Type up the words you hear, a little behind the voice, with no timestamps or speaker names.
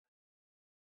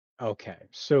Okay,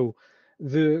 so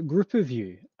the group of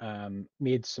you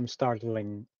made some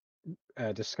startling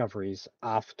discoveries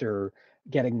after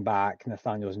getting back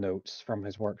Nathaniel's notes from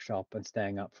his workshop and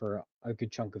staying up for a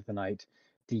good chunk of the night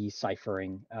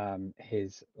deciphering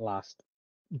his last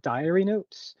diary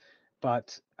notes.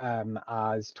 But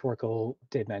as Torkel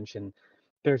did mention,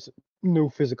 there's no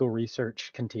physical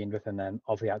research contained within them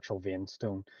of the actual vein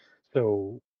stone.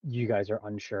 So you guys are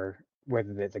unsure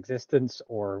whether its existence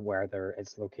or where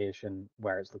its location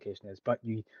is. But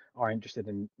you are interested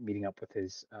in meeting up with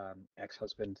his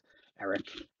ex-husband, Eric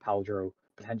Paldro,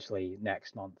 potentially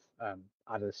next month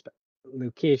at a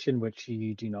location which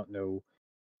you do not know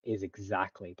is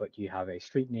exactly, but you have a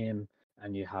street name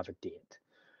and you have a date.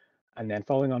 And then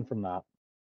following on from that,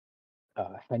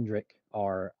 Hendrik,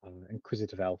 our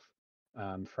inquisitive elf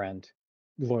friend,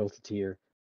 loyal to Tyr,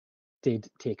 did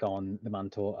take on the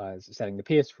mantle as setting the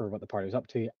pace for what the party was up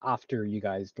to after you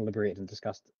guys deliberated and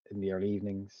discussed in the early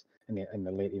evenings, in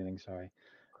the late evenings, sorry,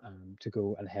 to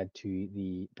go and head to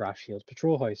the Brass Shields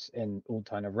Patrol House in Old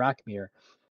Town of Rackmere,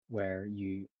 where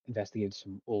you investigated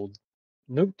some old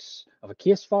notes of a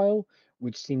case file,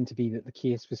 which seemed to be that the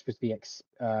case was supposed to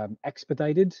be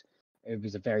expedited. It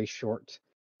was a very short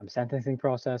sentencing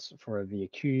process for the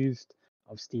accused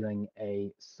of stealing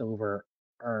a silver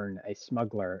urn, a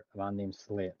smuggler, a man named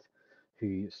Slate,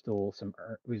 who stole some,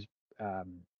 was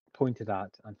pointed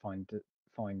at and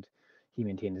found he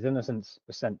maintained his innocence,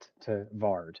 was sent to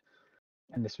Vard,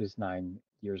 and this was 9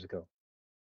 years ago.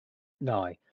 Now,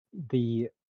 the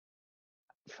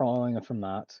following from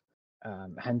that,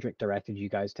 Hendrik directed you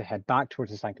guys to head back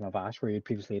towards the Sanctum of Ash, where you'd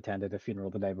previously attended a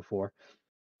funeral the day before,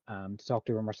 to talk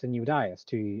to Marcinio Dias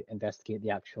to investigate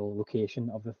the actual location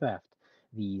of the theft.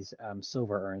 These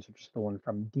silver urns, which are stolen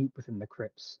from deep within the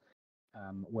crypts,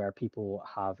 where people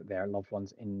have their loved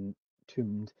ones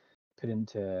entombed, put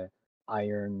into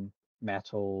iron,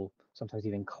 metal, sometimes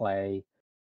even clay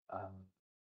um,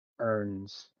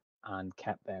 urns, and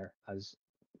kept there as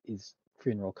is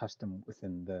funeral custom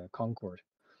within the Concord.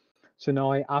 So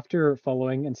now, after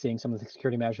following and seeing some of the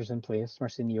security measures in place,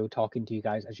 Marcinio talking to you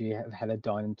guys as you have headed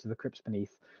down into the crypts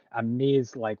beneath, a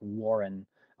maze-like warren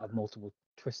of multiple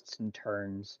twists and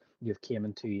turns, you've came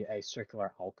into a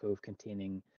circular alcove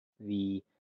containing the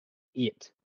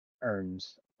 8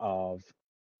 urns of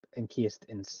encased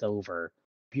in silver,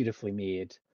 beautifully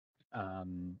made.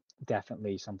 Um,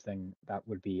 Definitely something that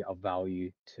would be of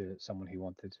value to someone who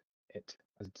wanted it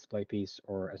as a display piece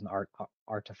or as an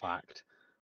artifact.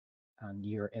 And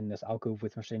you're in this alcove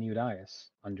with Marcinio Dias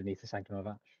underneath the Sanctum of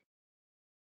Ash.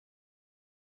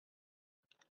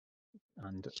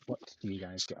 And what do you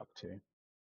guys get up to?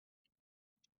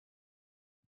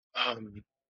 Um,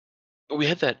 we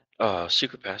had that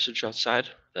secret passage outside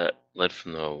that led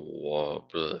from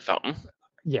the fountain.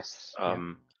 Yes, yeah.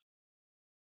 Um,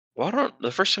 why don't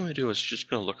the first thing we do is just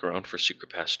gonna look around for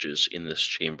secret passages in this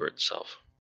chamber itself.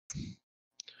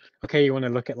 Okay, you want to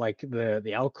look at like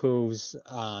the alcoves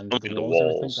and Look the through the walls,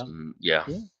 everything walls that? and yeah,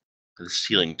 Yeah. the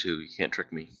ceiling too. You can't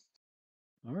trick me.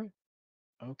 All right.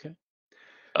 Okay.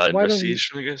 Why don't you?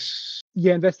 Investigation, I guess.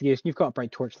 Yeah, investigation. You've got a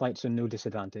bright torchlight, so no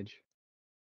disadvantage.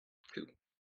 Cool.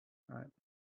 All right.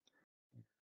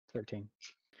 13.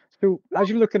 So as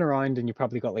you're looking around and you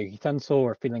probably got like a utensil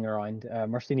or feeling around,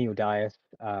 Marcinio Dias,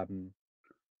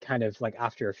 kind of like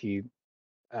after a few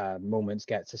moments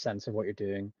gets a sense of what you're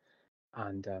doing,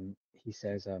 and he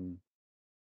says,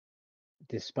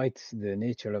 despite the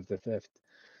nature of the theft,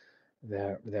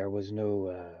 there was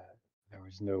no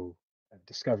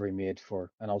discovery made for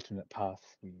an alternate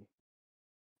path.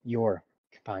 Your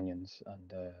companions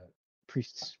and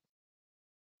priests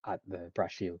at the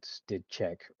Brass Shields did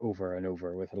check over and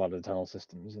over with a lot of the tunnel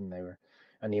systems, and they were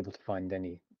unable to find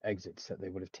any exits that they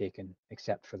would have taken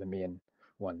except for the main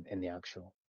one in the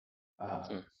actual uh,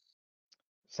 Hmm.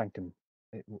 sanctum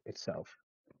itself.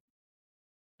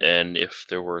 And if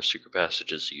there were secret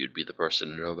passages, you'd be the person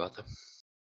to know about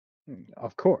them.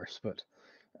 Of course, but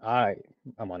I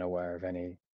am unaware of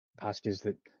any passages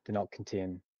that do not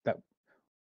contain that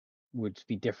would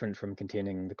be different from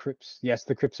containing the crypts. Yes,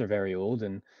 the crypts are very old,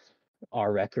 and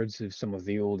our records of some of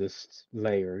the oldest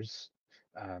layers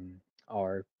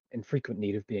are in frequent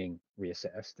need of being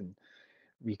reassessed and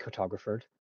recartographed.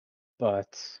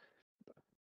 But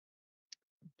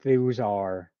those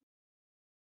are,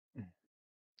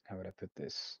 how would I put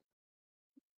this?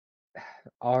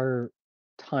 Our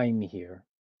time here,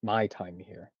 my time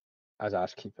here as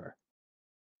Ashkeeper,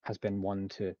 has been one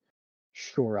to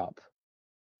shore up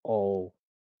all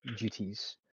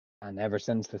duties. And ever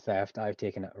since the theft, I've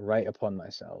taken it right upon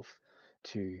myself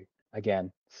to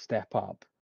again step up.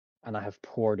 And I have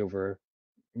pored over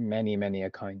many, many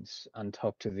accounts and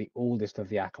talked to the oldest of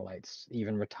the acolytes,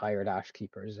 even retired ash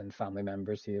keepers and family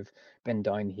members who have been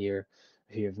down here,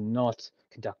 who have not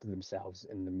conducted themselves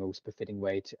in the most befitting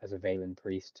way as a Valen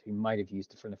priest, who might have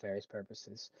used it for nefarious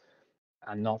purposes,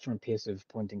 and not from a place of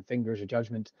pointing fingers or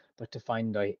judgment, but to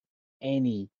find out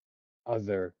any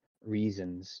other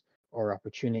reasons or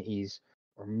opportunities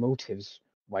or motives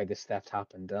why this theft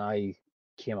happened. And I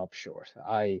came up short.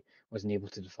 I wasn't able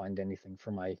to find anything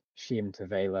for my shame to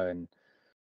Vela, and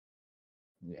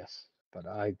yes, but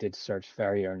I did search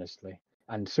very earnestly.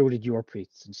 And so did your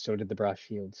priests, and so did the brass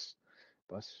shields.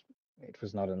 But it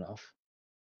was not enough.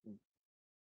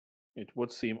 It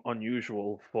would seem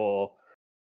unusual for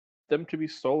them to be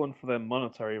stolen for their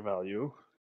monetary value.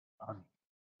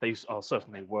 They are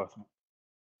certainly worth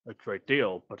a great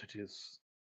deal, but it is.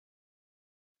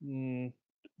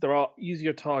 There are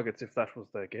easier targets if that was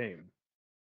their game.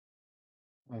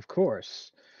 Of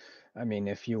course. I mean,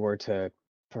 if you were to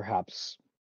perhaps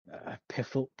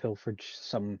pilferage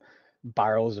some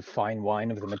barrels of fine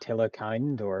wine of the Matilla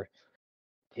kind, or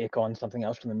take on something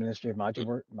else from the Ministry of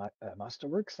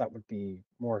Masterworks, that would be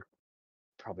more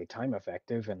probably time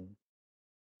effective, and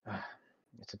uh,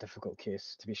 it's a difficult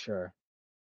case to be sure.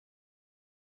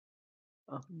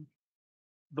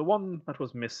 The one that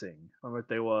was missing,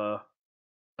 they were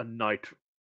a knight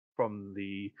from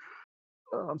the.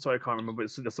 I'm sorry, I can't remember.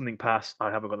 There's something past.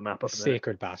 I haven't got the map The up a minute.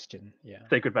 Sacred Bastion, yeah.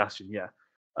 Sacred Bastion, yeah.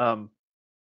 Got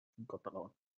that one.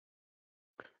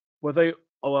 Were they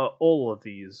all of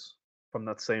these from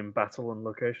that same battle and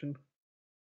location?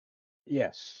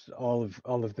 Yes, all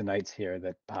of the knights here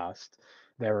that passed,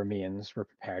 their remains were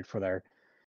prepared for their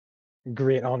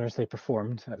great honors they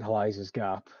performed at Heliza's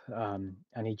Gap. And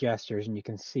he gestures, and you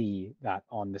can see that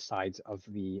on the sides of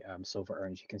the silver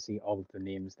urns, you can see all of the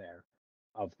names there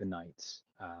of the knights.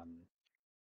 And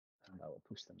I will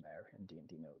post them there in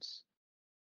D&D notes.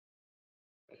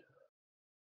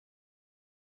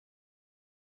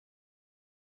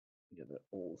 Yeah, they're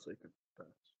all sacred.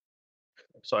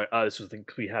 Sorry, this was the thing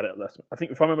we had it last. I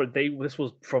think if I remember, this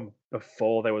was from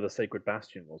before they were the Sacred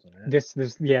Bastion, wasn't it? This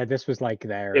was like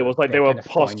It was like they their were kind of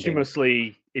founding.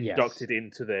 posthumously Yes. inducted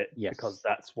into it Yes. because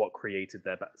that's what created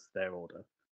their order.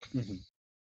 Mm-hmm.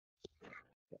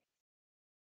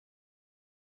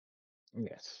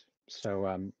 Yes.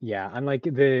 So yeah, and like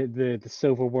the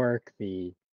silver work,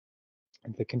 the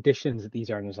conditions that these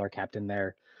urners are kept in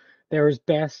there, they're as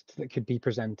best that could be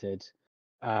presented,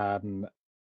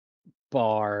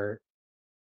 bar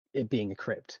it being a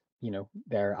crypt. You know,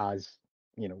 they're as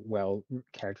well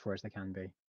cared for as they can be.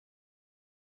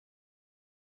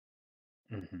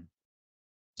 Mm-hmm.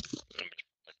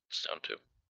 It's down to.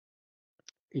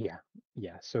 Yeah,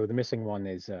 yeah. So the missing one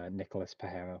is Nicholas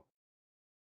Pajero.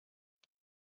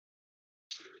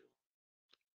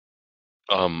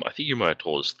 I think you might have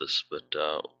told us this, but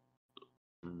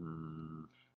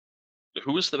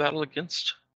who was the battle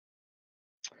against?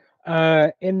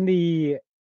 In the,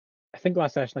 I think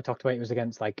last session I talked about it was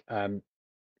against like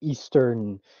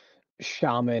Eastern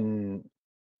shaman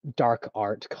dark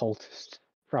art cultist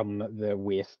from the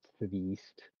west to the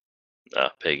east.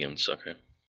 Pagans. Okay.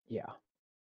 Yeah,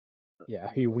 yeah.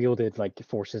 Who wielded like the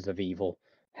forces of evil.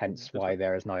 Hence why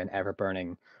there is now an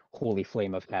ever-burning holy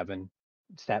flame of heaven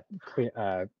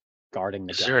guarding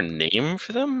the Is there a gap. name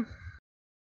for them?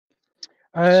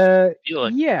 I feel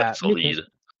like Yeah. that's the lead.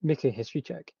 Make a history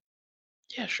check.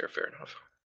 Yeah, sure, fair enough.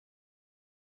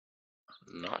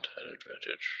 Not an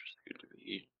advantage. It's good to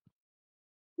be.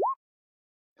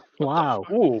 Wow.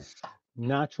 Ooh,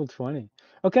 Natural 20.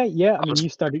 Okay, yeah, I mean you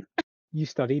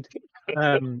studied.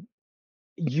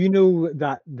 You know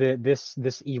that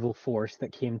this evil force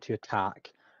that came to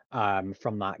attack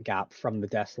from that gap, from the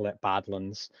desolate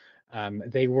Badlands,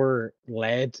 they were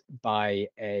led by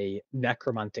a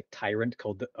necromantic tyrant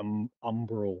called the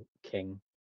Umbral King.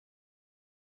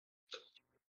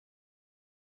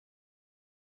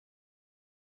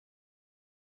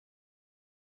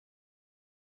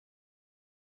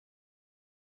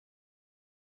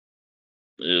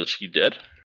 Is he dead?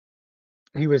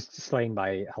 He was slain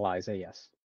by Heliza, yes.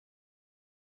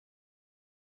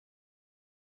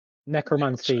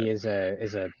 Necromancy is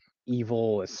a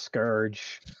evil, a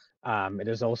scourge. It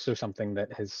is also something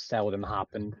that has seldom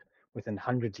happened within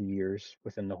hundreds of years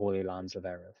within the Holy Lands of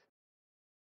Erith.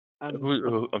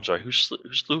 I'm sorry. Who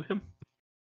slew him?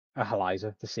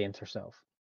 Heliza, the saint herself.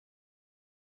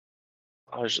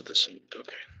 Oh, is it the same?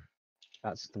 Okay.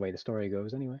 That's the way the story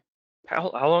goes, anyway. How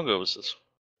long ago was this?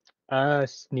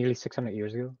 Nearly 600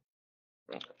 years ago.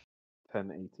 Okay.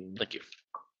 1018. Thank you.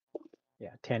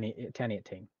 Yeah,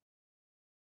 1018.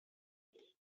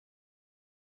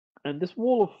 And this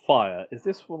wall of fire, is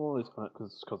this one of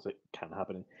those because it can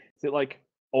happen? Is it like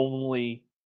only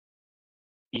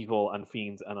evil and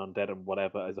fiends and undead and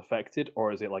whatever is affected,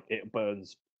 or is it like it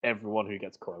burns everyone who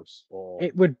gets close? Or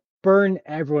It would burn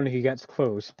everyone who gets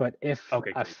close, but if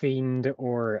okay, a cool. fiend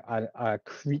or a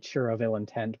creature of ill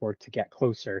intent were to get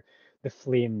closer, the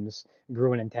flames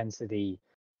grow in intensity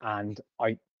and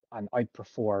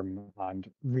outperform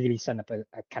and really send up a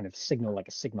kind of signal, like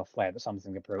a signal flare that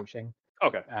something's approaching.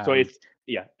 Okay, so Um,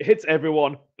 it hits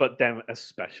everyone, but them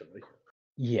especially.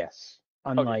 yes,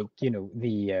 Okay, unlike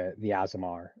the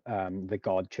Azamar, the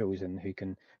god chosen who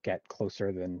can get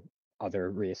closer than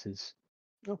other races.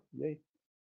 cool. Oh, yay!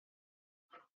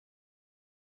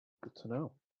 Good to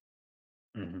know.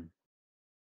 Mm-hmm.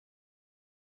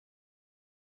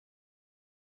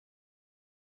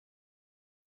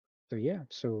 So yeah,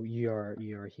 so you are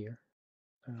here.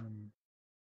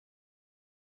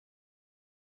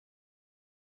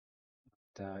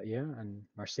 Yeah, and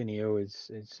Marcinio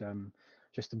is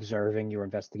just observing your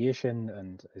investigation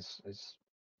and is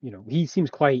he seems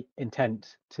quite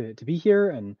intent to be here,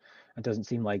 and it doesn't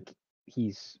seem like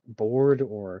he's bored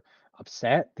or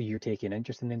upset that you're taking an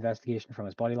interest in the investigation from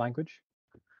his body language.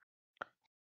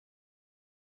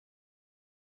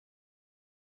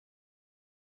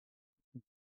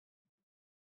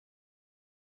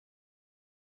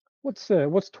 What's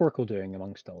Torkel doing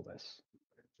amongst all this?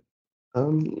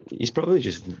 He's probably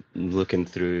just looking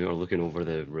through or looking over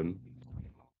the room.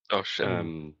 Oh shit. I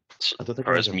don't think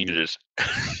I I was ever knew. muted.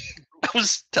 I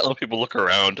was telling people look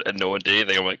around and no one did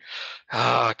anything. I'm like,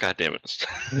 god damn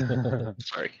it.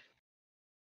 Sorry.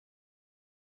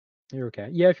 You're okay.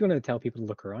 Yeah, if you want to tell people to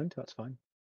look around, that's fine.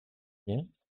 Yeah.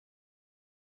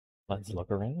 Let's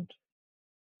look around.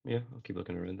 Yeah, I'll keep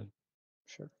looking around then.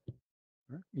 Sure.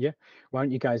 Right. Yeah. Why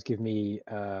don't you guys give me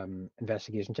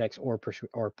investigation checks or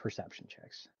perception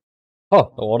checks?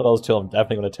 Oh, one of those two I'm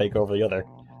definitely going to take over the other.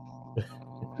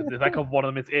 Is that because one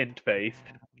of them is int based?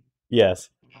 Yes.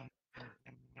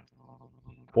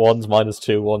 One's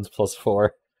 -2, one's +4.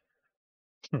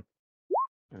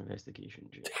 Investigation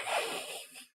check.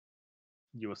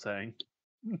 You were saying.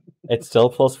 It's still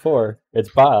 +4.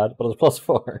 It's bad, but it's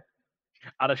 +4.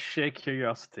 Out of sheer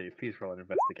curiosity, please roll an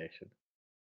investigation.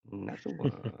 Natural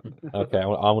one. Okay, I'm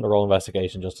going to roll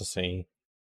investigation just to see.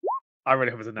 I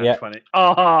really hope it's a nat Yeah. 20.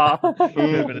 Ah!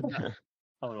 Mm.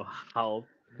 I don't know how.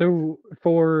 So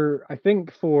I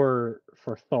think for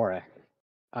Thorek,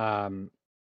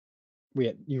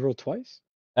 wait, you rolled twice?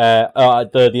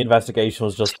 The investigation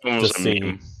was just Someone to was a see.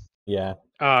 meme. Yeah.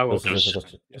 Oh, This okay. is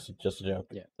Just- just a joke.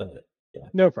 Yeah. Yeah.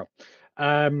 No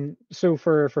problem. So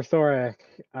for Thorek,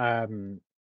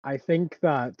 I think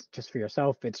that just for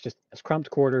yourself, it's cramped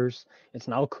quarters. It's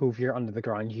an alcove here under the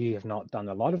ground. You have not done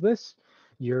a lot of this.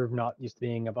 You're not used to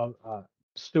being above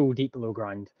so deep below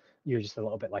ground. You're just a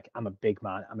little bit like, I'm a big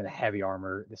man. I'm in a heavy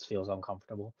armor. This feels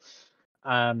uncomfortable.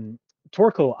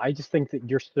 Torkel, I just think that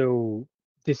you're so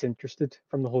disinterested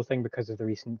from the whole thing because of the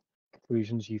recent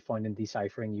conclusions you found in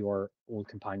deciphering your old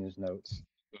companion's notes.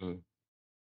 Mhm.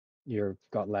 You've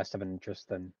got less of an interest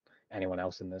than anyone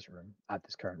else in this room at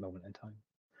this current moment in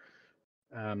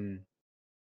time.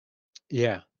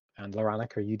 Yeah. And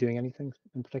Loranik, are you doing anything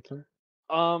in particular?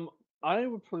 I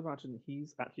would probably imagine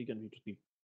he's actually going to just be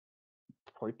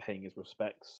probably paying his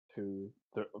respects to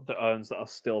the urns that are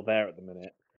still there at the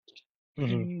minute.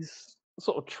 Mhm. He's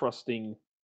sort of trusting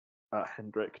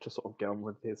Hendrik to sort of get on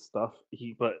with his stuff.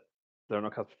 But they're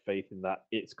not have faith in that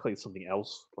it's clearly something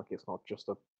else. Like it's not just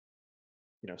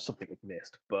something we've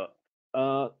missed. But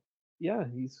yeah,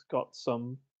 he's got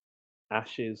some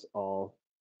ashes of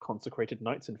consecrated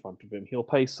knights in front of him. He'll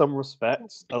pay some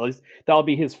respects. At least that'll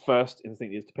be his first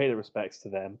instinct, is to pay the respects to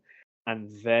them, and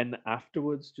then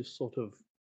afterwards, just sort of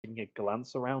giving a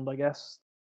glance around, I guess.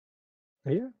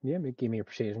 Yeah, give me a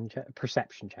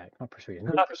perception check, not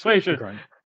persuasion. Persuasion. Grunt.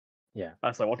 Yeah.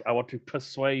 That's I want to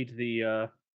persuade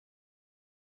the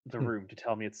room to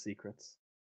tell me its secrets.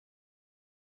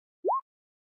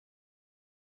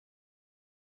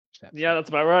 Perception. Yeah, that's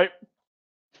about right.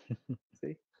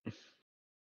 See?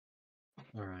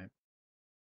 All right.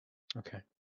 Okay.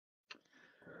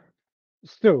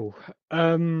 So,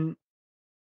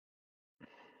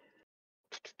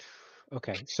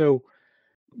 okay. So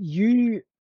you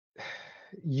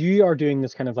are doing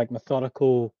this kind of like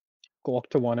methodical go up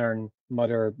to one urn,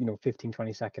 mutter, 15,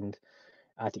 20-second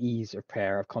at ease or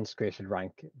prayer of consecrated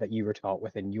rank that you were taught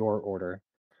within your order.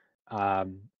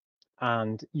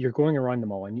 And you're going around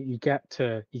them all, and you get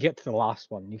to the last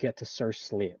one. You get to Sir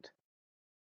Slate,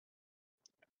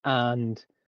 and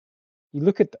you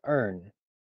look at the urn,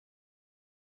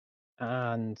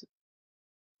 and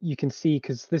you can see,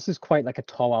 because this is quite like a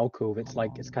tall alcove. It's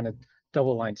like it's kind of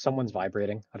double lined. Someone's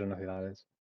vibrating. I don't know who that is.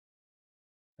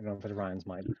 I don't know if it's Ryan's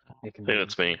mic making I think noise.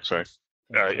 that's me. Sorry.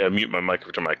 Yeah, I mute my mic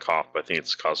every time I cough, but I think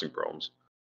it's causing problems.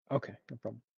 okay, no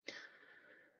problem.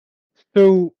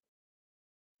 So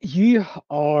you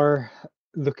are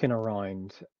looking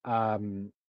around,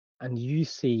 and you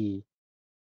see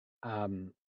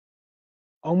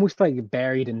almost like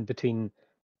buried in between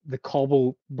the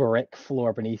cobble brick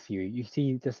floor beneath you. You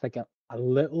see this like a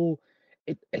little,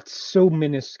 it's so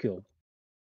minuscule,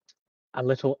 a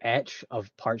little etch of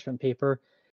parchment paper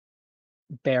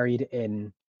buried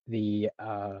in the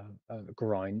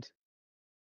ground,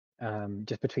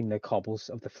 just between the cobbles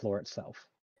of the floor itself.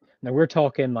 Now we're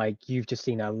talking like you've just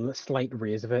seen a slight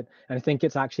raise of it, and I think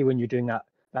it's actually when you're doing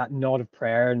that nod of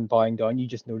prayer and bowing down, you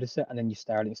just notice it, and then you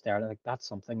stare at it and stare at it like that's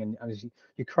something, and as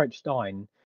you crouch down,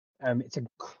 it's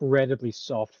incredibly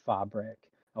soft fabric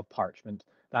of parchment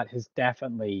that has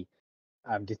definitely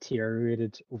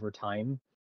deteriorated over time,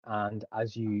 and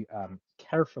as you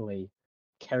carefully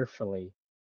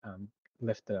um,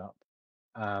 lift it up,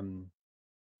 um,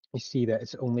 you see that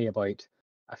it's only about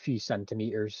a few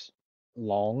centimeters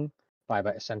long by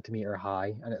about a centimeter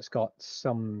high, and it's got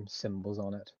some symbols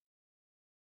on it.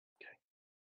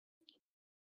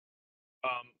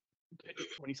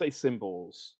 When you say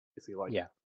symbols, is he like? Yeah.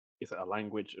 Is it a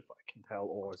language, if I can tell,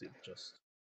 or is it just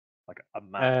like a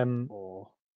map? Or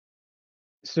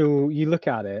So you look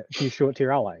at it. Do you show it to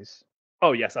your allies?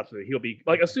 oh yes, absolutely. He'll be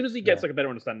like as Okay, soon as he gets yeah. like a better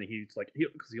understanding, he's like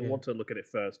because he'll Yeah. want to look at it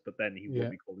first, but then he will Yeah.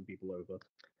 be calling people over.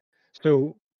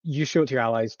 So you show it to your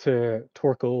allies. To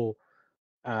Torkel,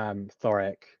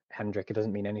 Thoric, Hendrik, it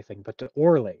doesn't mean anything. But to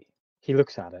Orly, he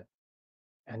looks at it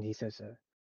and he says,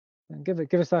 give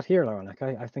us that here, Loranic.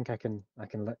 I think I can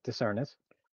discern it.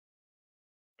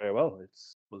 Very well. It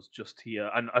was just here,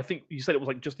 and I think you said it was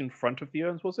like just in front of the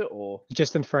urns, was it? Or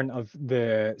Just in front of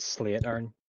the slate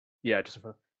urn. yeah, just in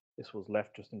front. This was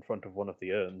left just in front of one of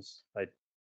the urns.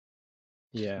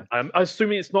 Yeah. I'm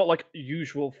assuming it's not like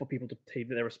usual for people to pay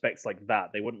their respects like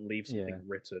that. They wouldn't leave something Yeah.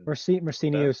 written.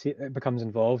 Mercenio becomes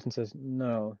involved and says,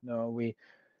 no, we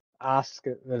ask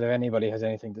that if anybody has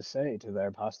anything to say to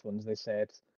their past ones, they say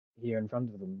it here in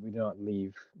front of them. We do not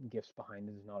leave gifts behind.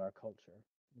 It is not our culture.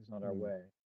 It is not our way,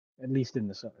 at least in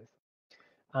the south.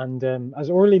 And as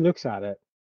Orly looks at it,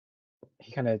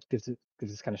 he kind of gives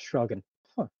this kind of shrug and,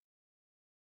 huh.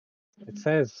 It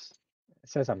says,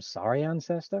 I'm sorry,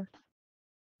 ancestor.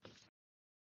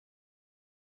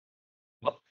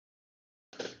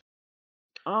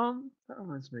 That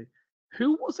reminds me.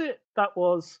 Who was it that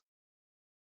was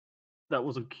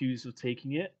accused of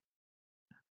taking it?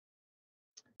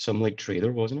 Some like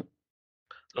trader, wasn't it?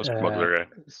 That was smuggler guy.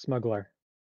 Smuggler.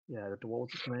 Yeah, what was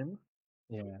his name?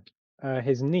 Yeah.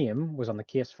 His name was on the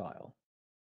case file.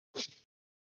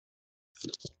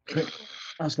 Quick,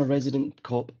 ask my resident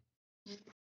cop.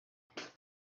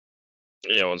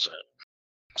 Yeah, one second.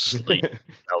 Slate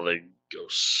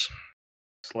Galagos.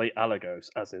 Slate Alagos,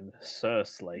 as in Sir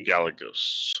Slate.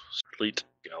 Galagos. Slate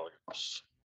Galagos.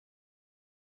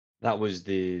 That was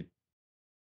the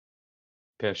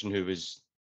person who was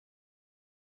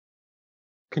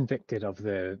Convicted of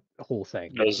the whole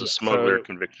thing. That was a Yeah, smuggler so-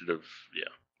 convicted of, yeah.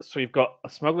 So we've got a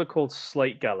smuggler called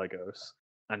Slate Galagos,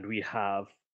 and we have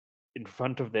in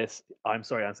front of this, I'm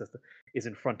sorry, ancestor, is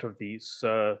in front of the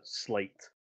Sir Slate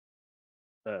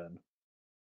urn.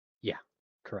 Yeah,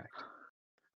 correct.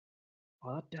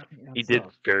 Well, that definitely He adds did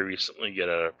up. very recently get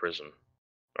out of prison.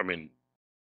 I mean,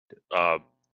 fuck,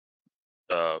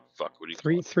 what do you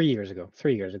call it? 3 years ago.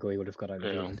 3 years ago, he would have got out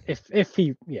of Yeah. prison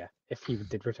if he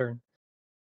did return.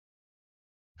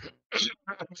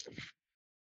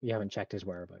 You haven't checked his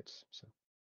whereabouts, so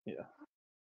Yeah.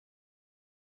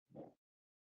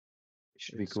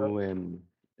 should we It's go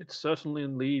It certainly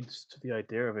leads to the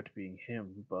idea of it being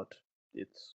him, but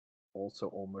it's also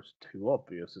almost too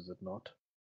obvious, is it not?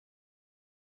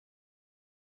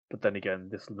 But then again,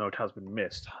 this note has been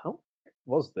missed. How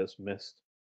was this missed?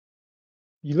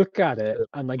 you look at it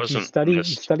and like you Wasn't study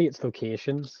missed. its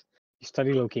locations. You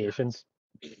study locations,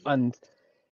 and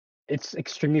it's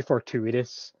extremely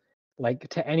fortuitous. Like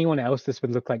to anyone else, this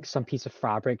would look like some piece of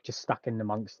fabric just stuck in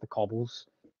amongst the cobbles.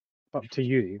 But to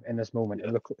you, in this moment,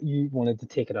 Yeah. you wanted to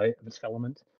take it out of its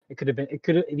filament. It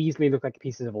could easily look like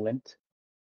pieces of lint,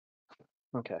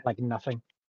 Okay. like nothing.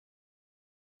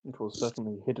 It was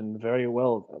certainly hidden very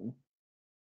well then.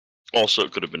 Also,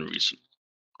 it could have been recent.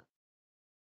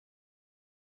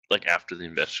 Like after the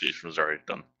investigation was already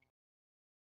done.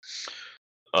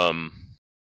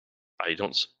 I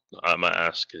don't. I might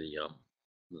ask the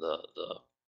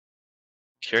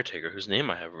caretaker whose name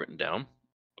I have written down.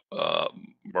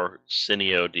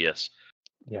 Marcinio DS,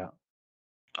 Yeah.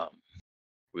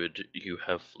 would you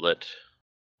have let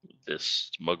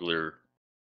this smuggler,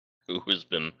 who has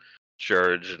been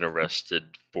charged and arrested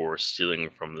for stealing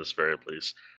from this very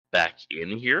place, back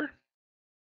in here?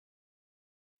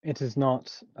 It is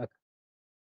not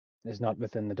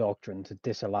within the doctrine to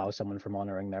disallow someone from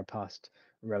honoring their past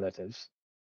relatives.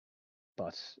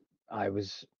 But I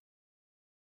was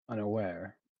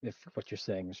unaware, if what you're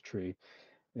saying is true,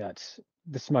 that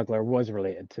the smuggler was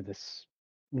related to this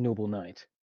noble knight.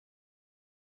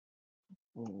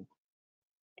 Mm.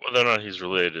 Whether or not he's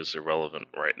related is irrelevant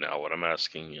right now. What I'm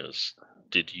asking is,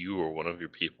 did you or one of your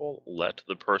people let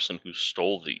the person who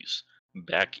stole these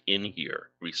back in here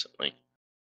recently?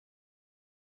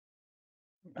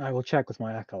 I will check with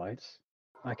my acolytes.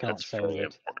 I cannot That's say very that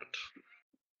important.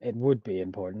 it would be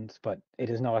important, but it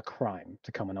is not a crime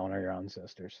to come and honor your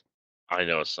ancestors. I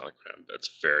know it's not a crime, but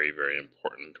it's very, very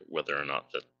important whether or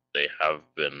not that they have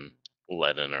been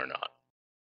let in or not.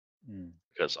 Mm.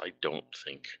 Because I don't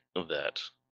think that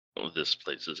this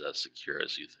place is as secure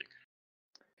as you think.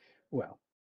 Well,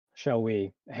 shall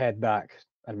we head back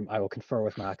and I will confer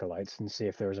with my acolytes and see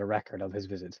if there is a record of his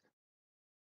visit.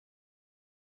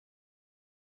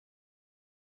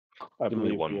 I Give me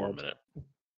believe one we more had- minute.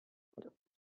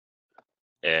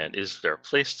 And is there a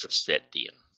place to sit, Dean?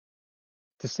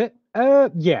 To sit?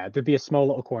 Yeah, there'd be a small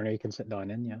little corner you can sit down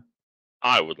in, yeah.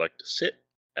 I would like to sit,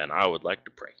 and I would like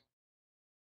to pray.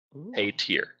 Hey,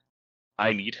 Tyr,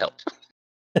 I need help.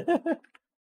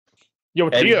 Yo,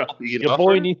 Any dear, help you can your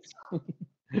boy offer? needs.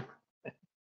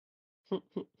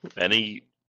 Any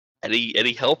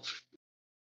help?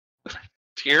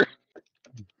 Tyr?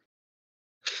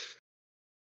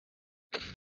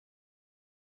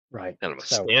 Right. Kind of a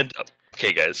So, stand up.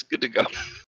 Okay, guys, good to go.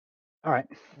 all right.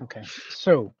 Okay.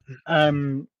 So,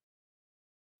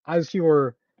 as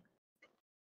you're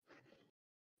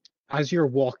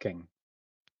walking,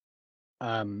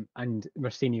 and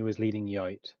Marcini was leading you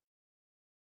out,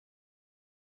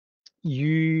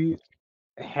 you,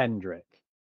 Hendrik,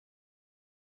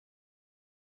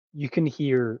 you can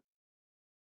hear.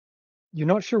 You're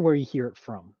not sure where you hear it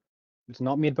from. It's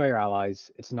not made by your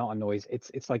allies. It's not a noise.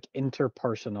 It's like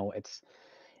interpersonal. It's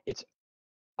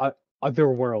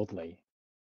otherworldly.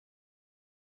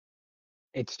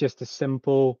 It's just a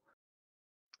simple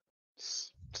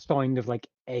sound of like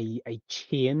a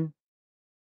chain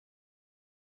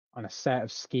on a set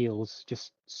of scales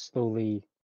just slowly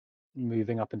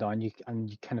moving up and down. You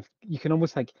can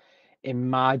almost like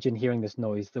imagine hearing this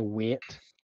noise, the weight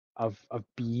of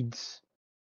beads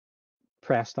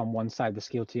pressed on one side of the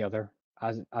scale to the other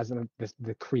as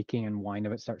the creaking and whine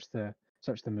of it starts to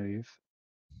move.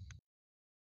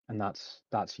 And that's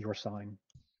your sign.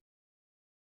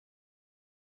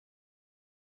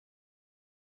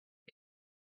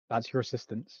 That's your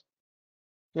assistance.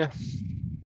 Yeah.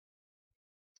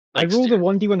 I Thanks, rolled a Tyr.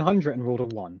 1d100 and rolled a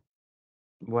 1.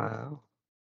 Wow.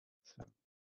 So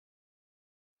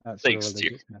that's your Thanks, Tyr.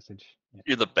 religious message. Yeah.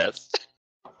 You're the best.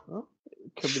 Well,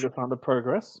 it could be the sound of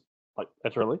progress, like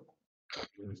literally.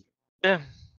 Yeah.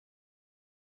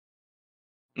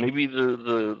 Maybe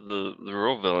the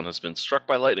real villain has been struck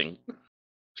by lightning.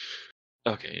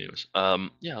 Okay, anyways.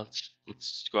 Yeah,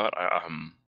 let's go out.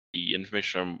 The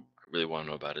information I really want to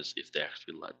know about is if they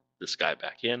actually let this guy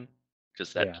back in,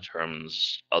 because that Yeah.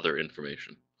 determines other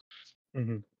information.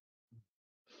 Mm-hmm.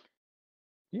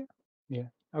 Yeah.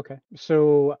 Okay.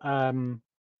 So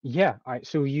yeah. All right.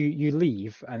 So you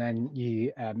leave and then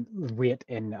you wait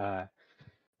in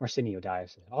Marcinio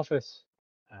Dias' office,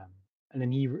 and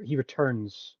then he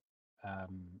returns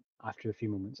after a few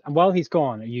moments. And while he's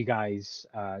gone, are you guys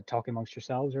talking amongst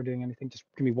yourselves or doing anything? Just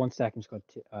give me 1 second. I'm just going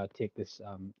to take this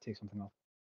take something off.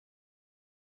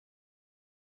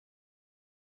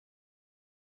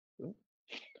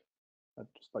 I'd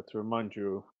just like to remind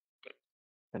you,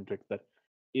 Hendrik, that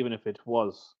even if it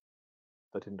was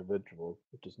that individual,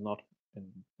 it does not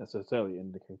necessarily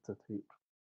indicate that he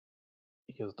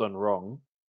has done wrong.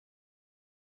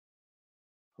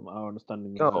 From our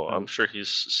understanding, No, I'm sure he's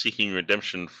seeking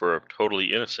redemption for a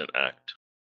totally innocent act.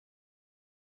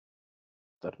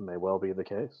 that may well be the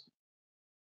case.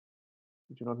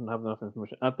 We do not have enough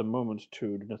information at the moment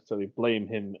to necessarily blame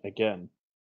him again.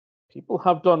 People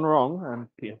have done wrong, and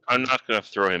I'm not going to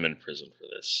throw him in prison for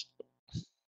this,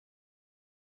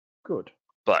 good.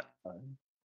 but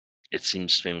it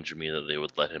seems strange to me that they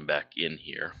would let him back in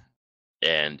here.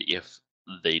 And if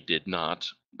they did not,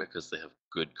 because they have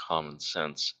good common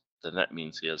sense, then that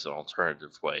means he has an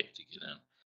alternative way to get in.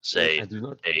 Say, I do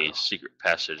not. a secret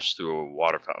passage through a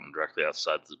water fountain directly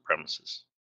outside the premises.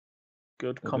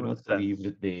 Good I do common not sense. believe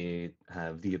that they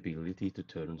have the ability to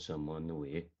turn someone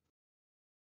away.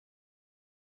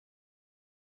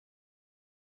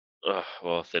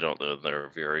 Well, if they don't, then they're a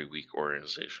very weak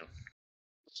organization.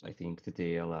 I think that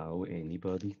they allow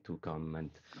anybody to come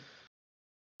and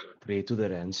pray to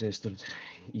their ancestors,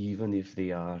 even if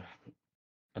they are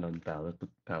an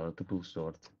unpalatable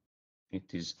sort. It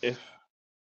is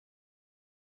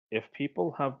If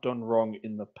people have done wrong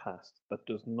in the past, that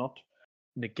does not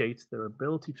negate their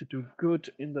ability to do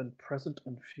good in the present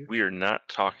and future. We are not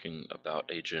talking about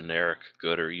a generic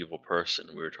good or evil person.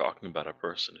 We're talking about a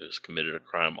person who's committed a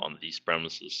crime on these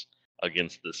premises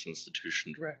against this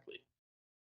institution directly.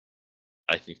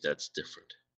 I think that's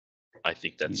different. I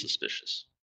think that's Ye- suspicious.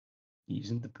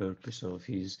 isn't the purpose of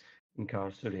his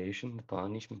incarceration the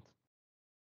punishment.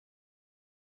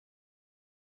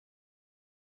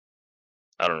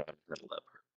 I don't know how to handle that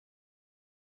part.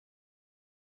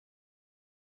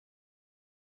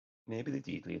 Maybe they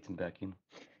did let him back in.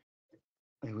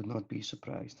 I would not be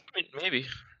surprised. I mean,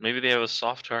 maybe they have a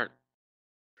soft heart.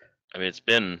 I mean, it's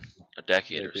been a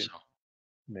decade or Maybe. so.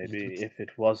 Maybe if it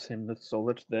was him that stole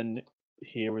it, then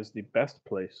here is the best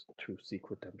place to seek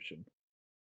redemption.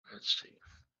 Let's see.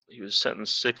 He was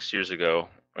sentenced 6 years ago.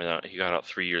 Or no, he got out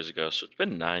 3 years ago, so it's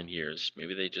been 9 years.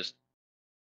 Maybe they just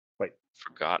Wait.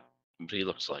 forgot what he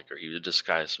looks like, or he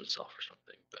disguised himself or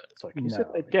something. But Sorry, can you say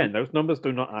No, that again? Those numbers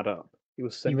do not add up. He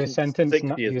was he was sentenced sentenced.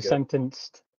 6 He years was ago.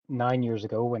 sentenced 9 years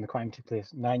ago when the crime took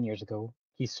place. 9 years ago,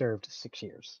 he served 6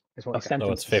 years. Is what he Okay. sentenced.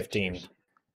 No, it's to 6 15. years.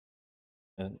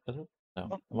 Is it? No.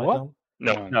 Am I What? dumb?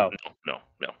 no, No. no, No.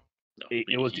 no, no.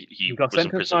 It was he got was in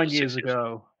sentenced prison 9 for years 6 years.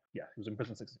 ago. Yeah, he was in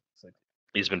prison 6 years.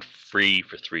 He's been free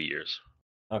for 3 years.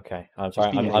 Okay, I'm It's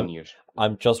sorry. been 9 years.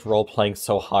 I'm just role playing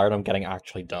so hard. I'm getting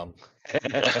actually dumb.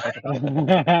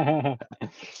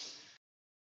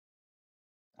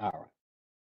 All right.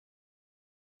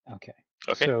 Okay.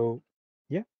 Okay. So,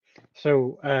 yeah.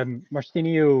 So,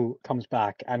 Marcinio comes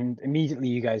back, and immediately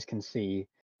you guys can see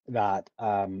that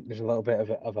there's a little bit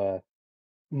of a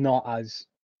not as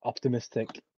optimistic,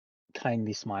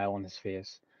 kindly smile on his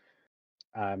face.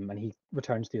 And he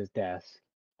returns to his desk,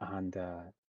 and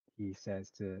he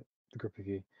says to the group of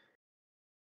you,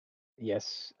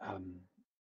 "Yes,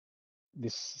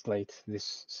 this slate,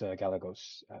 this Sir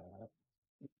Galagos,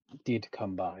 did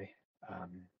come by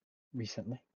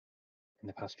recently, in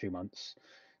the past few months,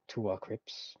 to our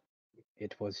crypts.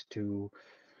 It was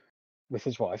with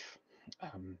his wife,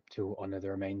 to honor the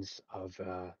remains of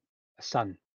a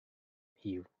son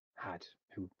he had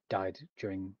who died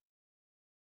during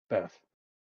birth.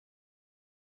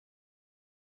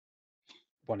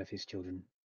 One of his children,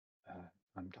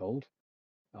 I'm told,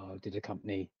 did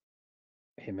accompany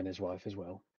him and his wife as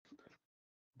well.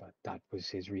 But that was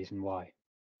his reason why,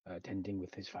 attending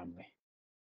with his family."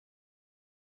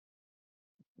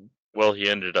 Well, he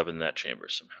ended up in that chamber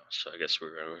somehow, so I guess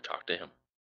we're going to talk to him.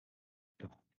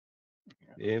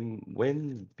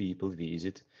 When people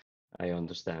visit, I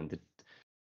understand that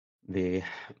they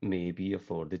may be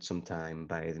afforded some time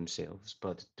by themselves,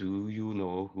 but do you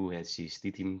know who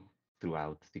assisted him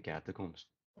throughout the catacombs?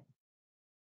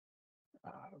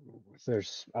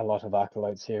 There's a lot of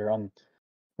acolytes here. On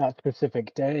that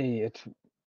specific day,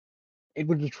 it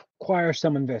would require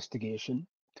some investigation,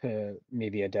 to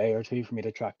maybe a day or two, for me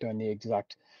to track down the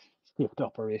exact scoped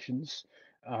operations.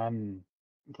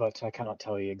 But I cannot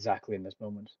tell you exactly in this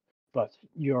moment. But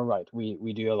you're right,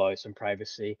 we do allow some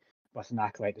privacy, but an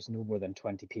acolyte is no more than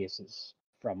 20 paces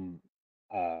from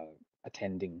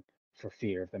attending, for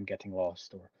fear of them getting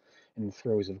lost or in the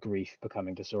throes of grief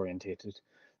becoming disorientated.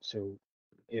 So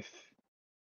if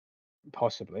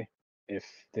possibly, if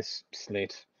this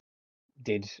slate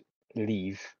did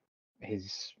leave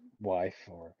his wife,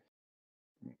 or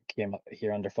came up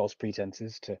here under false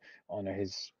pretenses to honor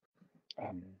his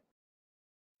um,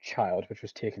 child, which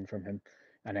was taken from him,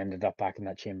 and ended up back in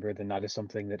that chamber, then that is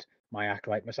something that my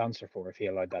acolyte must answer for, if he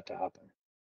allowed that to happen.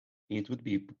 It would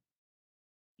be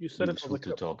You said it useful was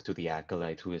to talk to the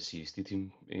acolyte who assisted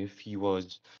him. If he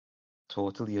was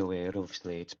totally aware of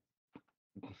Slade's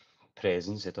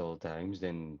presence at all times,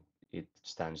 then it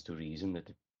stands to reason that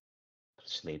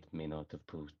Slade may not have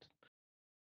put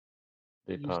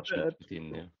the You parchment said-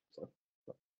 in there.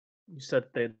 You said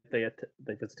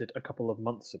they visited a couple of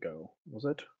months ago, was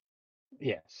it?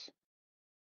 Yes.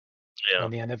 Yeah.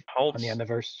 On the How old's- on the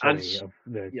anniversary And- of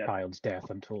the yeah. child's death,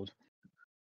 I'm told.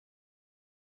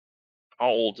 How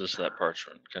old is that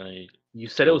parchment? Can I? You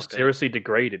take said a it was look at seriously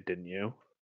degraded, didn't you?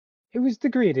 It was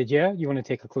degraded, yeah? You want to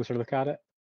take a closer look at it?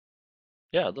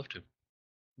 Yeah, I'd love to.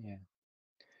 Yeah.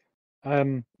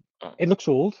 Oh. It looks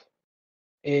old.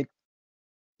 It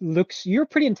looks. You're a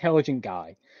pretty intelligent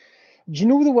guy. Do you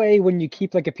know the way when you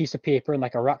keep like a piece of paper in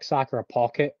like a rucksack or a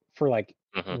pocket for like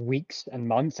Mhm. weeks and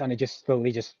months, and it just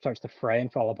slowly just starts to fray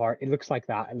and fall apart? It looks like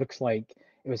that. It looks like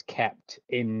it was kept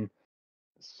in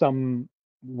some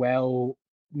well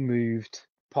moved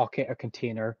pocket or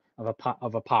container of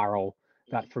of apparel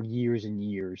that for years and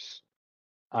years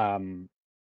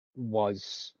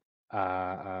was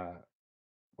what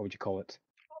would you call it?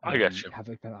 I got you. Have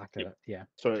it been acted? Yep. Yeah.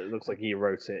 So it looks like he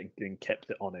wrote it and kept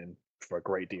it on him for a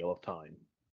great deal of time.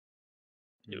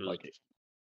 It was Like,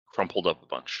 crumpled up a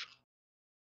bunch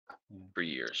Yeah. for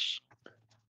years.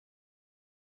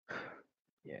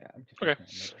 Yeah, I'm just Okay. making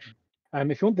a note of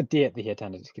him. If you want the date that he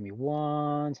attended, just give me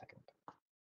 1 second.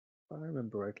 if I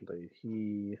remember rightly,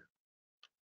 he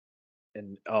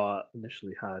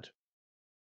initially had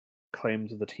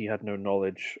claims that he had no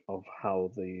knowledge of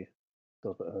how the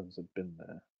Velvet Homes had been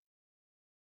there.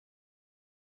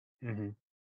 Mm-hmm.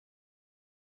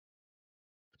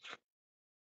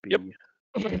 Yep.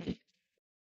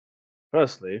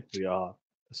 Firstly, we are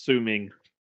assuming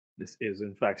this is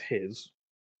in fact his,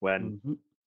 when Mhm.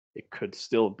 it could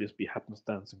still just be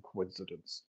happenstance and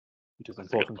coincidence. It is That's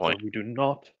a good important point. that we do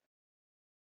not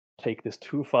take this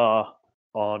too far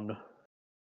on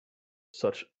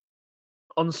such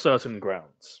uncertain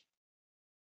grounds.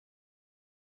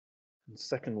 And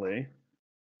secondly,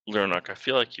 Lernok, I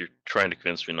feel like you're trying to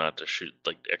convince me not to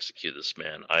execute this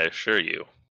man. I assure you,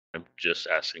 I'm just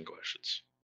asking questions.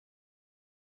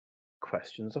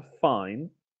 questions are fine,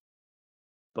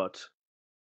 but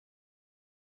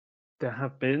there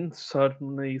have been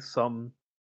certainly some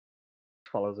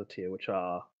fellows at here which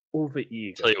are over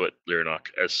eager. Tell you what, Lernok,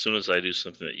 as soon as I do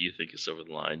something that you think is over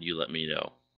the line, you let me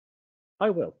know. I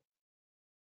will.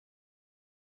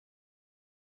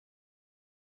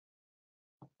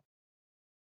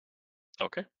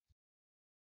 Okay.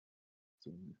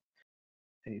 So,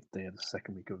 8th day of the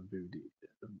second week of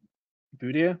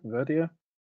Vudia? Verdia?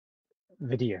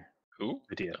 Vidir, Who?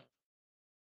 Vidia.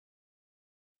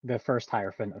 the first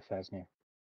Hierophant of Fesnir.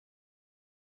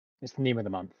 It's the name of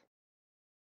the month.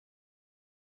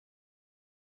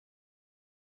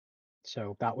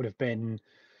 So that would have been,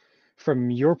 from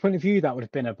your point of view, that would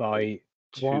have been about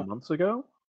 2 what? months ago?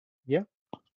 Yeah.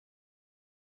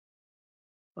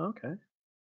 Okay.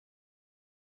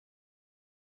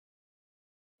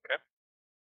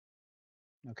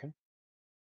 Okay.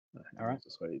 All right.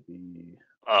 This way, the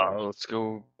Let's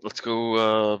go. Let's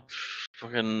go.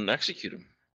 Fucking execute him.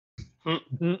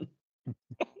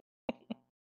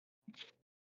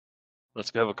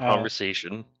 Let's go have a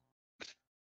conversation.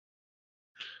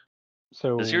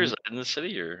 So Does he reside in the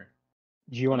city, or?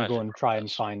 do you want to not go sure and about try and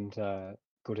this. find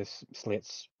go to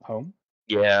Slate's home?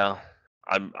 Yeah,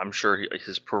 I'm sure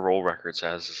his parole records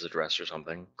has his address or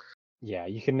something. Yeah,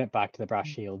 you can nip back to the Brass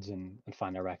Shields and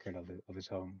find a record of his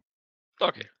home.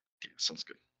 Okay, yeah, sounds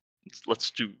good.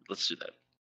 Let's do that.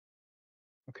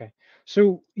 Okay.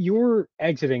 So you're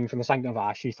exiting from the Sanctum of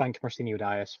Ash. You thank Marcinio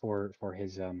Dias for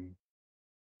his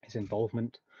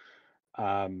involvement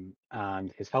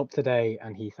and his help today,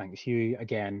 and he thanks you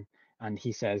again, and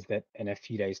he says that in a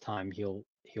few days' time he'll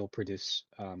produce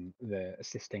the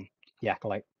assisting the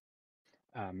acolyte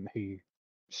who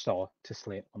saw to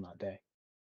Slate on that day.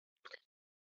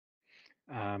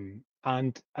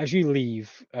 And as you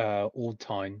leave Old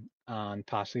Town and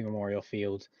pass the Memorial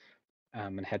Field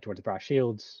and head towards the Brass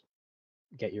Shields,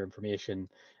 get your information,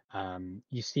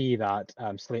 you see that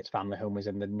Slate's family home is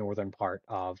in the northern part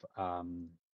of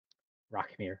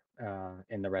Rackmere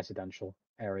in the residential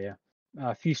area,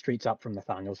 a few streets up from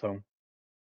Nathaniel's home,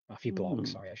 a few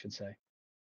blocks, sorry, I should say.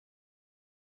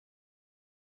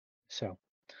 So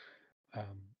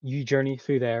you journey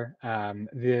through there.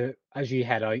 As you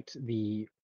head out, the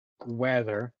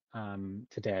weather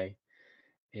today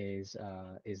is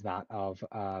that of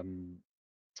a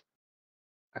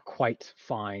quite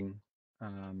fine,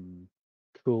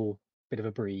 cool bit of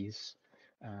a breeze.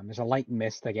 There's a light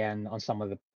mist again on some of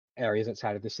the areas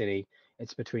outside of the city.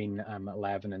 It's between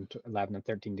 11 and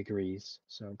 13 degrees,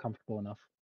 so comfortable enough.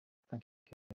 Thank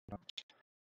you.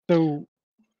 So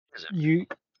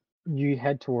you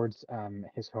head towards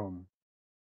his home,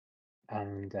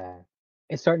 and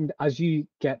it's starting as you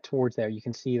get towards there. You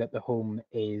can see that the home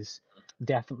is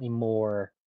definitely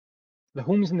more. The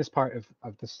homes in this part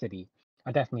of the city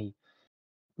are definitely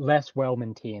less well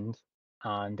maintained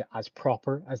and as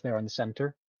proper as they are in the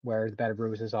center, where the bed of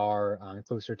roses are,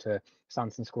 closer to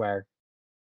Sanson Square.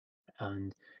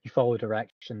 And you follow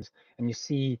directions, and you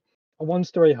see a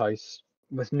one-story house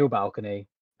with no balcony,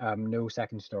 no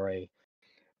second story,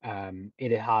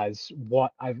 It has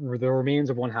the remains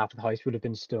of one half of the house would have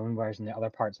been stone, whereas in the other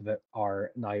parts of it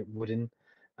are now wooden,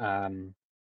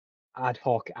 ad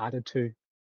hoc added to,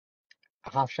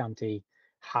 half shanty,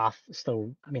 half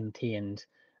still maintained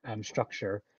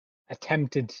structure.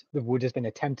 The wood has been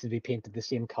attempted to be painted the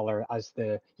same color as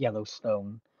the yellow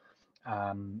stone,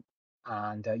 and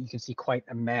you can see quite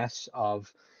a mess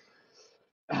of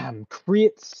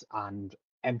crates and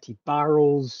empty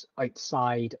barrels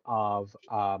outside of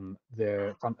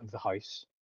the front of the house.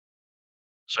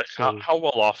 So So how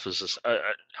well off is this?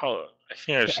 How I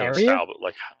think I the understand the area, style, but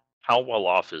like how well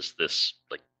off is this?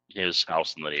 Like his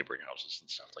house and the neighboring houses and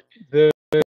stuff. Like the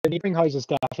neighboring houses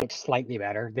definitely look slightly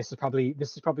better. This is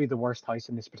probably the worst house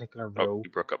in this particular row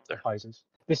you broke up of there. houses.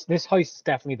 This house is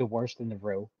definitely the worst in the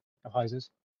row of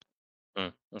houses.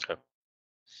 Okay.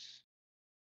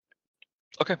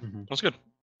 Okay, Mhm. that's good.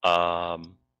 I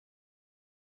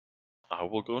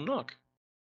will go knock.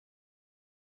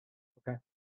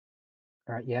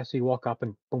 All right, yeah. So you walk up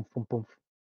and boom, boom, boom.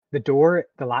 The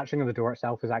latching of the door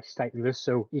itself is actually slightly loose.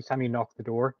 So each time you knock the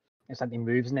door, it slightly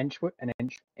moves an inch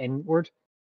inward,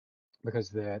 because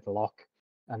the lock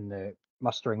and the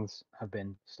musterings have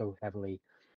been so heavily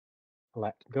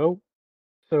let go.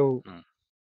 So Hmm.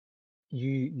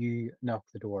 you knock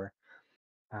the door,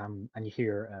 and you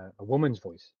hear a woman's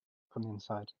voice from the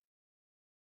inside,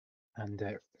 and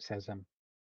it says,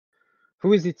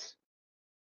 "Who is it?"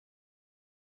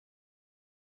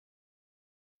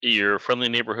 Your friendly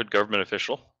neighborhood government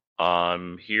official.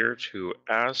 I'm here to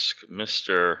ask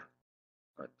Mr.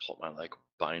 I pull up my like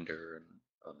binder and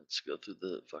let's go through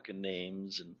the fucking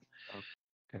names and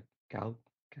Cal.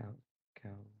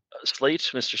 Slate,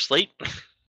 Mr. Slate.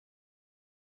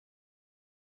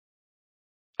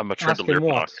 I'm gonna turn to Ask him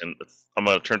what?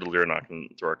 Learnock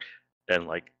and Thork and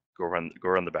like go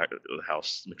around the back of the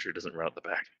house, make sure he doesn't run out the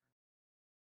back.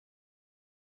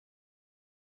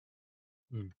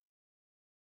 Hmm.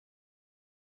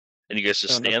 And you guys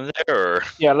just No, no. stand there, or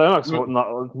Yeah, Lennox not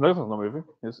moving.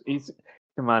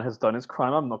 The man has done his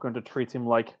crime. I'm not going to treat him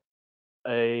like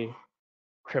a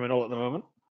criminal at the moment.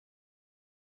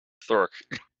 Thork?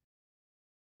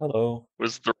 Hello. What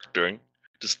is Thork doing?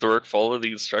 Does Thork follow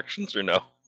the instructions or no?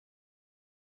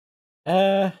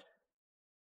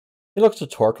 He looks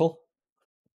rhetorical.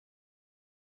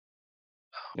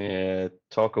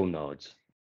 Taco nods.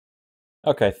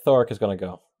 Okay, Thoric is gonna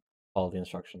go. Follow the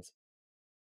instructions.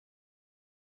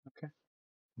 Okay.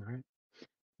 All right.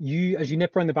 As you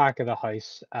nip around the back of the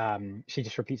house, she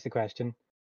just repeats the question.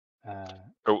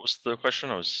 Or what was the question?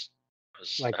 I was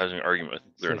Like, having an argument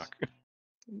with says, Learnock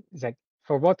it's like,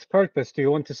 "For what purpose do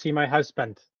you want to see my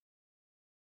husband?"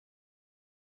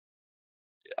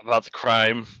 about the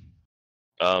crime.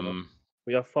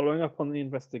 We are following up on the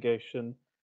investigation.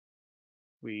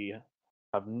 We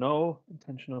have no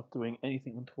intention of doing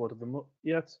anything untoward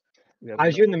yet.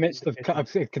 As you're in the midst of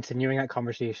continuing that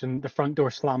conversation, the front door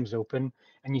slams open,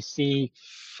 and you see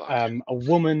Fuck. a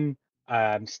woman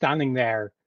standing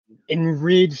there,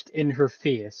 enraged in her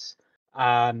face.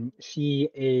 She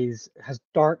has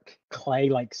dark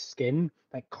clay-like skin,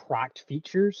 like cracked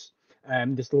features,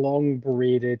 this long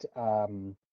braided,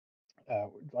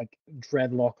 like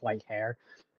dreadlock-like hair,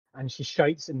 and she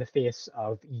shouts in the face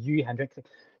of you, Hendrik,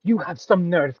 "You have some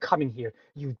nerve coming here,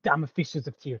 you damn officials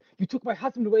of Tyr. You took my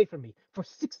husband away from me for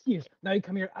 6 years. Now you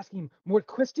come here asking him more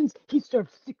questions? He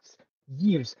served 6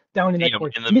 years down in that Damn,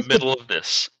 court. in the Mr. middle of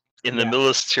this, in the Yeah, middle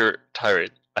of this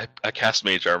tirade, I cast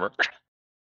mage armor.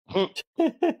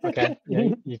 okay.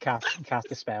 Yeah, you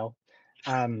cast a spell.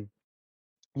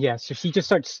 Yeah, so she just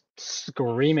starts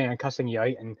screaming and cussing you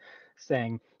out and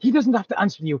saying, "He doesn't have to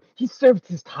answer you. He served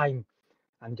his time."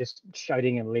 And just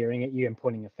shouting and leering at you and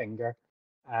pointing a finger.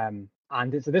 And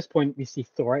it's at this point we see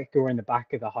Thoric go in the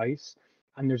back of the house,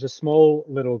 and there's a small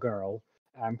little girl,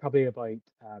 probably about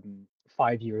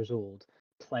 5 years old,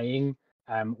 playing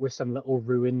with some little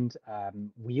ruined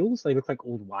wheels. They look like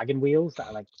old wagon wheels that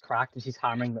are like cracked, and she's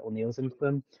hammering little nails into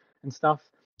them and stuff.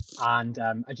 And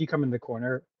as you come in the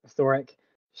corner, Thoric,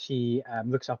 she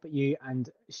looks up at you, and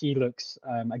she looks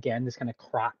again this kind of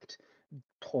cracked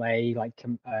clay like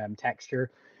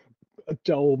texture, a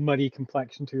dull muddy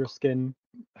complexion to her skin.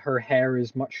 Her hair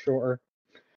is much shorter,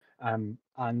 and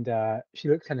she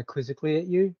looks kind of quizzically at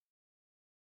you,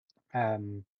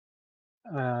 um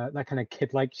that kind of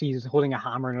kid like. She's holding a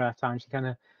hammer in her left hand. She kind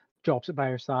of drops it by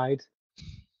her side.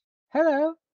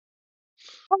 "Hello."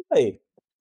 Hi.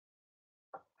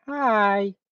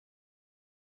 "Hi.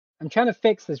 I'm trying to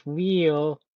fix this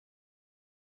wheel."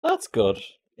 That's good.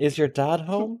 Is your dad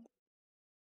home?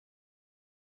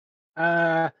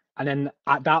 And then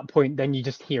at that point, then you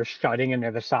just hear shouting on the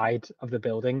other side of the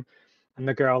building, and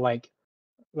the girl like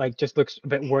just looks a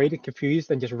bit worried and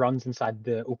confused, and just runs inside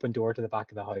the open door to the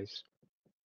back of the house.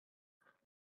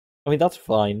 I mean, that's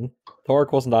fine.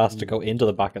 Thork wasn't asked to go into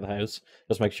the back of the house.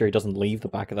 Just make sure he doesn't leave the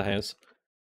back of the house.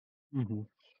 All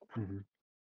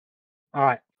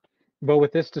right. Well,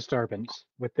 with this disturbance,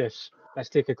 let's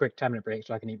take a quick 10-minute break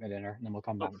so I can eat my dinner, and then we'll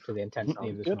come back to the intensity Sounds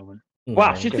of this good. moment.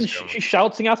 Wow, No. she's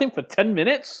shouting at him for 10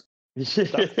 minutes?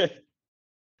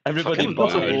 Everybody Fucking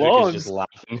but not Hendrik long. is just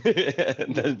laughing.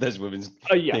 this woman's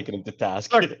Yeah. taking him to task.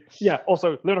 Sorry. Yeah,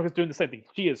 also, Leonard is doing the same thing.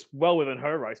 She is well within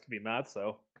her rights to be mad,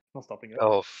 so not stopping it.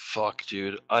 Oh fuck,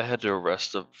 dude! I had to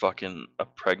arrest a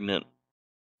pregnant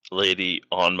lady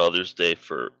on Mother's Day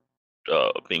for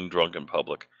being drunk in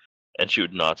public, and she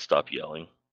would not stop yelling.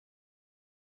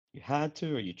 You had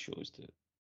to, or you chose to?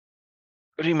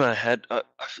 What do you mean I had? I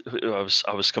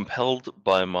was compelled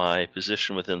by my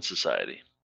position within society,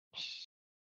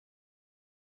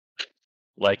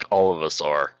 like all of us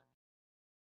are.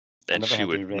 I And never she had to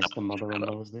would arrest a not mother on shut up.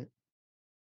 Mother's Day.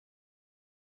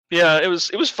 Yeah, it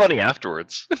was funny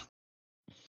afterwards.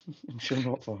 I'm sure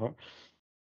not for her.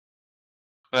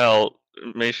 Well,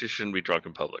 maybe she shouldn't be drunk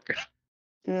in public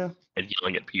Yeah. and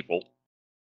yelling at people.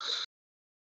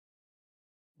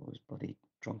 Those bloody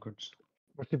drunkards.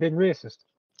 Was she being racist?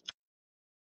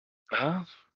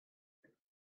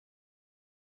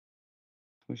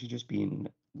 Was she just being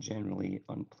generally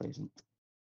unpleasant?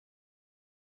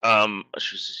 She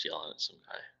was just yelling at some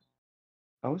guy.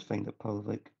 I always find that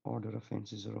public order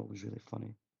offences are always really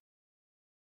funny.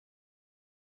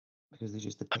 Because they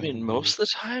just I depend mean, on most of the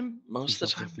time, we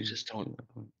geography just at don't that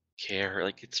point. care.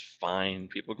 Like, it's fine.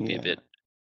 People can be a Yeah. bit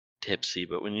tipsy,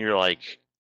 but when you're like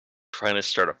trying to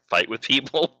start a fight with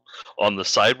people on the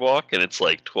sidewalk and it's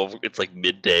like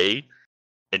midday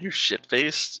and you're shit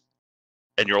faced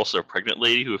and you're also a pregnant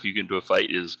lady who, if you get into a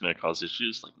fight, is going to cause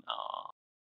issues, like, nah.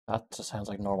 That just sounds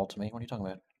like normal to me. What are you talking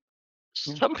about?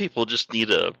 Yeah. Some people just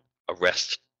need a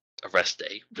rest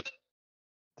day.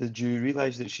 Did you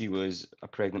realise that she was a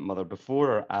pregnant mother before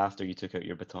or after you took out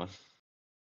your baton?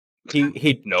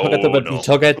 He No, took out the no. he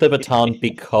took out the baton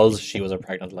because she was a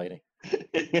pregnant lady.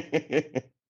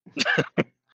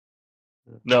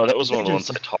 No, that was one of the ones Dangerous.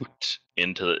 I talked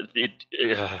into.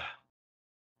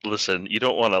 Listen, you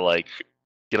don't want to like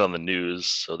get on the news,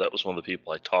 so that was one of the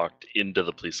people I talked into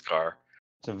the police car.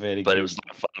 It's a very But good it was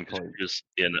not fun because point. she was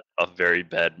in a very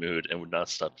bad mood and would not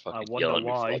stop fucking wonder yelling at me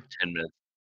for why. like 10 minutes.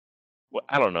 Well,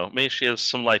 I don't know. Maybe she has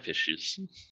some life issues.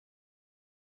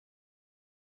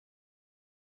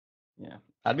 Yeah.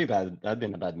 I'd be bad. I'd be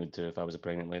in a bad mood too if I was a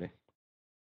pregnant lady.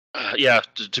 Yeah,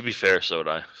 to be fair, so would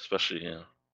I. Especially,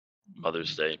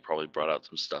 Mother's Day probably brought out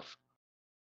some stuff.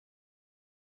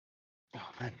 Oh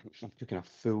man, I'm cooking a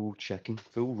full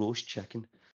roast chicken.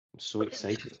 I'm so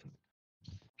excited.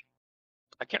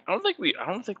 I don't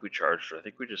think we charged her. I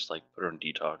think we just like put her on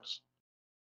detox.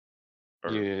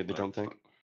 Or, Yeah, the drunk tank.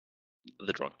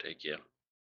 The drunk take, yeah.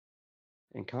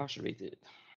 Incarcerated.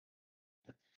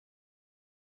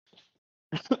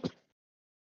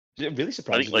 It really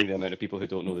surprises me the amount of people who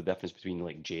don't know the difference between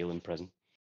like jail and prison.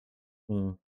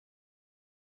 Hmm.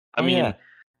 I Oh, mean, yeah.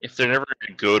 if they're never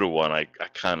going to go to one, I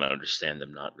kind of understand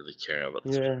them not really caring about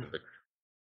the Yeah. specific.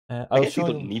 I was guess you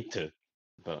don't showing need to,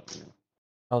 but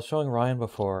I was showing Ryan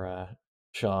before,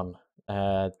 Sean,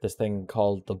 this thing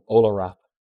called the Bowler Wrap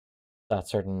that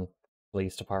certain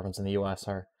police departments in the US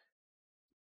are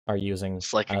using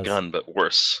It's like a as gun, but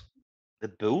worse. the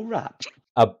bull wrap.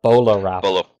 a Bowler Wrap.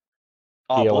 Bolo.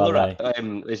 Oh, bowler BOLA.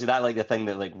 wrap. Is that like the thing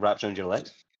that like wraps around your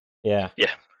legs? Yeah.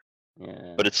 Yeah,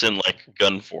 Yeah. but it's in like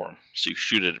gun form, so you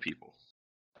shoot it at people.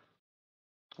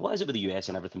 What is it with the US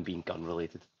and everything being gun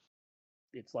related?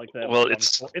 It's like their Well, one,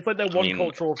 it's- it's like their I one mean-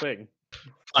 cultural thing.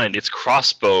 Fine, it's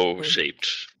crossbow shaped.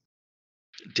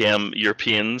 Damn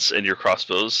Europeans and your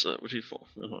crossbows. What do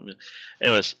you?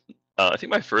 Anyways, I think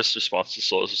my first response to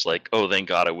Souls was like, "Oh, thank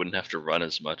God, I wouldn't have to run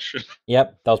as much."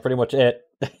 Yep, that was pretty much it.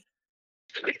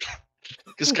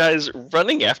 Because guys,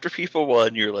 running after people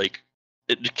while you're like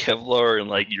in Kevlar and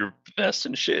like your vest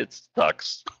and shit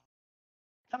sucks.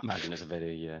 I imagine it's a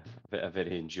very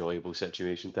enjoyable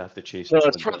situation to have to chase. No,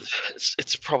 someone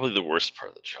it's probably the worst part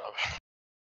of the job.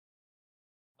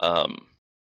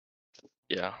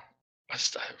 Yeah. I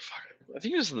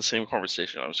think it was in the same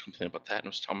conversation. I was complaining about that, and I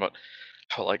was talking about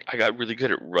how like I got really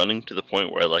good at running to the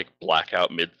point where I like black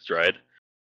out mid stride,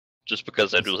 just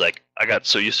because I got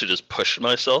so used to just pushing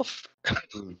myself.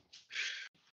 Mm.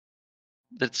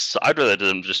 I'd rather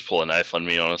them just pull a knife on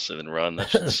me honestly than run. That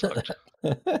shit sucked.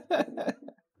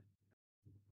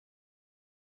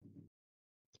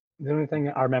 The only thing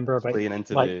I remember about playing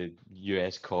into like the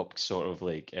US cop sort of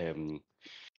like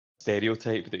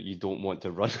stereotype that you don't want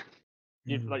to run.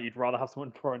 You'd rather have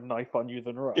someone throw a knife on you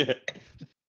than run. Yeah.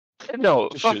 No,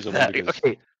 Just fuck shoot someone that. because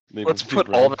Okay, they let's want to put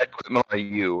all run. that equipment on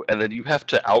you, and then you have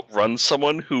to outrun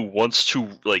someone who wants to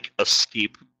like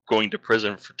escape going to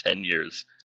prison for 10 years.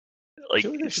 Like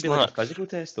Surely there should it's be like a not. physical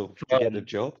test though to get the fun.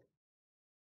 job.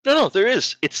 No, there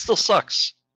is. It still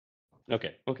sucks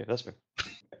Okay, that's fair.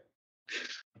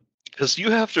 because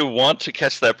you have to want to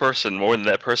catch that person more than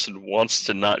that person wants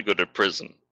to not go to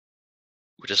prison,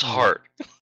 which is hard.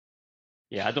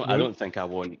 Yeah, I The- don't think I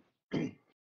want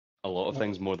a lot of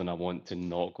things more than I want to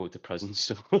not go to prison.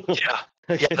 So Yeah,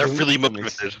 yeah, they're Don't- really that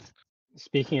makes motivated.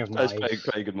 speaking of that's knives,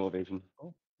 pretty good motivation.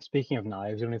 speaking of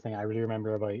knives, the only thing I really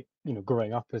remember about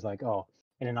growing up is like, oh,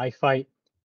 in a knife fight,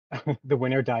 the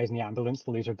winner dies in the ambulance,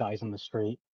 the loser dies on the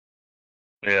street.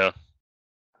 Yeah,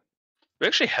 we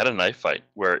actually had a knife fight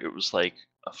where it was like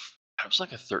a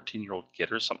 13-year-old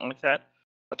kid or something like that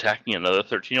attacking another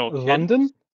 13-year-old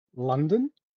kid. London.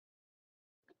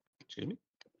 Excuse me.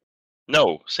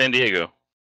 No, San Diego.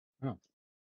 Oh.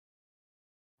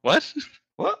 What?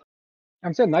 What?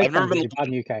 I'm saying knife I've never fights been. would be bad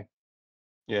in the UK.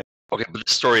 Okay, but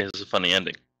this story has a funny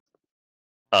ending.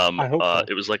 I hope so.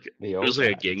 It was like They it all was like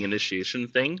a die. gang initiation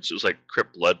thing. So it was like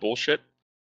Crip blood bullshit.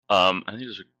 I think there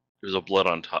was a blood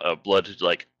on top. Blood had,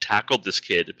 like tackled this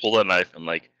kid, pulled out a knife, and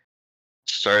like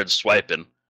started swiping.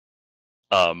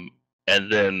 And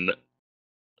then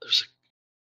there's like,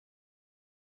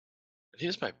 I think it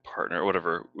was my partner or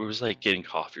whatever. It was like getting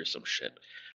coffee or some shit.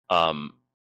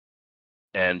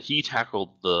 And he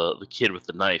tackled the kid with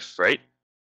the knife, right?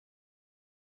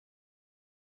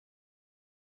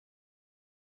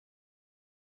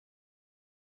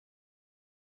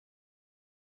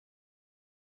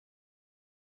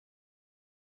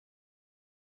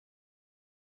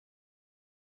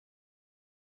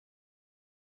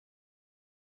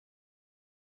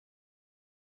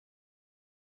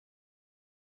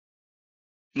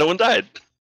 No one died.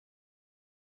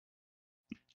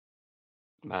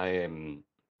 My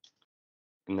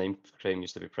knife crime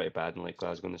used to be pretty bad in like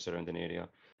Glasgow and the surrounding area.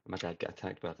 My dad got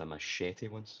attacked with a machete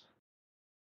once,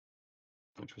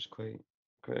 which was quite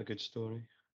a good story.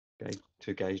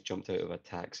 Two guys jumped out of a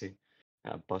taxi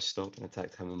at a bus stop and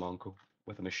attacked him and my uncle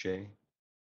with a machete,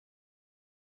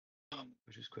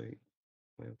 which was quite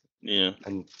wild. Yeah.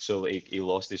 And so like, he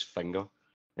lost his finger.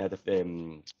 He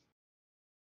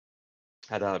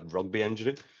had a rugby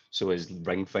injury, so his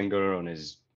ring finger on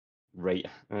his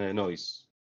his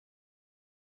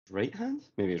right hand,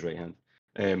 maybe his right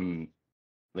hand,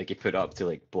 like he put up to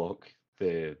like block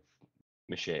the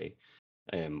machete,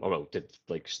 or well, did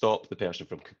like stop the person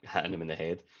from hitting him in the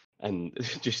head, and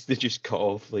they just cut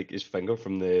off like his finger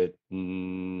from the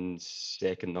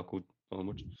second knuckle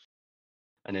onwards.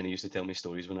 And then he used to tell me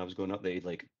stories when I was growing up that he'd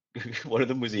like one of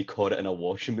them was he caught it in a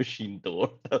washing machine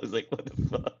door. I was like, what the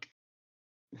fuck?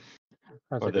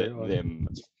 That's Or a great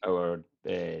one.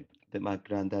 that my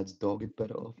granddad's dog had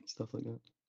bit it off and stuff like that.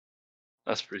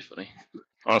 That's pretty funny.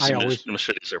 Honestly, I always-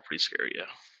 machetes are pretty scary. Yeah.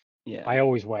 Yeah. I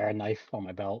always wear a knife on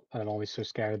my belt, and I'm always so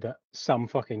scared that some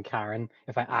fucking Karen,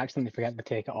 if I accidentally forget to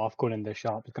take it off going into the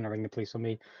shop, is going to ring the police on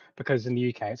me. Because in the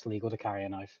UK, it's illegal to carry a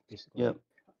knife, basically. Yeah,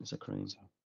 it's a crime. So,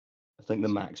 I think the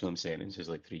maximum sentence is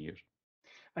like 3 years.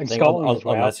 in think Scotland as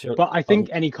well. unless you're- But I think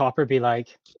any copper be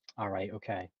like, all right,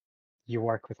 okay, you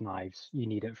work with knives, you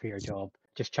need it for your job.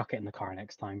 Just chuck it in the car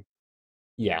next time.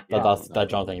 Yeah, Yeah, that's no, that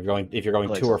John thing. If you're going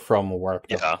Like- to or from work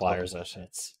that Yeah. requires it,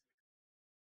 it's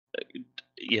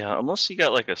Yeah, unless you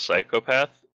got like a psychopath,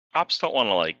 cops don't want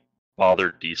to like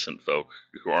bother decent folk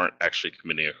who aren't actually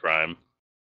committing a crime.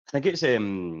 I think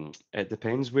it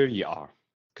depends where you are.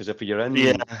 Because if you're in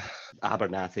Yeah,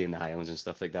 Abernathy and the Highlands and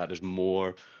stuff like that, there's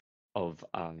more of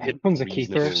a Everyone's a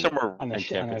keeper reasonable somewhere. and a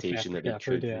interpretation that they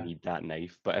shepherd, could yeah. need that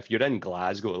knife. But if you're in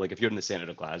Glasgow, like if you're in the centre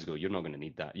of Glasgow, you're not going to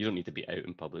need that. You don't need to be out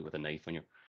in public with a knife on you.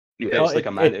 Yeah, No, It's like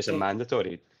it's a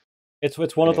mandatory. it's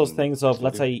one of those things of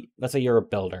custodial. let's say you're a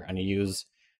builder and you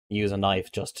use a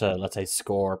knife just to, let's say,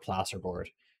 score plasterboard.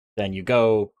 Then you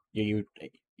go you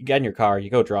get in your car, you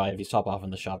go drive, you stop off in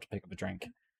the shop to pick up a drink.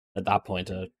 At that point,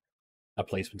 a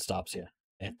policeman stops you.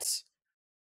 It's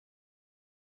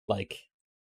like,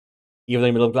 even in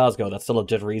the middle of Glasgow, that's still a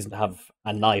legit reason to have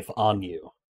a knife on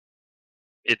you.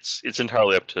 it's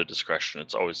entirely up to discretion.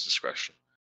 It's always discretion,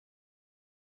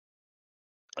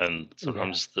 and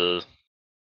sometimes the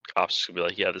cops can be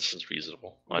like, "Yeah, this is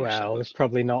reasonable." I understand Well, this. there's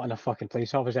probably not enough fucking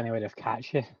police officers anyway to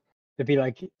catch you. There'd be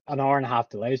like an hour and a half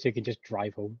delay, so you could just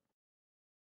drive home.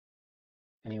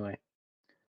 Anyway.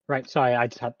 Right, sorry, I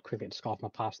just had quickly to scoff my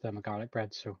pasta and my garlic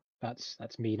bread, so That's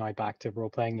me now back to role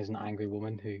playing as an angry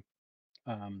woman who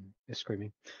is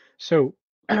screaming. So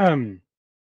Get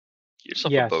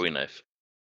yourself a yes, Bowie knife.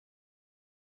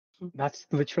 that's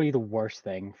literally the worst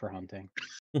thing for hunting.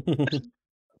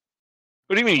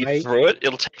 What do you mean? You I throw it,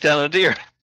 it'll take down a deer.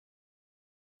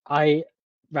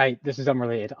 Right, this is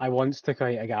unrelated. I once took out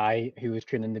a guy who was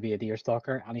training to be a deer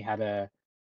stalker, and he had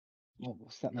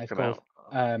what's that knife Check 'em called?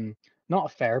 out. Not a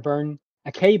Fairburn,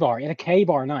 a K-bar. He had a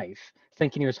K-bar knife,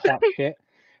 thinking he was hot shit,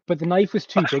 but the knife was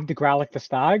too big to growlick the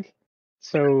stag.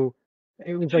 So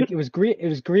it was like it was great. It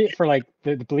was great for like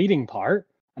the bleeding part,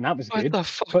 and that was What good. the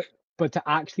fuck? But to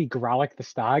actually growlick the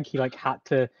stag, he like had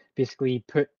to basically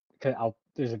put.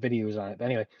 There's a videos on it. But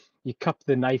anyway, you cup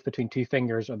the knife between two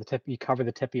fingers, or the tip. You cover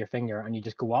the tip of your finger, and you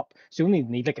just go up. So you only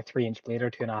need like a 3-inch blade or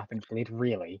 2.5-inch blade,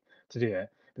 really, to do it.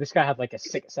 But this guy had like a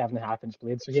 6, 7.5-inch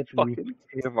blade, so he had to use. Fucking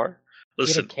K-bar. He had a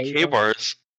Listen, K-bar.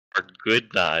 K-bars are good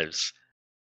knives,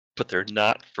 but they're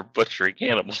not for butchering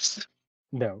animals.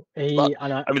 No, I mean, they're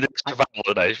I-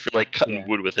 survival knives. You're like cutting Yeah.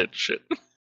 wood with it and shit.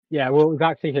 Yeah, well, it was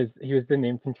actually he was in the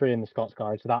infantry in the Scots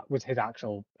Guard, so that was his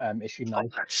actual issue Oh,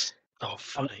 knife. that's so And-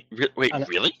 funny. Wait, and-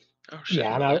 really? Oh shit!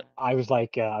 Yeah, I and didn't know that. I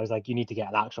was like, you need to get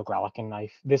an actual growlicking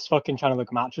knife. This fucking trying to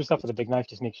look macho stuff with a big knife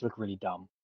just makes you look really dumb.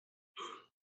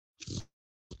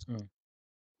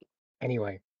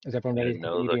 Anyway, is everyone I ready didn't to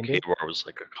know continue the D&D? K-bar was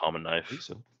like a common I think knife.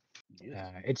 so.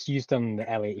 It's used on the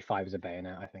L85 as a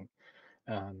bayonet, I think.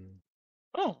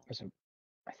 Oh, So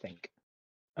I think.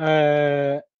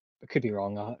 I could be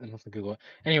wrong. I'll have to Google it.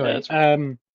 Anyway, that's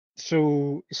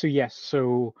so yes,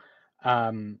 so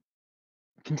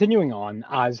continuing on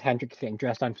as Hendrik's getting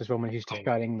dressed down for this woman who's just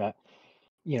shouting that,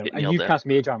 getting and yelled you've at. cast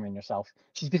mage armor on yourself.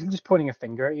 She's basically just pointing a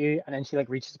finger at you, and then she like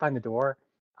reaches behind the door,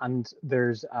 and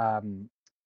there's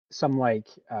some like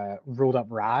rolled up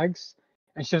rags,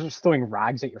 and she's just throwing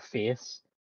rags at your face,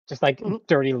 just like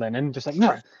dirty linen, just like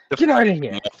get out of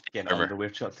here. Get an underwear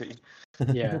chucked at you.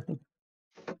 Yeah.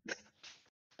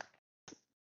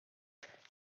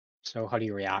 So how do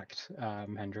you react,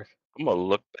 Hendrik? I'm gonna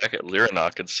look back at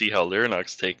Lyranok and see how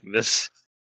Lyranok's taking this.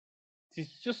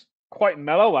 He's just quite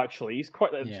mellow, actually. He's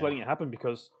quite just Yeah. letting it happen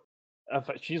because in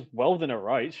fact, she's well within her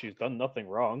rights. She's done nothing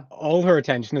wrong. All her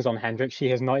attention is on Hendrik. She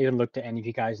has not even looked at any of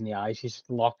you guys in the eye. She's just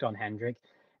locked on Hendrik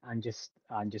and just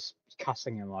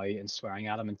cussing him out and swearing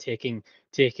at him and taking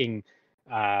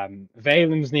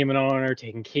Valen's name and honor,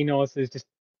 taking Kenos's, just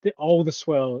all the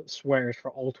swears for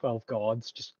all 12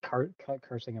 gods, just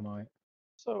cursing him out.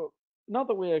 So now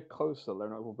that we're closer,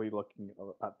 Leonard will be looking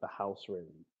at the house really.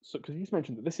 So because you just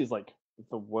mentioned that this is like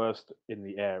the worst in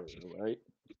the area, right?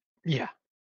 Yeah.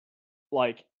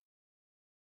 Like,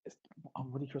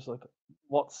 I'm really curious. Like,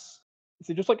 is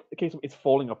it just like a case of it's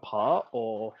falling apart,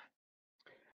 or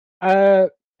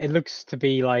It looks to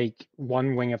be like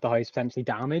one wing of the house potentially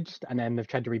damaged, and then they've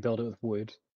tried to rebuild it with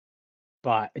wood.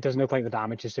 But it doesn't look like the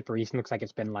damage is super recent. It looks like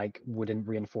it's been like wooden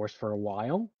reinforced for a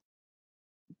while.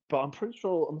 but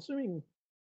I'm assuming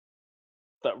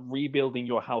that rebuilding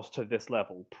your house to this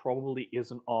level probably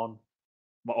isn't on.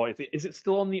 Or is it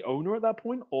still on the owner at that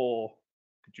point, or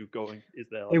could you go and is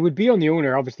there? It Like, would be on the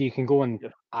owner. Obviously, you can go and Yeah.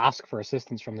 ask for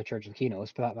assistance from the Church of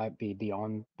Kenos, but that might be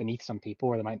beneath some people,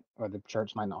 or the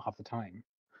church might not have the time.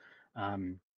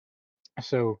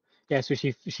 So yeah, so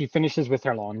she finishes with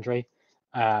her laundry,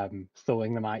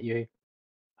 throwing them at you,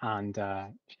 and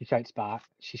she shouts back.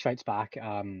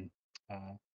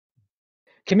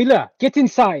 Camilla, get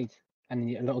inside! And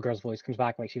the little girl's voice comes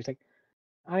back, like she was like,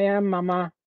 "I am,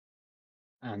 Mama."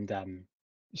 And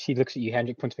she looks at you,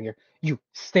 Hendrik, points finger. You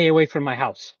stay away from my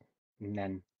house, and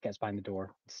then gets behind the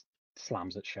door,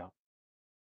 slams it shut.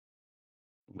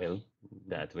 Well,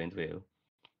 that went well.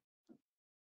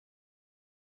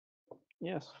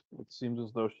 yes, it seems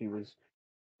as though she was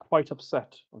quite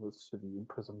upset as to the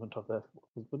imprisonment of their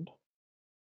husband.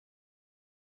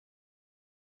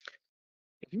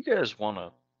 If you guys want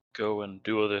to go and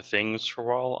do other things for a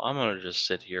while, I'm gonna just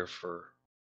sit here for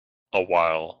a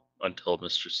while until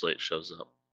Mr. Slate shows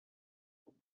up.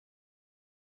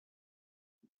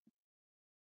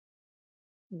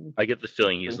 I get the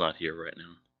feeling he's not here right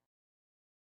now.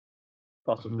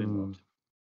 Possibly not.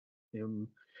 And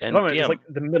It's DM, like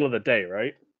the middle of the day,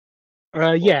 right?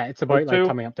 Yeah, it's about like two?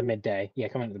 coming up to midday. Yeah,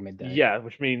 coming up to midday. Yeah,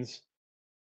 which means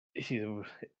he's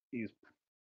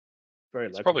very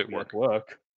It's likely probably to be at at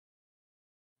work.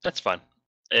 that's fine.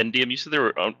 And DM, you said there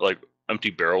were like empty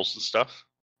barrels and stuff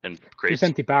and Just crates.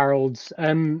 empty barrels.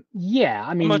 Yeah,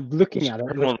 I mean, looking at it, it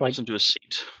Turn one looks of like those into a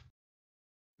seat.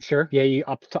 sure. Yeah, you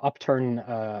upturn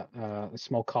a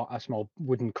small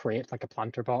wooden crate, like a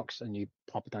planter box, and you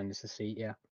plop it down as a seat.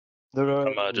 Yeah. There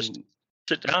are Just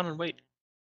sit down and wait.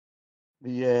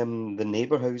 The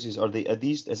neighbor houses are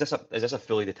these? Is this a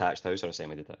fully detached house or a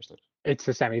semi-detached house? It's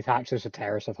a semi-detached. There's a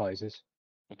terrace of houses.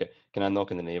 Okay, can I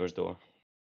knock on the neighbor's door?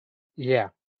 Yeah,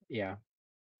 yeah.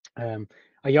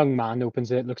 A young man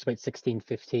opens it. Looks about 16,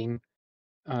 15.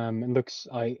 And looks.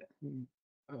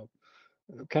 Oh,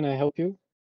 can I help you?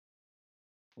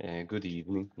 Good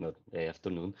evening, not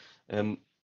afternoon.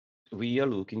 We are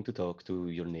looking to talk to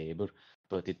your neighbor,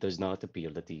 but it does not appear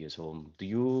that he is home. Do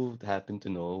you happen to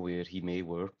know where he may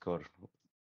work, or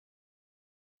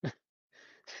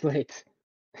Slate.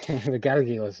 The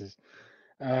Galgios.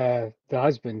 The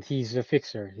husband. He's a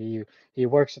fixer. He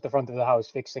works at the front of the house,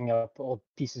 fixing up all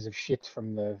pieces of shit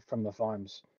from the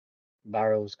farms,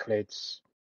 barrels, crates,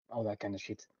 all that kind of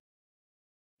shit.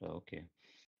 okay?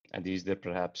 And is there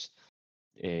perhaps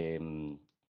um,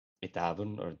 a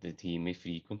tavern, or that he may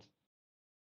frequent?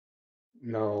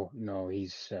 No,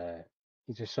 he's a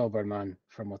sober man,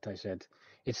 from what I said.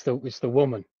 It's the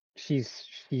woman. She's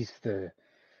the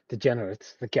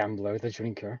degenerate, the gambler, the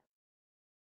drinker.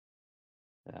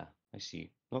 Ah, I see.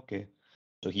 Okay,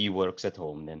 so he works at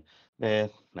home then.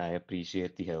 I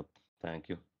appreciate the help. Thank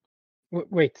you.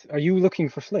 Wait, are you looking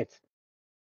for Slit?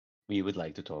 We would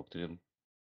like to talk to him.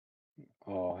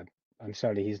 Oh, I'm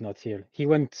sorry, he's not here. He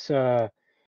went.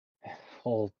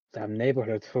 Whole damn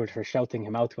neighborhood heard her shouting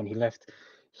him out when he left.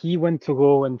 He went to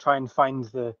go and try and find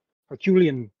the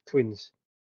Herculean twins.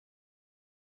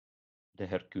 The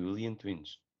Herculean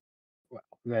twins. Well,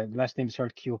 the last name's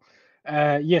Hercule.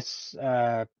 Yes,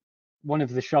 one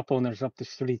of the shop owners up the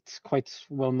street, quite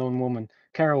well-known woman,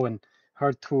 Carolyn.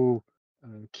 Her two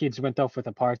kids went off with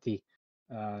a party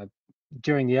uh,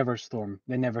 during the Everstorm.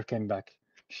 They never came back.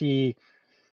 She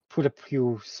put a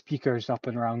few speakers up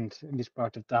and around in this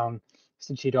part of town.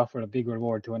 Said she'd offer a big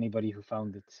reward to anybody who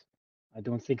found it. I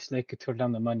don't think Slake could turn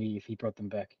down the money if he brought them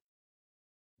back.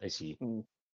 I see.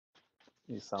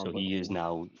 He So sounds like he a is fool.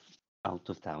 now out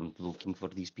of town looking for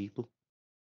these people.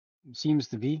 Seems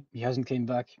to be. He hasn't came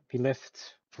back. He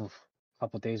left a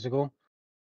couple of days ago.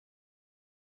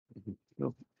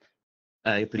 Well,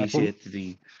 I That woman, appreciate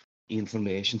the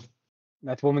information.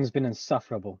 that woman's been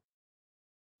insufferable.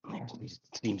 He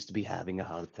seems to be having a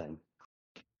hard time.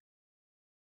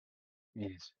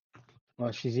 Yes.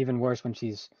 Well, she's even worse when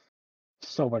she's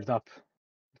sobered up,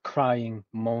 crying,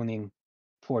 moaning.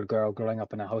 Poor girl growing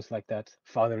up in a house like that.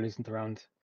 Father isn't around.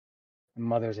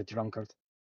 Mother's a drunkard.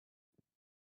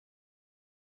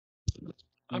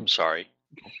 I'm sorry.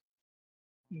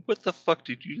 What the fuck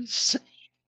did you just say?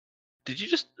 Did you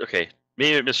just okay?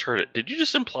 Maybe I misheard it. Did you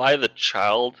just imply the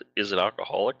child is an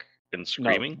alcoholic and No,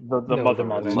 screaming? the No, mother. the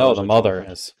mother. is. No, Mother's the a mother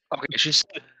drunkard. is. Okay, she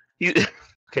said. He,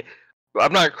 okay,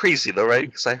 I'm not crazy though, right?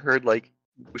 Because I heard like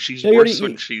she's Yeah, worse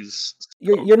when she's.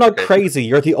 You're not okay. crazy.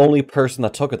 You're the only person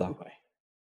that took it that way.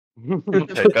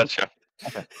 Okay, gotcha.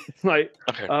 Okay. It's like,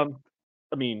 Okay.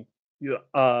 I mean, you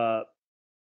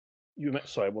met.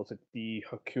 Sorry, was it the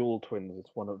Hercule twins?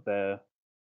 It's one of their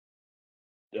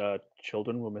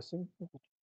children were missing.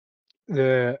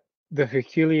 The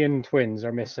Herculean twins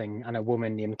are missing, and a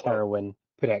woman named Oh. Carolyn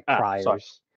put out Sorry.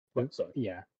 criers. Sorry.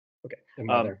 Yeah, Okay. the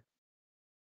mother.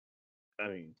 I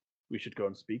mean, we should go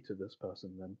and speak to this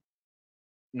person then.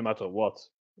 No matter what,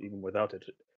 even without it,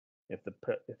 if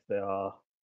they are,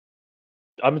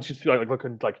 I'm just like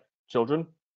looking like children.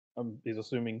 He's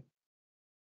assuming,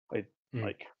 Hmm.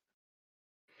 like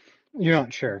You're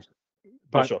not sure, not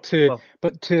but sure. to Well,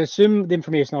 but to assume the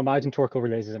information, I'll imagine Torco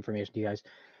relays this information to you guys.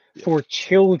 Yeah. For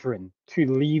children to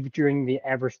leave during the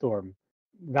Everstorm,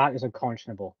 that is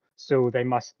unconscionable. So they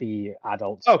must be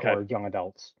adults Okay. or young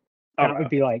adults. Oh, That would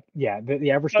be like, yeah, the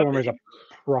Everstorm is a y-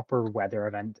 proper weather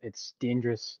event. It's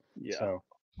dangerous. yeah. So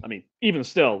I mean, even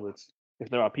still, it's if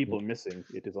there are people missing,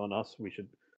 it is on us. We should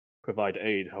provide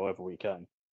aid however we can.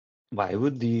 Why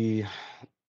would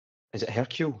is it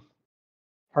Hercule?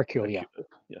 Hercule, yeah.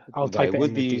 Yeah. I'll Why type it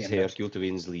would in the these DM there. Hercule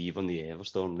twins leave on the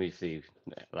Everstorm if they,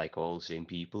 like all the same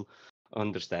people,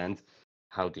 understand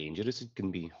how dangerous it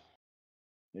can be?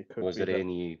 It could Was be there that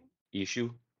any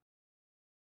issue?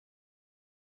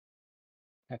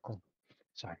 Echo.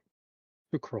 Sorry.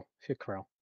 Hukrel. Hukrel.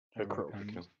 Hercule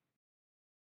Okay.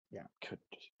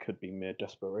 could be mere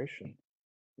desperation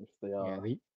if they Yeah, are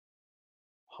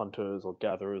hunters or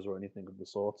gatherers or anything of the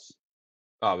sorts.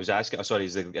 Oh, I was asking. Sorry,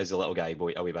 is the little guy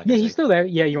boy away back yeah, he's inside? still there.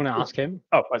 Yeah, you want to ask him?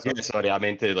 Oh, I Yeah, sorry, I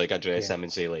meant to like address Yeah. him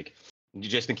and say like,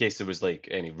 just in case there was like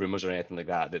any rumors or anything like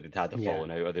that they'd had a Yeah,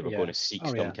 falling out or they were yeah. going to seek Oh,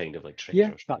 some yeah. kind of like treasure.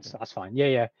 Yeah, or something. that's fine.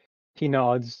 Yeah. He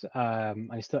nods, and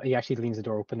he actually leans the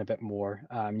door open a bit more.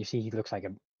 You see, he looks like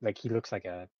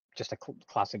a just a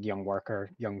classic young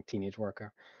worker, young teenage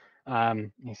worker.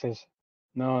 He says,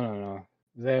 "No,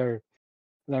 they're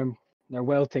They're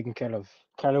well taken care of.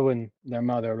 Carolyn, their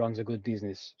mother, runs a good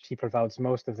business. She provides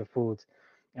most of the food,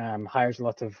 hires a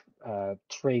lot of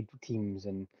trade teams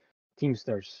and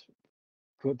teamsters,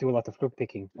 do a lot of fruit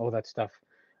picking, all that stuff.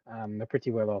 They're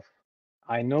pretty well off.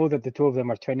 I know that the two of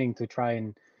them are training to try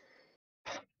and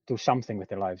do something with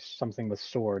their lives, something with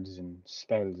swords and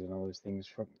spells and all those things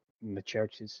from the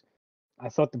churches. I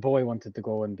thought the boy wanted to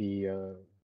go and be a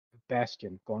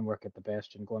bastion, go and work at the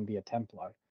bastion, go and be a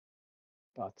Templar,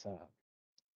 but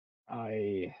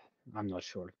I'm not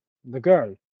sure. The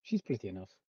girl, she's pretty enough,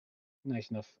 nice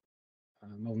enough.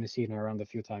 I've only seen her around a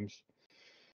few times,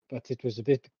 but it was a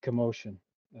bit commotion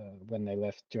when they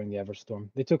left during the Everstorm.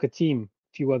 They took a team,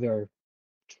 few other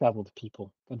traveled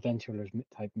people, adventurers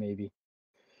type maybe.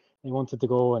 They wanted to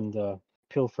go and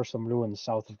pilfer some ruins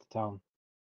south of the town.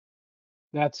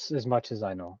 That's as much as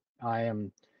I know. I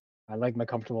like my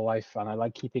comfortable life, and I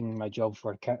like keeping my job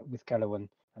with Kelowin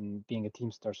and being a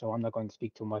teamster. So I'm not going to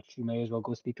speak too much. You may as well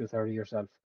go speak with her yourself.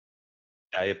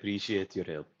 I appreciate your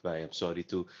help. I am sorry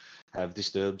to have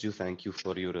disturbed you. Thank you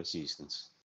for your assistance.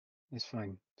 It's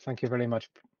fine. Thank you very much,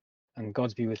 and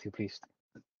God's be with you, priest.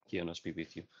 Kienos be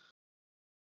with you.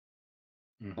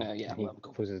 And he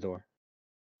closes the door.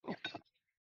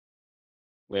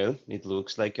 Well, it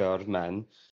looks like our man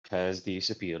has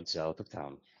disappeared south of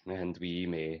town, and we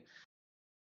may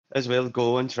as well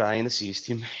go and try and assist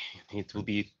him. It will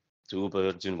be two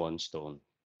birds in one stone.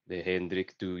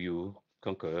 Hendrik, do you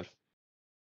concur?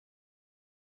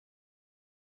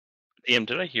 DM,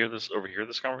 did I overhear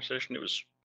this conversation? It was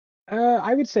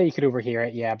I would say you could overhear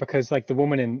it, yeah, because like the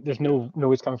woman there's no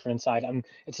noise coming from inside, and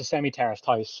it's a semi-terraced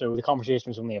house, so the conversation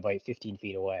was only about 15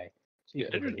 feet away. So you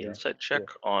did could an overhear it. insight check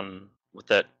on what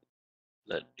that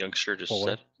youngster just Boy.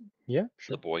 said. Yeah,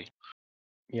 sure. The boy.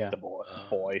 Yeah. The boy.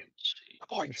 Let's see.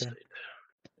 Sure. Insight.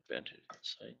 Advantage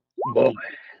insight. Boy.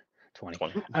 20.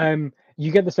 20.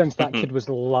 You get the sense that kid was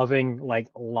loving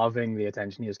the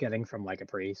attention he was getting from like a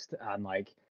priest, and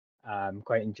like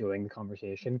quite enjoying the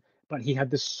conversation. But he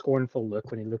had this scornful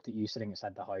look when he looked at you sitting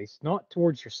outside the house, not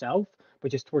towards yourself,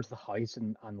 but just towards the house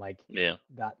and like Yeah.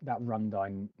 that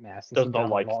rundown mess. He Does seemed to not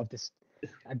have like-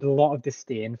 a lot of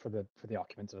disdain for the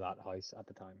occupants of that house at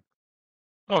the time.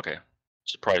 Okay.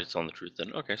 Surprised it's on the truth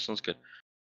then. Okay, sounds good.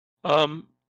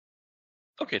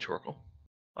 Okay, Torkel.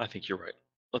 I think you're right.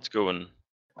 Let's go and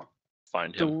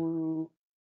find him. So,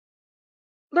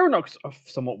 Leronok's a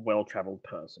somewhat well-traveled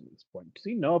person at this point. Does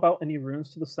he know about any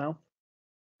ruins to the south?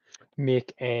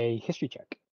 Make a history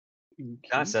check.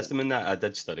 That system in that I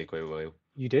did study quite a while.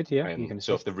 You did, yeah. You can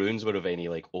So if assist. the ruins were of any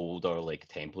like older like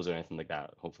temples or anything like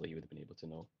that, hopefully you would have been able to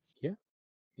know.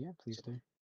 Yeah, please do.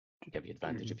 Give you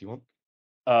advantage if you want.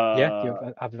 Yeah, you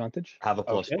have advantage. Have a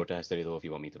plus Okay. 4 to history though if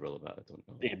you want me to roll that. I don't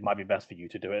know. It might be best for you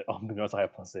to do it because I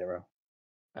have +0,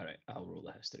 All right, I'll roll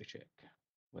a history check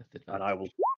with advantage. and I will.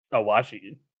 Oh, well,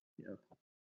 actually, yeah.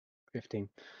 15.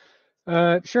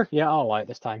 Sure. Yeah, I'll allow it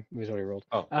this time. It was already rolled.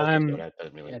 Oh, okay, sorry, I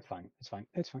didn't really. Yeah, it's fine. It's fine.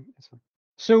 It's fine. It's fine.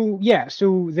 So yeah,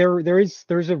 so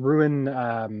there's a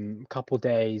ruin couple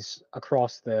days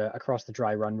across the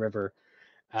Dry Run River,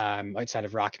 outside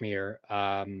of Rackmere.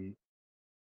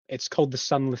 It's called the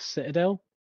Sunless Citadel.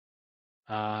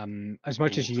 As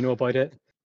much as you know about it,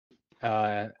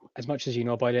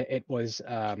 it was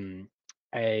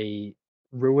a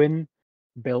ruin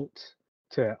built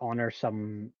to honor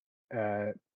some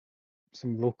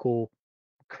local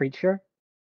creature,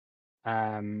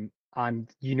 and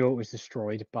you know it was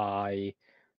destroyed by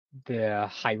the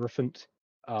Hierophant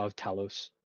of Talos.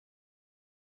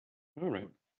 All right.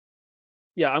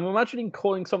 Yeah, I'm imagining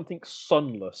calling something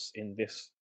sunless in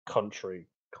this country,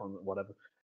 whatever,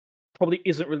 probably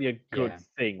isn't really a good Yeah.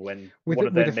 thing when With one a-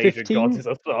 of their with a major 15 gods is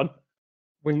a sun.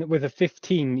 With a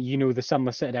 15, you know the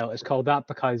Sunless Citadel is called that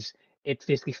because it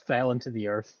basically fell into the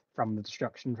earth from the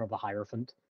destruction from the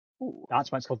Hierophant. Ooh.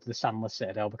 That's why it's called the Sunless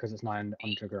Citadel, because it's now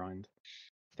underground.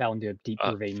 Fell into a deep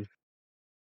ravine.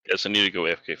 Guess I need to go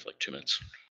AFK for like 2 minutes.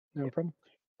 No problem.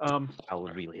 I'll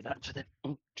relay that to the.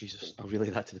 Oh Jesus! I'll relay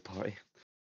that to the party.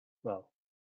 Well,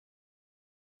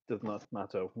 does not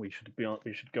matter. We should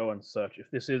go and search. If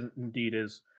this indeed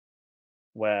is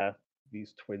where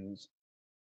these twins,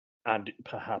 and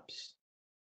perhaps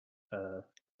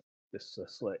this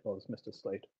Slate or this Mr.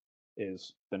 Slate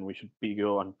is, then we should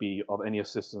go and be of any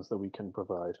assistance that we can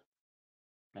provide.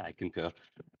 I concur.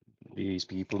 These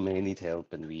people may need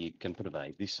help, and we can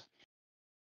provide this.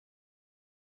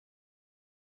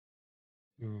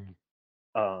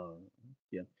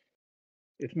 Yeah.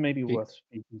 It may be Big- worth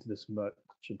speaking to this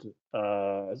merchant.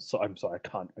 So I'm sorry,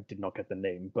 I did not get the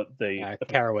name, but the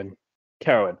Carowin.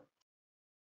 Carowin.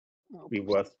 Be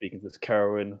worth speaking to this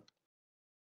Carowin,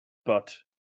 but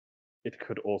it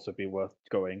could also be worth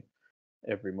going.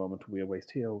 Every moment we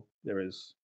waste here, there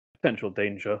is potential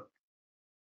danger.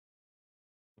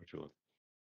 For sure.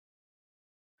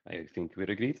 I think we're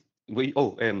agreed.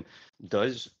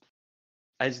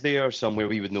 Is there somewhere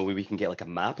we would know where we can get like a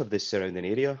map of this surrounding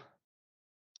area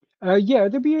Yeah,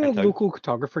 there'd be a in town? local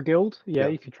cartographer guild. Yeah, Yeah.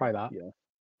 you could try that. Yeah.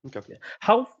 Okay. Yeah.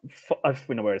 If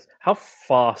we know where it is, how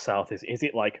far south is it? Is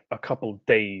it like a couple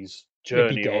days It'd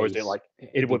be journey, or is it days. like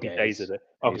It'd it would be days? Is it?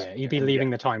 Days. Okay. Yeah, you'd be leaving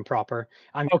the town proper.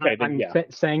 Okay, then yeah.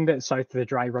 Saying that south of the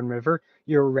Dry Run River,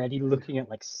 you're already looking at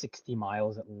like 60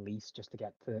 miles at least just to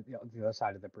get to the other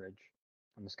side of the bridge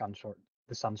on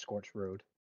the sun scorched road.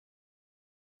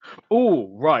 Oh,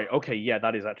 right. Okay, yeah,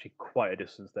 that is actually quite a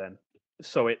distance then.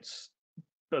 So it's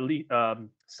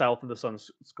south of the sun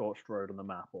scorched road on the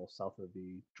map, or south of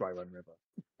the Dry Run River.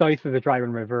 South of the Dry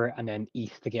Run River and then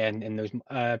east again in those.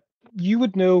 You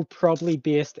would know probably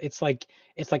based. It's like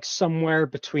somewhere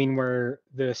between where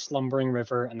the Slumbering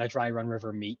River and the Dry Run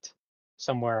River meet,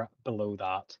 somewhere below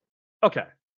that. Okay.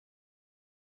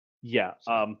 Yeah.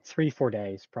 So 3-4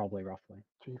 days probably roughly.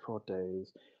 3-4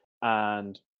 days,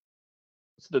 and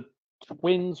so the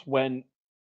twins went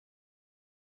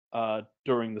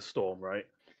during the storm, right?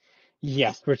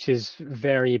 Yes, which is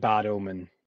very bad omen.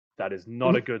 That is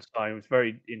not a good sign. It's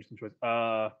very interesting choice.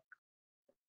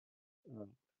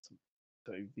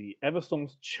 So the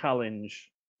Everstorms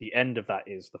challenge, the end of that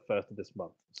is the 1st of this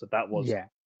month. So that was Yeah.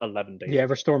 11 days The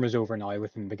ago. Everstorm is over now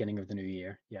within the beginning of the new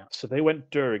year. Yeah. So they went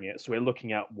during it. So we're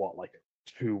looking at what, like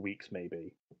 2 weeks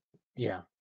maybe. Yeah.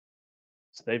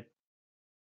 So they've,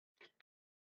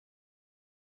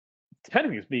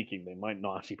 technically speaking, they might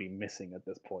not actually be missing at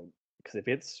this point. Because if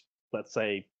it's, let's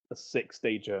say, a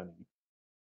 6-day journey,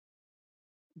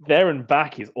 there and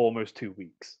back is almost 2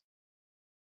 weeks.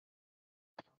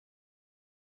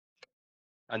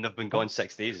 And they've been gone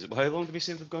 6 days. How long did we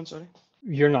say they've gone? Sorry.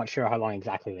 You're not sure how long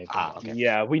exactly they've been gone. Okay.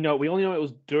 Yeah, we only know it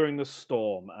was during the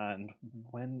storm. And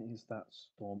when is that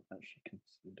storm actually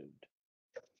considered?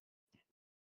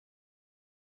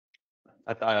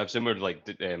 Mm. I assume we're like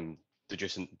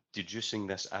deducing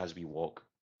this as we walk.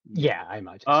 Yeah, I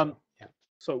imagine so. Yeah.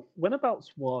 So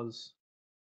whenabouts does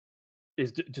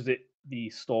the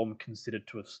storm considered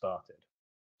to have started?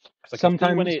 'Cause I can see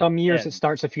when Sometimes, some years it ends.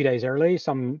 starts a few days early.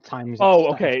 Sometimes Oh,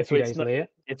 it's okay. a So few it's days not late.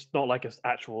 it's not like an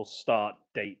actual start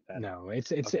date then. No,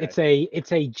 it's Okay.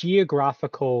 a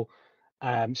geographical.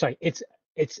 Sorry, it's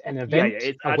an Yeah, event, it's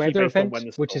a actually weather based on when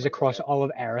event, the which storm is is. across Okay. all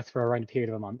of Erith for around a period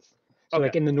of a month. So,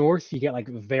 like Okay. in the north, you get like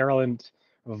violent,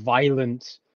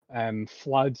 violent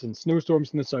floods and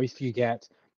snowstorms. In the south, you get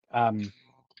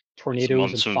tornadoes and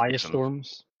monsoon season.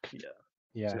 firestorms. Yeah.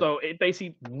 Yeah, So it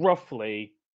basically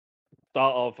roughly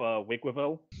start of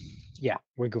Wigwaville, yeah,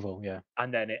 Wiggleville. Yeah,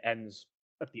 and then it ends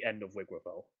at the end of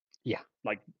Wigwaville. yeah.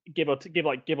 Like give or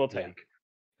Yeah. take.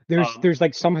 There's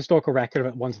like some historical record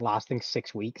of it once lasting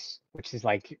 6 weeks, which is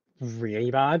like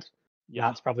really bad. Yeah.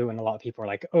 That's probably when a lot of people are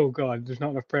like, "Oh God, there's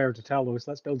not enough prayer to tell us.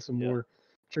 Let's build some Yeah. more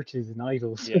churches and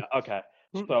idols." Yeah. Okay.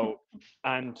 So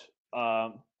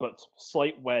but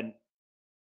Slate went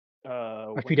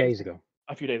A when few did we days say? ago.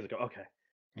 A few days ago. Okay.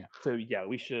 Yeah. So yeah,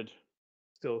 we should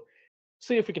still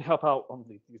see if we can help out on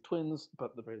the twins,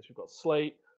 but the very least we've got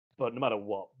Slate. But no matter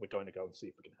what, we're going to go and see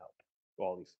if we can help.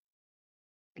 Well, at least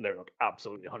Lyric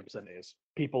absolutely 100% is.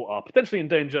 People are potentially in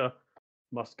danger.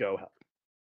 Must go help.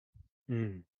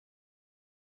 Mm.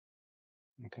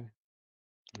 Okay.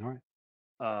 All right.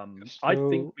 I think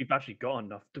So- we've actually got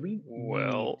enough. Do we Well,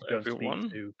 need to go and everyone.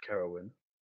 speak to Kerowin?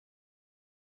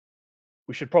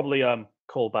 We should probably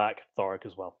call back Thoric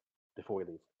as well before we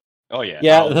leave. Oh yeah.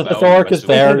 Yeah, I'll- the I'll Thoric is whistle.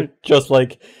 there, just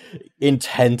like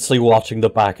intensely watching the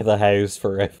back of the house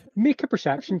for if. Make a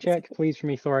perception check, please, for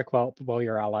me, Thoric, while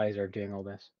your allies are doing all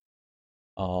this.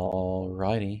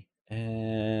 Alrighty.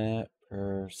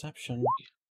 Perception.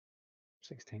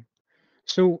 16.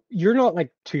 So you're not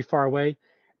like too far away,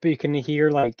 but you can hear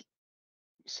like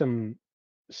some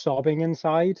sobbing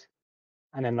inside,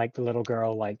 and then like the little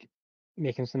girl like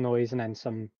making some noise, and then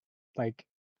some like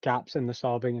gaps in the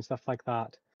sobbing and stuff like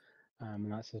that.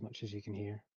 And that's as much as you can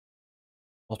hear.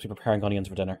 Must be preparing onions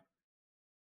for dinner.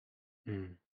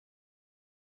 Mm.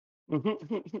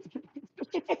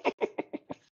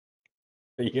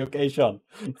 Are you okay, Sean?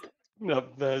 No,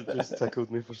 that just tickled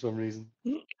me for some reason.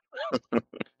 That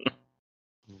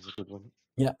was a good one.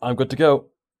 Yeah, I'm good to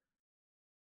go.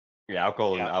 Yeah, I'll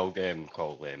call him. Yeah. I'll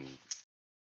call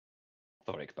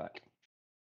Thoric back.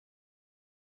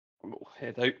 We'll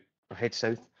head out or head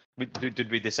south. Did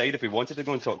we decide if we wanted to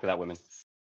go and talk to that woman?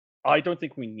 I don't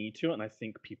think we need to, and I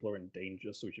think people are in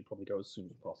danger, so we should probably go as soon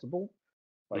as possible.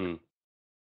 Like, Hmm.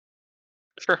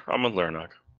 Sure, I'm with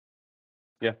Lernock.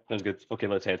 Yeah, sounds good. Okay,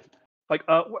 let's head. Like,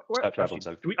 Start traveling actually,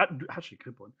 south. do we actually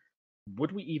good point?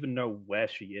 Would we even know where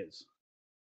she is?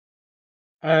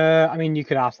 I mean, you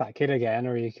could ask that kid again,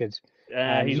 or you could.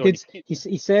 He's You already. could.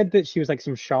 He said that she was like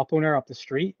some shop owner up the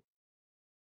street.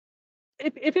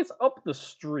 If it's up the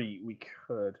street, we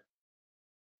could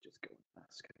just go and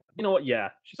ask her. You know what? Yeah,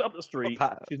 she's up the street.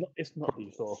 She's not. It's not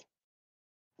the store.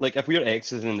 Like, if we're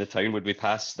exiting the town, would we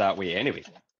pass that way anyway?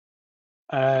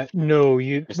 No,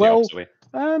 you. Just the Well, opposite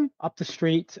way. up the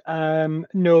street.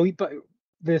 No, but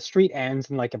the street ends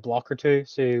in like a block or two.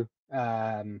 So,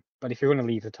 but if you're going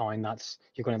to leave the town, that's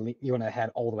you're going to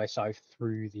head all the way south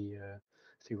through the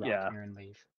through Yeah. Ratmere and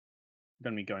leave.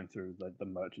 Then we going through the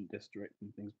merchant district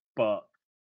and things, but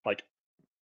like,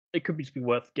 it could just be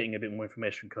worth getting a bit more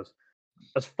information because,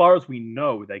 as far as we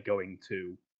know, they're going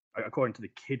to. According to the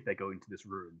kid, they're going to this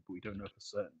room, but we don't know for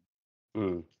certain.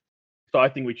 Hmm. So I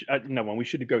think we should. No one. We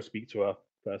should go speak to her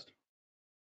first.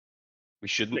 We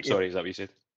shouldn't. Like, Sorry, is that what you said?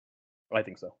 I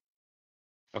think so.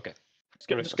 Okay.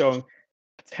 Just going.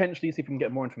 Potentially see if we can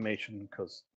get more information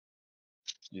because,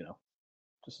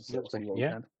 just to see That's fine. what we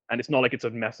Yeah. can. And it's not like it's a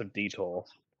massive detour.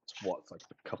 It's like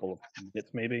a couple of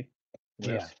minutes maybe.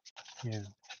 Yeah. Yeah.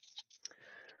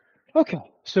 Okay,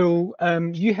 so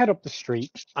you head up the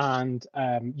street and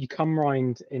you come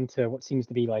round into what seems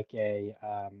to be like a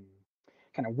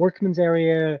kind of workman's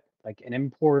area, like an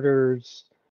importer's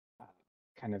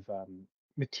kind of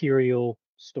material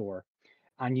store.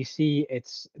 And you see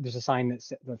there's a sign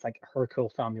that's like Hercule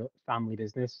family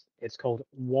business. It's called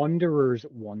Wanderer's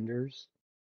Wonders.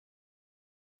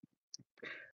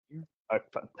 A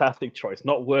fantastic choice.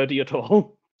 Not wordy at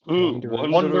all. Wanderers,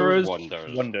 Wanderers,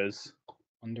 wonders.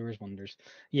 wonders. Wonders.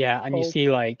 Yeah, and you Oh.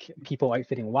 see like people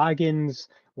outfitting wagons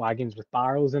with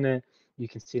barrels in it. You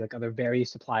can see like other various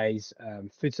supplies,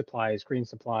 food supplies, green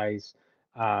supplies,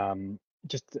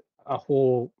 just a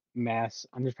whole mess.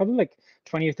 And there's probably like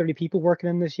 20 or 30 people working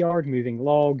in this yard, moving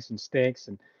logs and sticks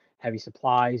and heavy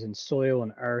supplies and soil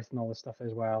and earth and all this stuff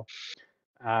as well.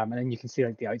 And then you can see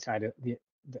like the outside of the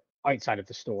outside of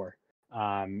the store.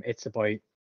 It's about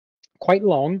quite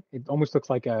long. It almost looks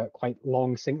like a quite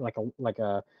long it's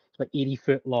like 80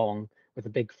 foot long with a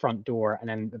big front door, and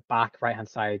then the back right hand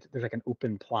side there's like an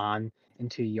open plan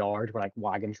into a yard where like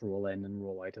wagons roll in and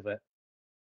roll out of it.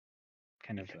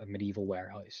 Kind of a medieval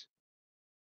warehouse.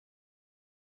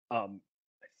 I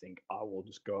think I will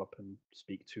just go up and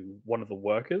speak to one of the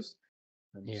workers.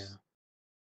 And Yeah.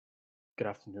 Good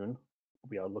afternoon.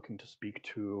 We are looking to speak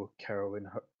to Carolyn.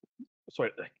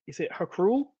 Sorry, is it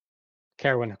Hercule?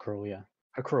 Carwyn Hacrol, yeah.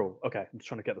 Hercule. Okay, I'm just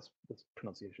trying to get this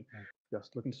pronunciation. Yeah. Yes,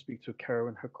 looking to speak to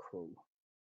Carolyn Hercule.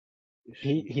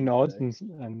 He nods and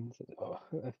says, oh,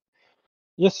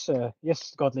 yes,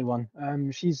 yes, godly one.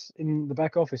 She's in the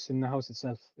back office in the house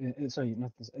itself. Sorry,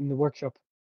 not this, in the workshop.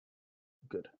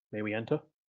 Good. May we enter?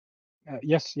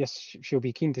 Yes, she'll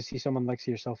be keen to see someone like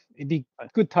yourself. It'd be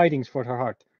good tidings for her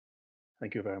heart.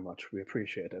 Thank you very much. We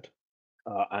appreciate it.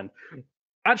 And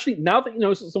actually, now that you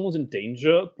know someone's in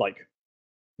danger, like,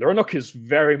 Leronok is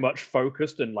very much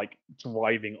focused and like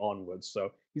driving onwards.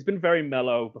 So he's been very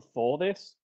mellow before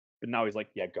this, but now he's like,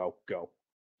 yeah, go.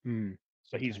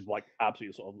 So he's like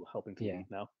absolutely sort of helping to lead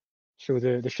now. So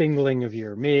the shingling of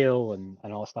your mail and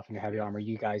all that stuff in your heavy armor,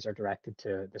 you guys are directed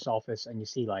to this office, and you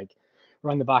see like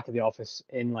around the back of the office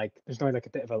in like there's now like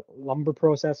a bit of a lumber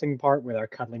processing part where they're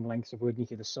cutting lengths of wood, and you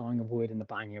hear the sawing of wood and the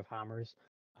banging of hammers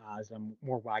as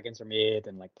more wagons are made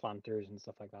and like planters and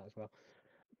stuff like that as well.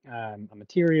 And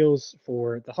materials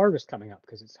for the harvest coming up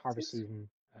because it's harvest season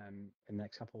in the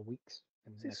next couple of weeks.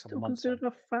 Is it still considered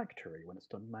a factory when it's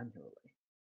done manually?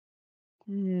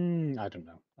 I don't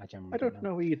know. I don't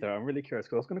know either. I'm really curious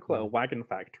because I was going to call it a wagon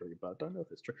factory, but I don't know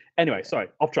if it's true. Anyway, sorry,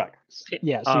 off track.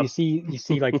 Yeah, so you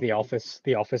see like the office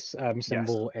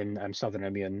symbol in Southern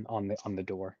Immune on the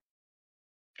door.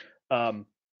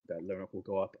 That Leronok will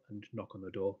go up and knock on the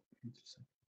door.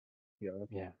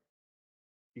 Yeah.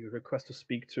 You request to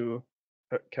speak to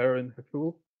Karen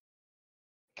Hercule?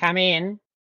 Come in.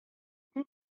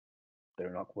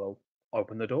 Leronok will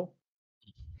open the door.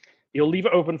 He'll leave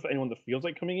it open for anyone that feels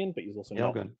like coming in, but he's also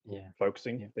not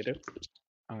focusing if they do.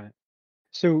 All right.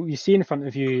 So you see in front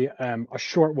of you a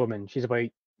short woman. She's about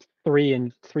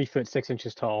 3 foot 6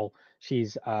 inches tall.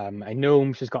 She's a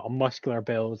gnome. She's got a muscular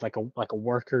build, like a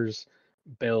worker's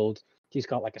build. She's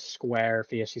got like a square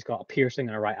face. She's got a piercing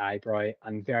in her right eyebrow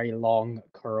and very long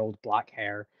curled black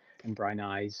hair and brown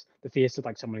eyes. The face is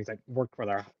like someone who's like worked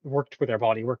with their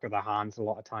body, worked with their hands a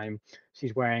lot of time.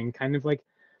 She's wearing kind of like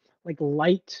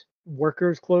light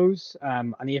workers' clothes,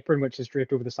 an apron which is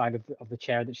draped over the side of the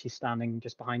chair that she's standing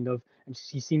just behind of, and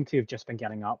she seemed to have just been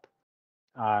getting up.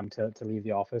 to leave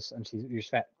the office, and you're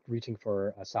reaching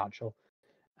for a satchel.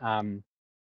 And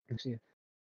she,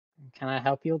 can I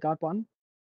help you, God one?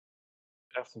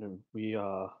 Good afternoon. We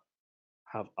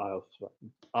have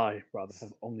I rather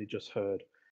have only just heard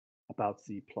about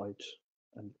the plight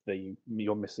and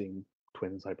your missing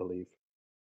twins, I believe.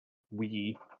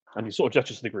 And he sort of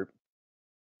gestures to the group.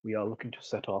 We are looking to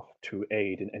set off to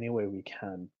aid in any way we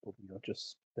can, but we are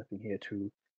just stepping here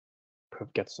to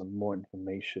get some more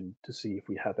information to see if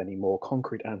we have any more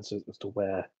concrete answers as to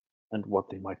where and what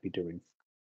they might be doing.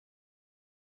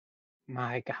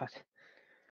 My God,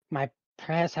 my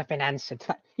prayers have been answered.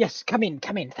 Yes, come in,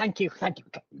 come in. Thank you, thank you.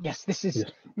 Yes, this is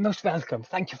Yes. most welcome.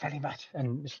 Thank you very much.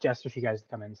 And she gestures for you guys to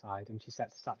come inside, and she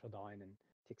sets the satchel down and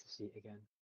takes a seat again.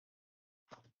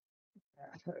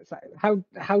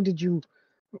 How did you?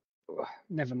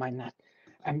 Never mind that.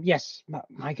 Yes,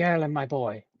 my girl and my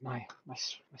boy, my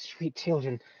sweet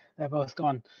children, they're both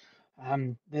gone.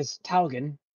 There's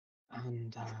Talgan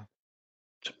and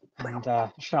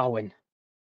Shalwyn.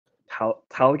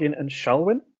 Talgin and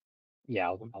Shalwyn? Yeah,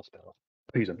 I'll spell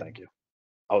it. Please and thank you.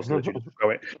 I was literally just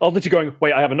going. I was literally going.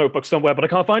 Wait, I have a notebook somewhere, but I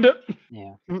can't find it.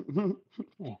 Yeah.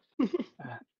 Yeah.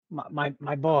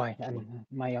 My boy and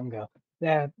my young girl.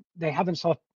 They haven't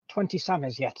saw 20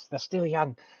 summers yet. They're still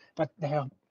young, but they are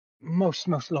most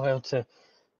loyal to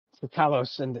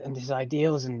Talos and his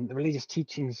ideals and the religious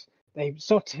teachings. They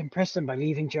sought to impress them by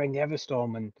leaving during the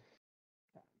Everstorm, and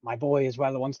my boy as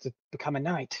well wants to become a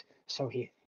knight. So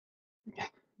he.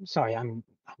 Sorry, I'm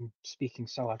speaking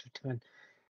so out of turn.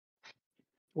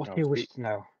 What No, do you wish to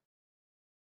know?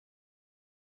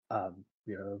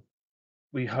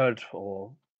 we heard,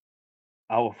 or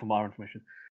from our information,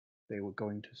 they were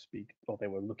going to speak, or they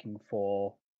were looking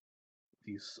for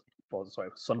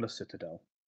Sunless Citadel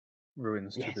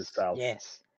ruins to the south.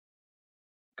 Yes.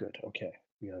 Good. Okay.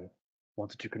 We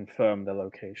wanted to confirm the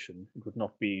location. It would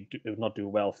not do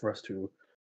well for us to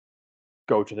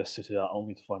go to the citadel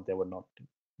only to find they were not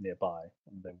nearby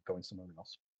and they were going somewhere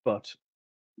else. But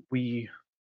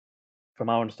from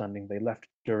our understanding, they left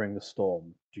during the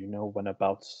storm. Do you know when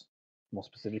abouts, more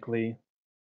specifically?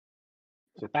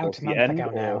 Is it About towards a the month end, ago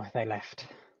or now, they left.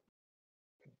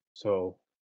 so?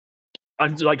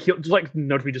 And like he'll just like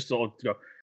notably just sort of go.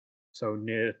 So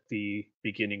near the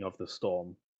beginning of the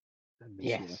storm. This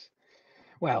year. Yes.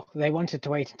 Well, they wanted to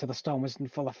wait until the storm was in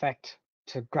full effect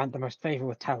to grant the most favor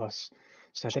with Talos,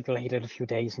 so they delayed it a few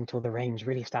days until the rains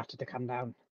really started to come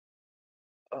down.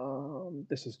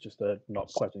 This is just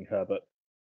not questioning her, but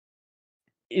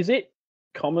is it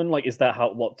common? Like, is that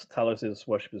what Talos'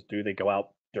 worshippers do? They go out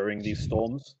during these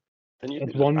storms? Then you It's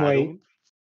think it's one bad way. omen?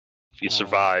 If you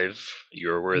survive,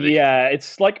 you're worthy. Yeah,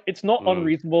 it's not Mm.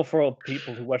 unreasonable for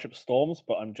people who worship storms,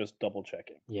 but I'm just double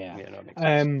checking. Yeah. Yeah, that makes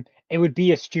sense. It would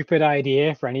be a stupid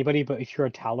idea for anybody, but if you're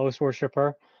a Talos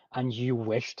worshipper and you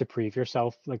wish to prove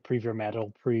yourself, like prove your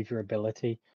mettle, prove your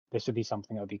ability, this would be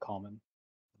something that would be common.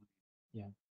 Yeah.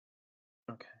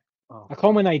 Okay. Oh, A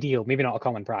common ideal, maybe not a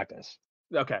common practice.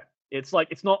 okay. It's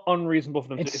not unreasonable for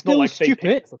them to. It's It's not still like they pick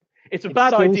stupid. this up. It's a It's bad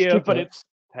still idea, but stupid. it's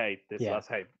Yeah.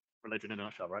 that's religion in a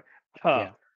nutshell, right?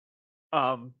 Yeah.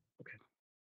 Okay.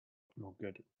 Oh,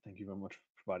 good. Thank you very much for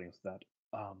providing us that.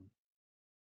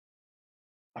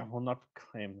 I will not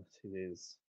claim that it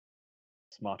is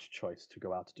a smart choice to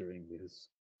go out during this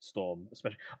storm,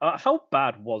 especially. How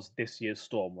bad was this year's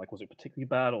storm? Like, was it particularly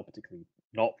bad or particularly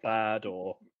not bad?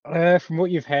 Or From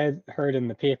what you've heard in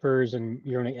the papers and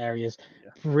uranic areas,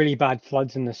 Yeah. really bad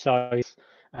floods in the south.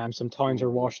 Some towns are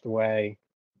Ooh. washed away.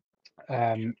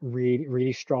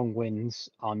 Really strong winds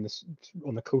on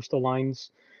the coastal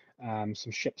lines.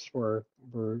 Some ships were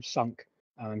sunk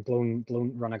and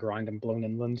run aground and blown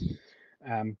inland.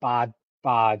 Bad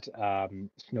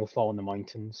snowfall in the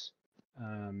mountains.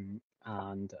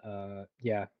 And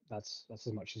yeah, that's as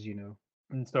much as you know.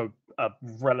 And so,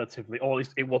 relatively, or at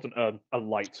least it wasn't a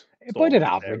light About storm an in this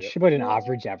average, area. about an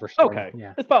average Everstorm. Okay,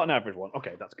 Yeah. it's about an average one.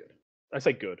 Okay, that's good. I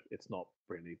say good. It's not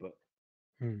really, but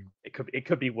Hmm. it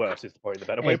could be worse. Is probably the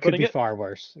better way It of could putting be it. far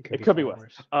worse. It It could be far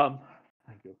worse.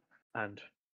 Thank you. And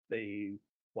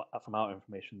from our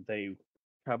information, they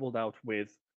traveled out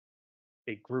with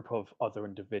a group of other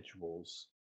individuals.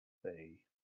 They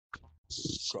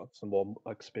got some more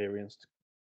experienced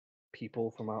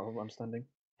people, from our understanding.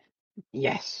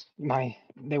 Yes,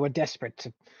 they were desperate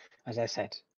to, as I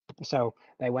said. So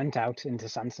they went out into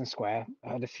Sanson Square,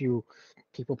 had a few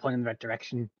people pointing in the right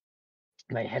direction.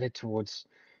 They headed towards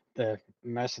the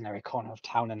mercenary corner of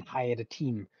town and hired a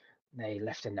team. They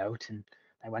left a note and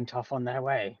they went off on their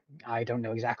way. I don't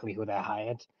know exactly who they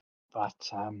hired, but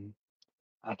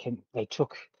they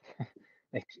took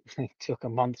they took a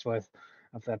month's worth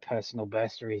of their personal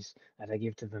bursaries that I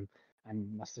give to them,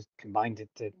 and must have combined it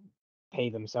to pay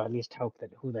them. So I at least hope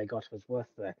that who they got was worth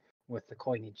the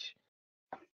coinage.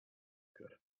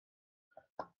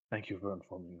 Thank you for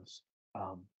informing us.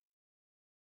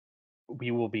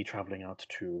 We will be traveling out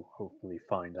to hopefully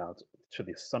find out to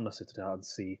the Sunless Citadel and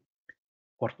see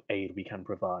what aid we can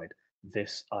provide.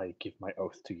 This I give my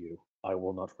oath to you. I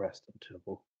will not rest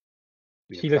until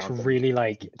we have She looks found them. really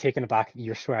like taken aback.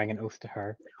 You're swearing an oath to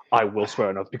her. I will swear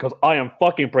an oath because I am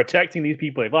fucking protecting these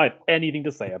people if I have anything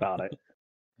to say about it.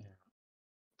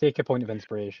 Take a point of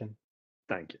inspiration.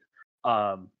 Thank you.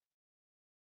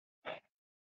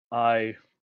 I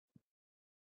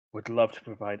would love to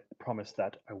provide a promise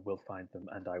that I will find them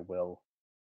and I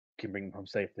can bring them home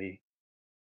safely.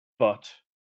 But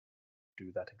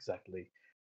do that exactly.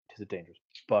 It is dangerous.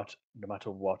 But no matter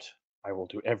what, I will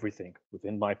do everything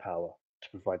within my power to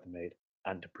provide them aid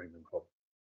and to bring them home.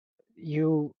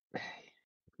 You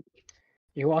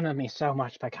honor me so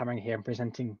much by coming here and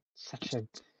presenting such a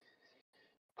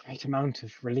great amount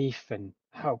of relief and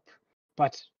hope.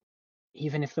 But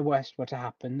even if the worst were to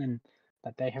happen and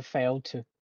that they have failed to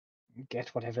get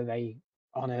whatever they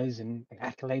honors and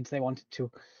accolades they wanted to,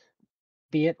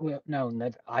 be it known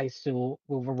that I still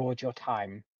will reward your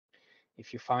time.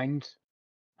 If you find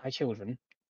my children,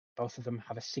 both of them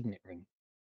have a signet ring.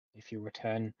 If you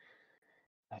return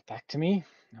that back to me,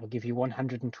 I'll give you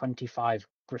 125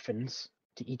 griffins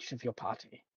to each of your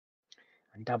party,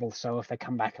 and double so if they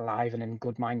come back alive and in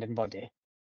good mind and body.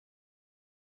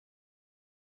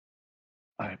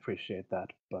 I appreciate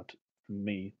that, but for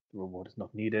me, the reward is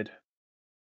not needed.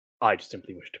 I just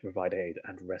simply wish to provide aid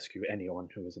and rescue anyone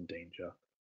who is in danger.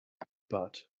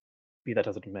 But be that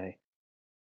as it may,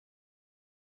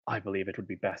 I believe it would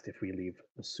be best if we leave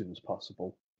as soon as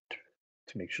possible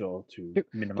to make sure to Do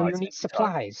minimize you need any time.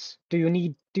 supplies? Do you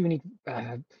need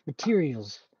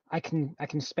materials? I can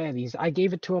spare these. I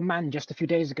gave it to a man just a few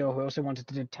days ago who also wanted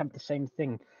to attempt the same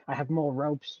thing. I have more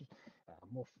ropes,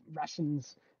 more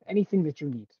rations, anything that you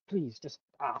need. Please just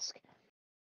ask.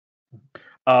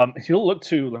 If you'll look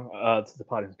to the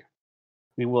party,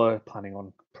 we were planning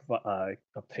on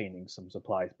obtaining some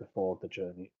supplies before the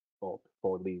journey or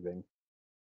before leaving.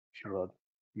 If you are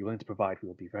willing to provide, we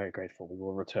will be very grateful. We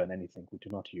will return anything we do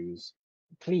not use.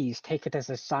 Please take it as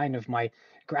a sign of my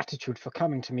gratitude for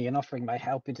coming to me and offering my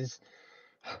help. It is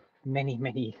many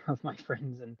of my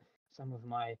friends and some of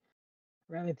my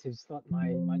relatives thought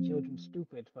my children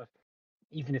stupid, but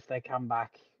even if they come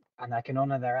back and I can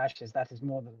honor their ashes, that is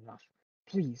more than enough.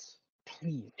 Please,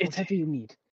 whatever you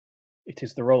need. It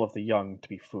is the role of the young to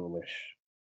be foolish,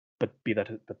 but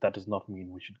that does not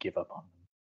mean we should give up on them.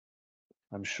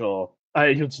 I'm sure.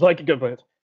 It's like a good but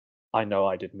I know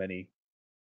I did many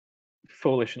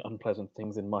foolish and unpleasant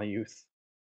things in my youth,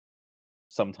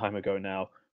 some time ago now,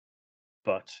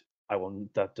 but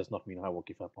that does not mean I will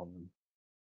give up on them.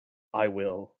 I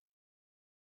will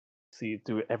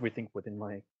do everything within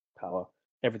my power,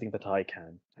 everything that I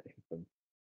can to aid them.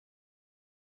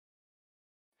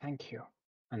 Thank you.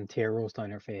 And a tear rolls down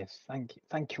her face.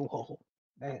 Thank you all.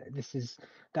 This has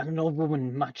done an old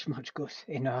woman much good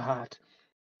in her heart.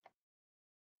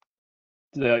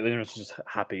 They're just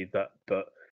happy that, but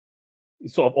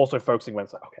sort of also focusing when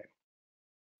it's like, okay,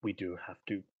 we do have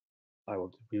to.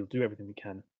 We'll do everything we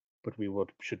can, but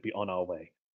should be on our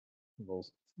way. We'll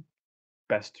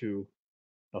best to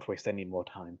not waste any more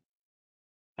time.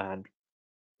 And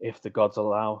if the gods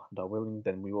allow and are willing,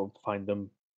 then we will find them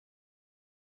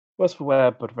worse for wear,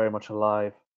 but very much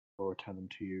alive. We'll return them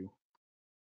to you.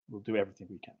 We'll do everything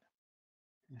we can.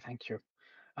 Thank you.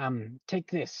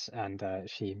 Take this, and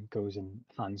she goes and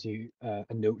hands you a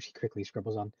note. She quickly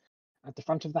scribbles on. At the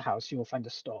front of the house, you will find a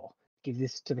store. Give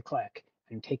this to the clerk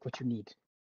and take what you need.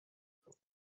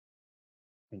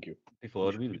 Thank you.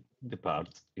 Before we depart,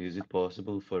 is it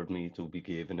possible for me to be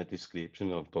given a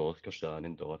description of both your son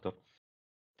and daughter?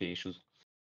 Facials.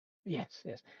 Yes.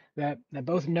 They're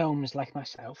both gnomes like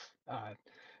myself.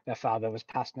 Their father was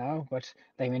passed now, but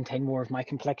they maintain more of my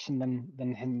complexion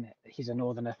than him. He's a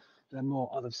northerner. They're more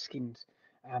olive-skinned.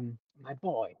 My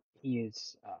boy, he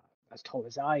is as tall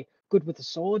as I, good with the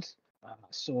sword.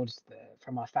 Swords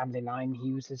from our family line he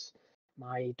uses.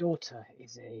 My daughter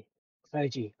is a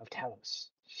clergy of Talos.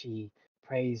 She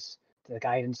prays to the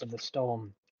guidance of the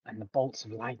storm and the bolts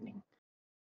of lightning.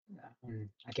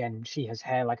 Again, she has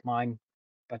hair like mine,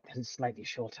 but is slightly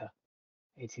shorter.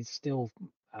 It is still,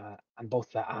 and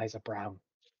both their eyes are brown.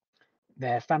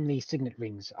 Their family signet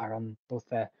rings are on both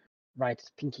their right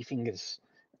pinky fingers,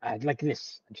 like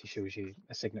this. And she shows you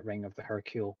a signet ring of the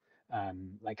Hercule,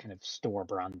 like kind of store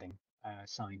branding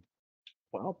sign.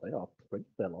 Wow, they are pretty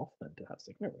well off then to have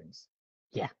signet rings.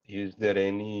 Yeah. Is there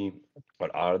any,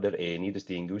 or are there any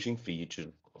distinguishing features,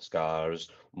 scars,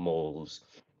 moles,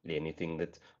 anything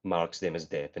that marks them as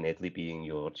definitely being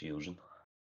your children,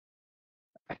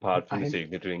 apart from the I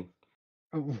signet ring?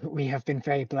 we have been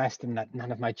very blessed in that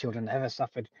none of my children ever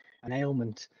suffered an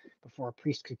ailment before a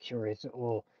priest could cure it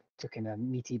or took in a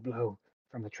meaty blow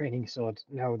from a training sword.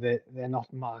 No, they're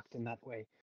not marked in that way.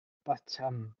 But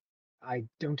I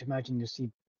don't imagine you'll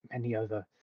see many other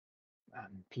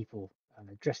people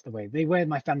dressed the way they wear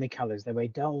my family colors. They wear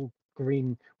dull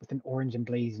green with an orange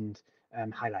emblazoned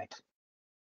highlight.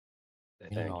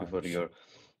 In Thank you for orange. your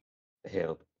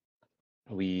help.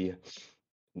 We,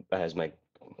 as my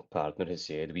partner has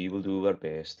said, we will do our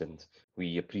best, and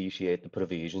we appreciate the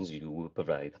provisions you will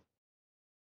provide.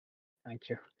 Thank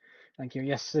you. Thank you.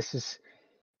 Yes, this has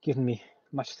given me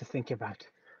much to think about.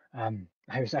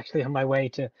 I was actually on my way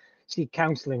to seek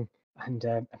counseling and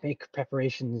make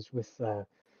preparations with the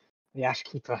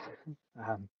Ashkeeper.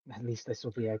 At least this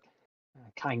will be a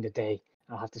kinder day.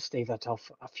 I'll have to stave that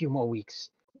off a few more weeks.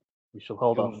 We shall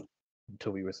hold off You,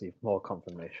 until we receive more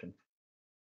confirmation.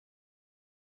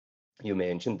 you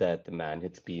mentioned that the man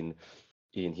had been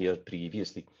in here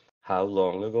previously. How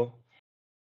long ago?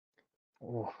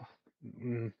 Oh,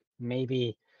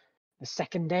 maybe the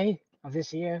second day of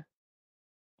this year,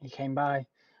 he came by.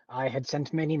 I had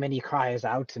sent many, many criers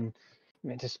out and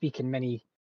meant to speak in many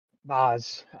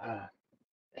bars.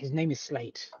 His name is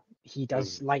Slate. He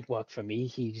does light work for me.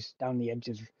 He's down the edge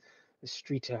of the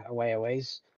street a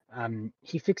ways.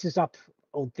 He fixes up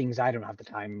old things I don't have the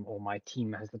time or my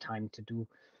team has the time to do.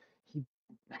 He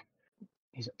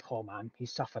he's a poor man. He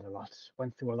suffered a lot,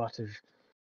 went through a lot of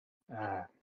uh,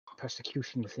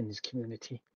 persecution within his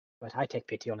community. But I take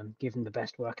pity on him, give him the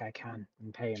best work I can,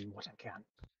 and pay him what I can.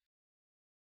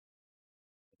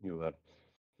 You are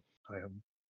I am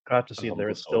glad to a see there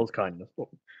humble is still soul. kindness. Well,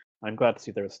 I'm glad to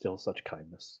see there is still such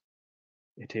kindness.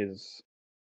 It is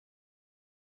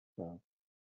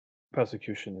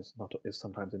persecution is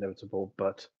sometimes inevitable,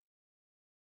 but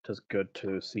it is good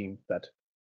to see that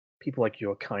people like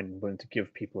you are kind and willing to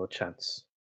give people a chance.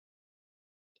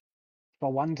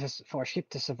 For a ship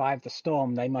to survive the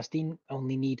storm, they must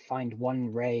only need find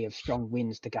one ray of strong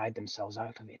winds to guide themselves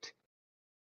out of it.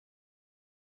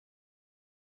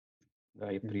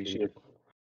 I Indeed. appreciate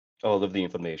all of the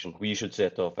information. We should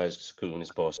set off as soon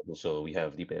as possible so we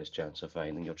have the best chance of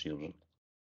finding your children.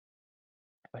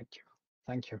 Thank you.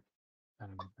 Thank you.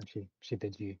 And she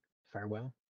bids you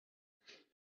farewell.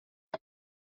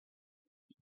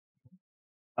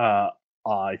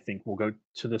 I think we'll go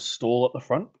to the stall at the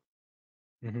front.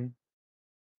 Mm-hmm.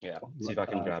 Yeah, see if I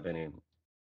can grab any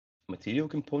material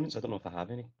components. I don't know if I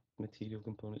have any material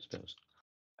component spells.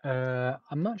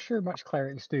 I'm not sure much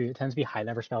clerics do. It tends to be high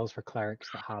level spells for clerics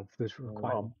that have those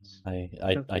requirements.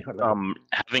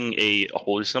 Having a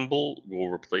holy symbol will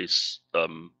replace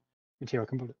Material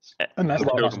components. Unless they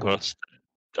material cost gold. components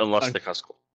unless they cost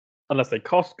gold. Unless they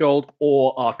cost gold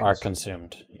or are Are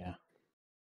consumed. consumed, yeah.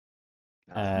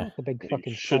 That's a big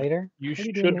fucking should- spider. you What are you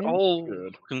should doing there? All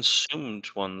Good. consumed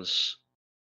ones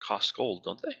cost gold,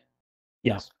 don't they?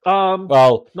 Yes.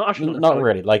 Well, not actually, not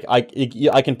really. Like I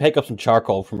can pick up some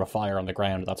charcoal from a fire on the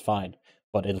ground. That's fine,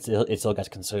 but it still gets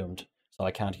consumed, so I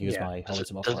can't use Yeah. my holy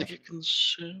symbol Does for it it. get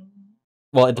consumed?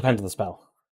 Well, it depends on the spell.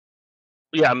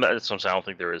 Yeah, that's what I'm saying. I don't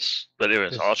think there is. But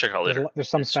anyways, I'll check out later. There's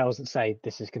some spells that say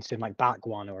this is considered like bat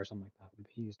guano or something like that. Would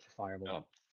be used for fireball. Oh,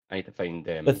 I need to find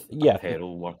yeah. a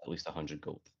peril worth at least 100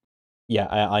 gold. Yeah,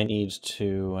 I need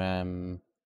to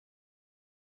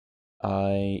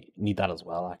I need that as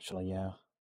well, actually. Yeah.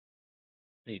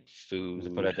 Need food. Is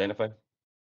it for identify?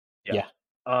 Yeah.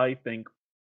 I think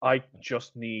I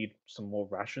just need some more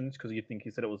rations because you think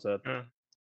he said it was a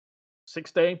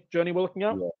 6-day journey we're looking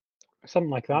at. Yeah.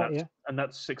 Something like And that, that's, yeah. and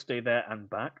that's 6 day there and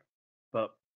back. But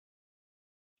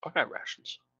I got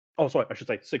rations. oh, sorry, I should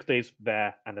say 6 days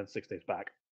there and then 6 days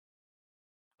back.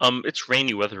 It's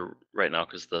rainy weather right now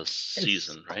because the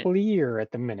season, It's right? clear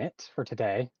at the minute for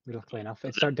today. Luckily enough,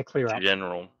 it's starting to clear up.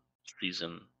 General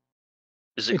season.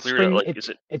 Is it It's clear? spring. Like, is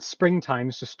it? It's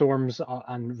springtime, so storms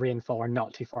and rainfall are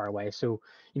not too far away. So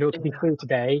it could be clear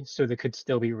today, so there could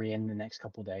still be rain the next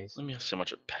couple of days. Let me see how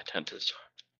much a pet tent is.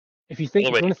 If you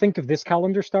want to think of this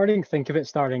calendar starting, think of it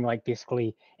starting like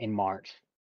basically in March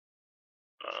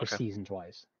for seasons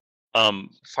wise.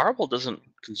 Fireball doesn't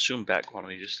consume bat guano.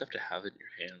 You just have to have it in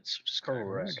your hands, which is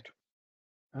correct.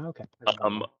 Okay.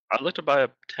 I'd like to buy a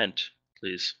tent,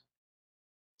 please.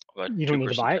 You don't need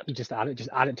to buy it. You just add it. Just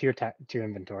add it to your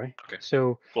inventory. Okay.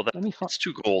 So well, it's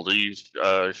 2 gold. Are you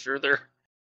sure there?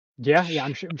 Yeah,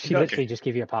 I'm sure. She literally just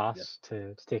gave you a pass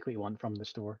to take what you want from the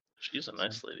store. She's a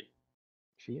nice lady.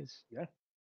 She is. Yeah.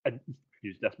 And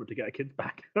she's desperate to get her kids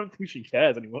back. I don't think she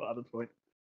cares anymore at this point.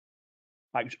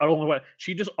 Like, I don't know what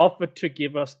she just offered to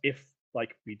give us if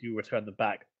like we do return them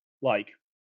back, like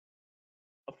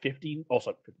 15,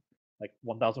 also like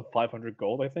 1,500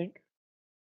 gold, I think.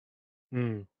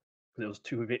 Hmm. It was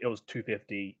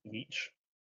 250 each.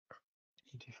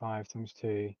 85 times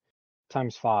 2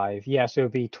 times 5. Yeah, so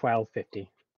it'd be 1250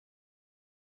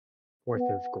 worth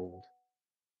of gold.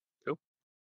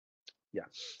 Yeah.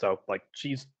 So like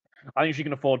I think she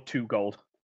can afford 2 gold.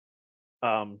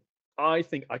 I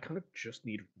think I kind of just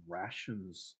need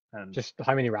rations, and Just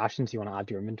how many rations do you want to add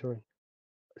to your inventory?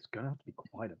 it's gonna have to be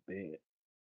quite a bit.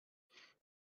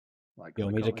 Like, You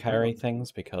want me to carry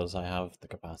things because I have the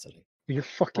capacity. You're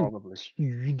fucking Probably.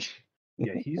 huge.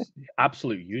 Yeah, he's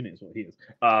absolute unit is what he is.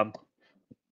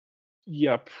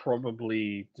 Yeah,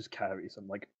 probably just carry some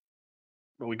like.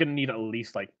 Well, we're gonna need at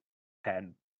least like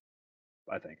 10,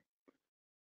 I think.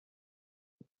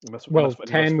 Well, Unless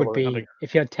 10 would we're be, having-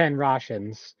 if you had 10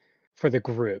 rations for the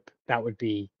group, that would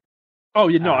be. Oh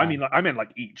yeah, no, I meant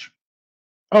like each.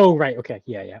 Oh, right, okay,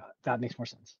 yeah, that makes more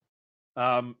sense.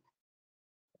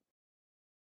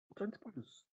 Don't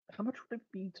suppose how much would it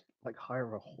be to like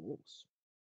hire a horse?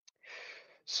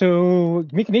 So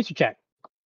make a nature check.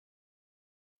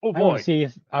 Oh I want boy,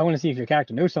 to see if your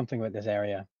character knows something about this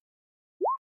area.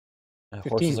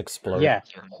 Horses 15. explode. Yeah,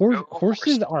 Go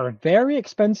horses are very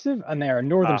expensive, and they are a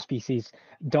northern Ah. species.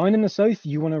 Down in the south,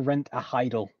 you want to rent a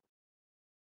heidel.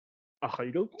 a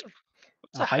heidel.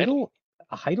 What's A a heidel? heidel,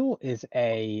 a heidel is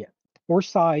a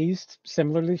horse-sized,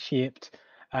 similarly shaped,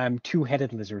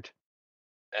 two-headed lizard.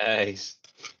 Nice.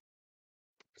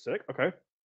 Sick. Okay.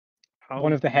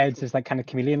 One of the heads is like kind of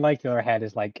chameleon-like. The other head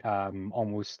is like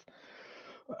almost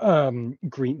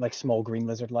green, like small green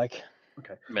lizard-like.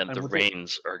 Okay. Man, And the would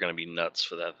reins are gonna be nuts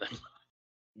for that thing.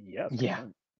 Yes. Yeah.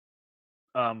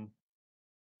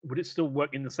 Would it still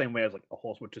work in the same way as like a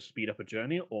horse would to speed up a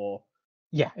journey, or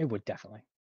Yeah, it would definitely.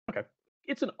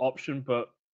 it's an option?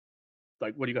 But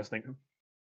like, what do you guys think?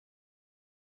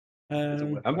 Is it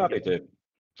worth I'm looking happy at? to.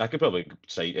 I could probably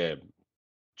say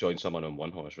join someone on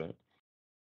one horse, right?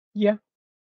 Yeah.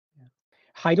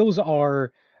 Heidels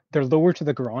they're lower to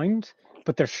the ground,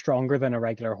 but they're stronger than a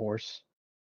regular horse.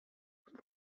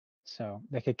 So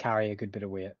they could carry a good bit of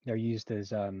weight. They're used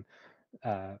as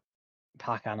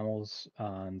pack animals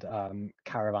and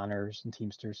caravanners and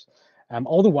teamsters.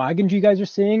 All the wagons you guys are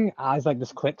seeing as like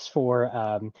this clicks for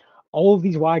all of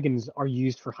these wagons are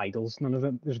used for Heidels. None of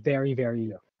them. There's very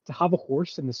to have a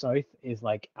horse in the south is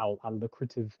like a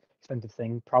lucrative, expensive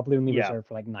thing. Probably only Yeah. reserved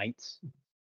for like knights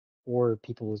or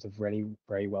people who's very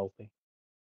very wealthy.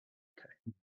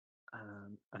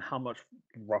 And how much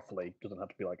roughly? Doesn't have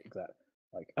to be like exact.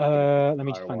 Like Let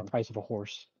me just hire find one. the price of a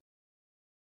horse.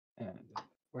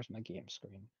 Where's my game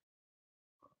screen?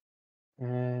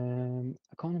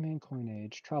 Economy and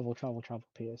coinage, travel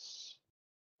pace.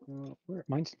 Where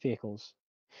mine's vehicles.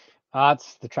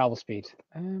 That's the travel speed.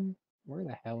 Where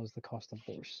the hell is the cost of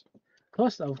horse?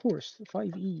 Cost of horse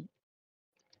 5e.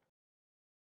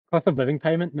 Cost of living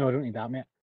payment? No, I don't need that, mate.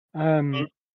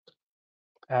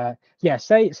 Yeah,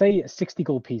 say 60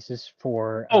 gold pieces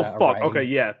for Oh a fuck! riding. Okay,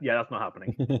 yeah, that's not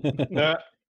happening. Nah.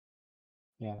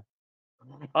 Yeah.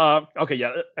 Okay,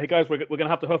 yeah. Hey guys, we're gonna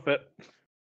have to hoof it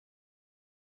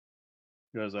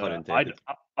because Pun intended.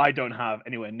 I don't have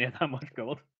anywhere near that much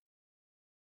gold.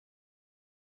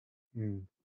 Mm.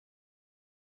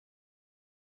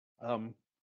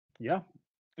 Yeah.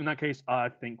 In that case, I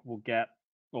think we'll get,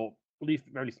 or at least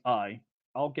very least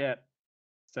I'll get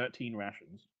 13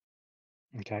 rations.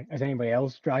 Okay. Is anybody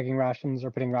else dragging rations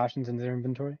or putting rations in their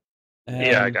inventory?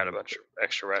 Yeah, I Um, got a bunch of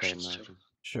extra 10 rations too. rations.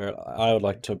 Sure. I would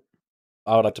like to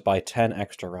buy 10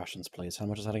 extra rations, please. How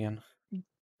much is that again? You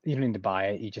don't need to buy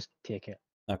it. You just take it.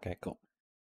 Okay, cool.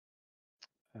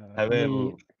 How, Let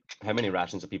me- how many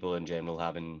rations do people in general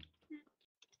have in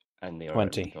their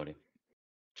 20. inventory?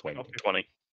 20. 20.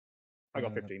 I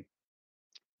got Uh, 15.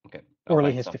 Okay.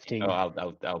 Orly buy has 13. 15.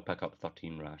 Oh, I'll pick up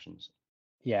 13 rations.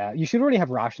 Yeah, you should already have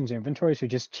rations in inventory, so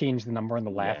just change the number on the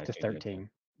left to okay, good, 13.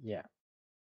 Yeah.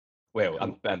 Well,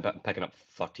 Cool. I'm picking up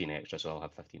 13 extra, so I'll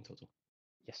have 15 total.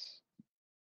 Yes.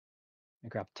 I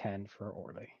grab 10 for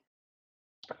Orly.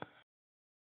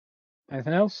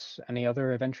 Anything else? Any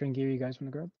other adventuring gear you guys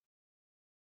want to grab?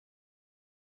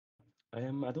 I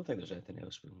don't think there's anything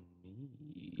else we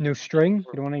need. No string?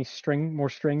 You don't want any string? More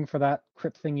string for that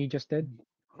crypt thing you just did?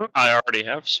 I already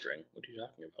have string. What are you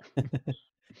talking about?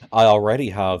 I already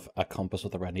have a compass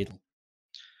with a red needle.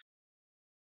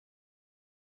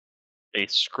 A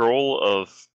scroll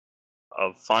of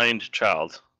find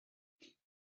child.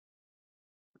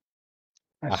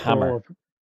 A scroll hammer. of-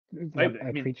 Maybe,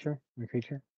 A creature.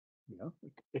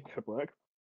 it could work.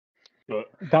 But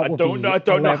That I would don't be know. I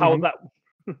don't know how 1100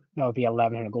 that. That would be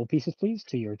 1,100 gold pieces, please,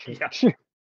 to your Yeah. church.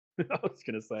 I was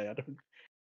gonna say I don't.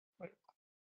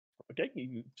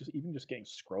 Getting even just getting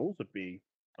scrolls would be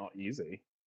not easy.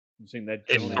 I'm seeing they're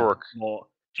Hey, generally Thork, more.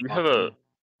 do you have a?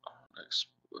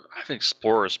 I have an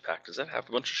explorer's pack. Does that have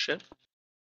a bunch of shit?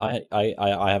 I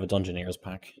have a Dungeoneer's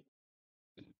pack.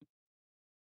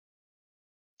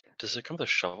 Does it come with a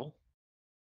shovel?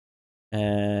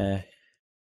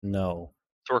 No.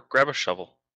 Thork, grab a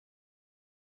shovel.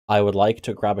 I would like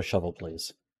to grab a shovel,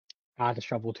 please. Add a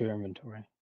shovel to your inventory.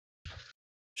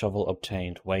 Shovel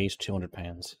obtained. Weight 200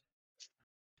 pounds.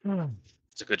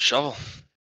 It's a good shovel.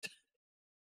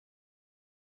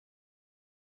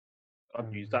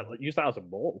 I'd use that. Use that as a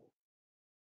ball.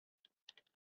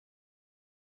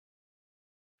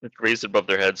 Raise it above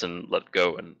their heads and let it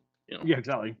go, and Yeah,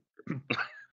 exactly.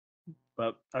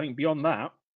 But I think beyond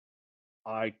that,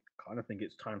 I kind of think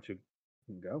it's time to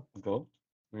go. Go.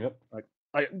 Yep.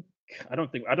 I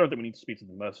don't think we need to speak to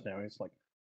the mercenaries. Like,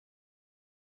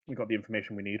 we got the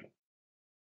information we need.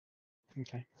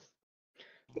 Okay.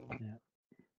 Yeah.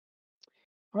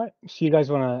 All right. So you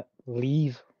guys want to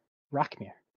leave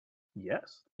Rakmir?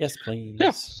 Yes. Yes, please.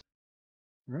 Yeah.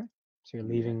 All right. So you're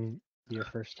leaving your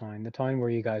first town, the town where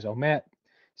you guys all met,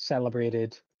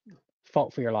 celebrated,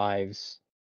 fought for your lives,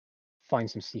 find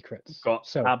some secrets. Got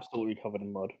So absolutely covered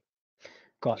in mud.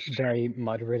 got very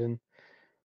mud ridden.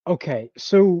 Okay,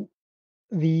 so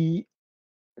the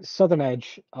southern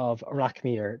edge of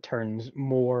Rakmir turns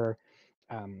more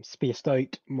spaced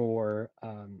out, more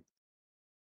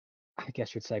I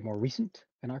guess you'd say more recent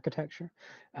in architecture.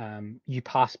 You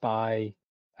pass by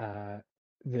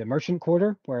the merchant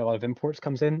quarter where a lot of imports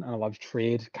comes in and a lot of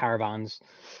trade, caravans,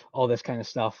 all this kind of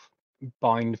stuff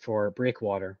bound for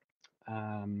breakwater.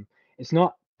 It's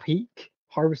not peak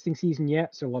harvesting season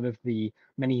yet, so a lot of the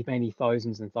many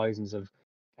thousands and thousands of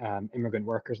immigrant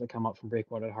workers that come up from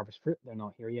breakwater to harvest fruit, they're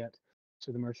not here yet.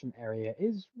 So the merchant area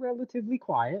is relatively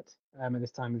quiet at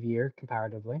this time of year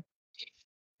comparatively.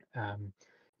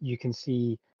 You can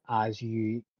see as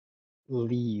you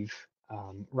leave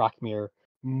Rakmir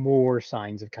more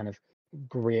signs of kind of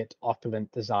great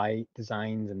opulent designs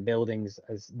and buildings,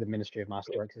 as the Ministry of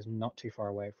Masterworks is not too far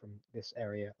away from this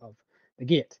area of the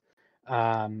gate.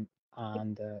 And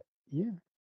yeah,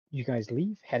 you guys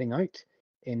leave, heading out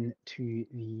into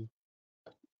the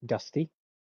dusty,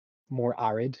 more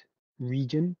arid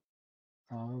region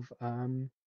of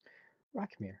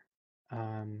Rakmir.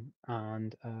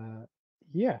 And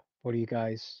yeah, what do you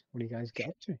guys get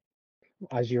up to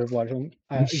as you're watching?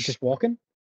 Just walking?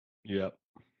 Yep.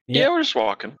 Yeah, we're just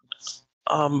walking.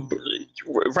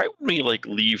 Right when we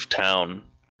leave town,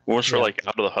 once we're Yeah.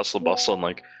 out of the hustle bustle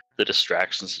and the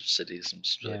distractions of cities, I'm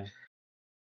just Yeah.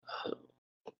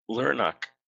 Lurnok,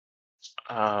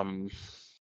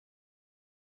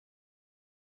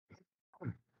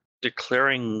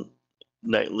 declaring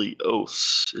nightly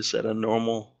oaths, is that a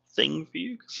normal thing for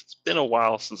you? 'Cause it's been a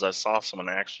while since I saw someone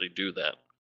actually do that.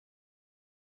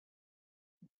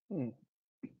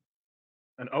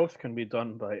 An oath can be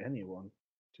done by anyone.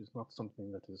 It is not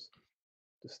something that is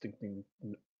distinctly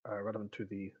relevant to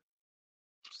the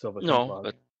Silver No, Templar.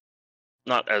 but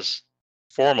not as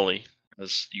formally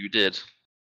as you did.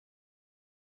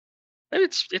 Maybe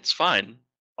it's fine.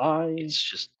 It's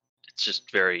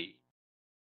just very.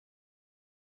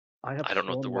 I have I don't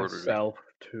know what the sworn word would be. myself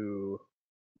to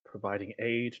providing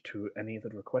aid to any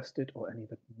that requested or any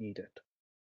that need it.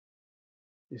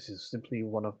 This is simply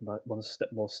one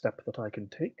more step that I can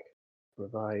take to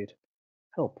provide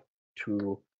help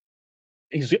to.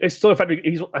 It's still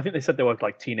effectively. I think they said they were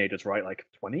teenagers, right?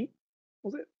 20,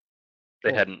 was it?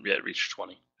 They Oh. hadn't yet reached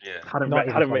 20. Yeah. Not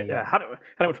even 20 yet.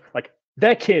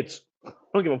 They're kids. I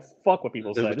don't give a fuck what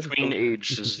people They're say. between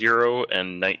age 0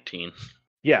 and 19.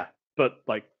 Yeah, but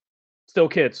still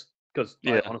kids. Because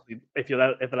Yeah. honestly, if they're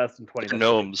less than 20, They're that's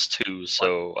gnomes too,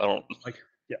 so I don't.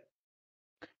 yeah.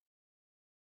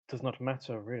 Does not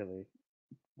matter really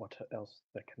what else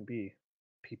there can be.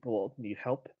 People need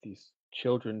help. These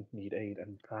children need aid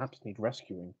and perhaps need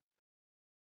rescuing.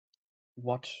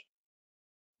 What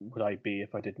would I be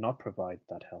if I did not provide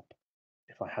that help?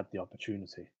 If I had the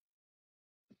opportunity?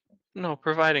 No,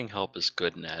 providing help is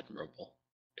good and admirable.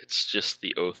 It's just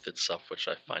the oath itself which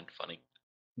I find funny.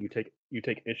 You take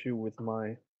issue with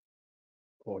my,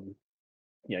 or you.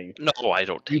 No, I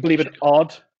don't take. You believe it issue.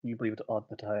 odd? You believe it odd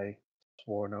that I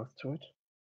swore an oath to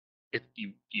it?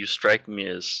 You strike me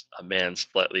as a man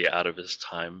slightly out of his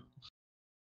time.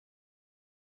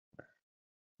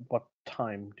 What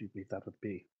time do you believe that would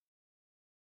be?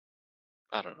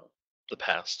 I don't know, the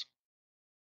past.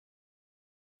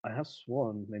 I have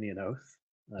sworn many an oath,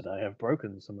 and I have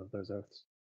broken some of those oaths.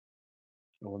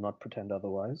 I will not pretend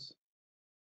otherwise.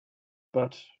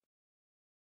 But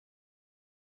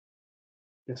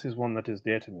this is one that is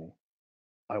dear to me.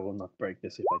 I will not break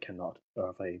this if I cannot,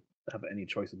 or if I have any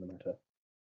choice in the matter.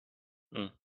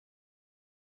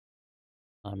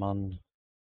 I'm on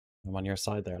your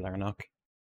side there, Laranok.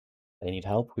 They need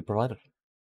help, we provide it.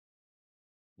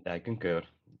 I concur.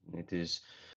 It is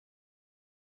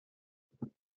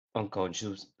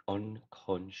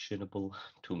unconscionable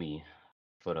to me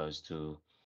for us to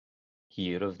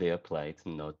hear of their plight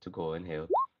and not to go and help.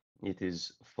 It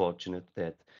is fortunate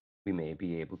that we may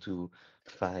be able to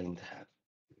find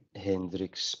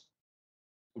Hendrik's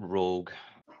rogue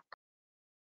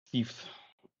thief.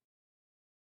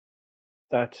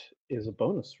 That is a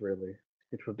bonus, really.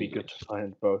 It would be good Yes. to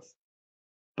find both.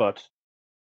 But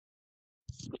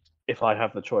if I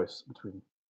have the choice between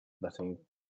letting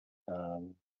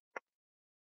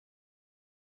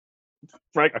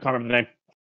Frank, I can't remember the name.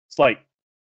 Slate.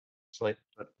 Slate.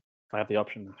 But if I have the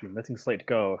option between letting Slate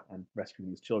go and rescuing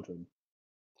these children,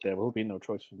 there will be no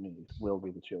choice for me. It will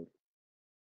be the children.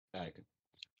 I could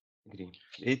agree.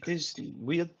 It is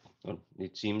weird. Well,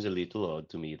 it seems a little odd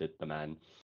to me that the man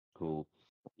who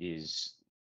is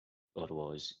or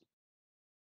was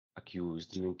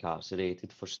accused and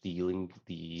incarcerated for stealing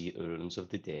the urns of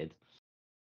the dead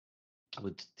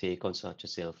would take on such a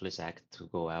selfless act to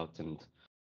go out and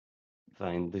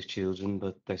find the children,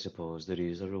 but I suppose there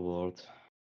is a reward.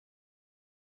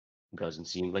 Doesn't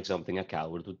seem like something a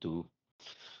coward would do.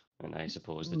 And I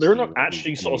suppose that Lurnok stealing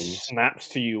actually sort of means snaps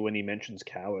to you when he mentions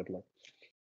coward. Like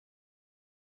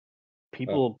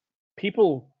oh,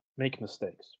 people make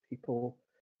mistakes. People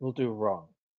will do wrong.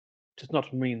 It does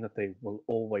not mean that they will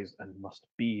always and must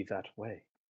be that way.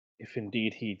 If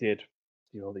indeed he did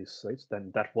steal these slates,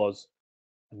 then that was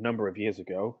a number of years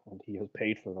ago, and he has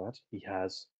paid for that. He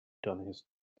has done his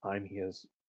time. He is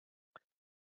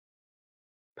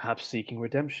perhaps seeking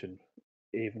redemption,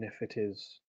 even if it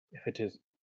is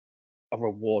a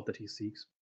reward that he seeks.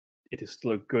 It is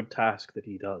still a good task that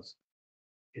he does.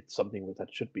 It's something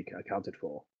that should be accounted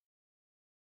for.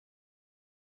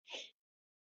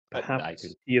 I Perhaps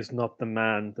could he is not the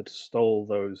man that stole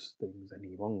those things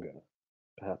any longer.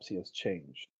 Perhaps he has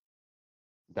changed.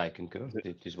 I concur. Is it-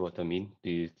 It is what I mean.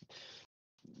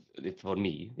 For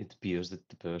me, it appears that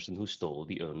the person who stole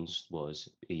the urns was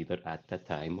either at that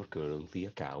time or currently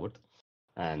a coward,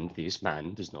 and this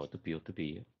man does not appear to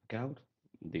be a coward.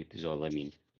 That is all I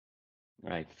mean.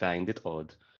 I find it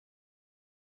odd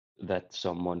that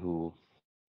someone who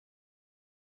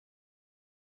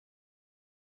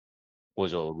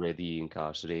was already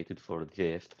incarcerated for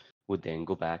theft would then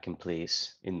go back and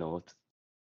place a note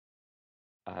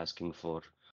asking for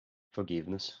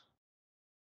forgiveness.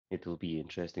 It will be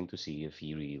interesting to see if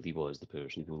he really was the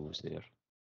person who was there.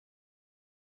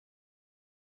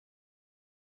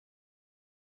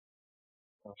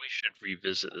 We should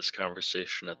revisit this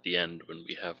conversation at the end when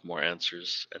we have more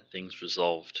answers and things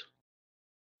resolved.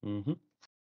 Mm-hmm.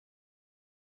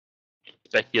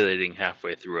 Speculating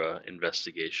halfway through a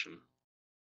investigation,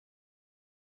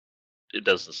 it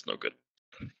does us no good.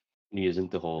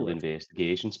 Isn't the whole Correct.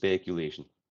 investigation speculation?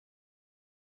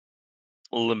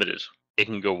 Limited. It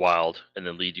can go wild and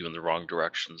then lead you in the wrong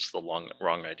directions, the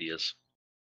wrong ideas.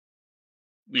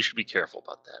 We should be careful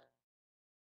about that.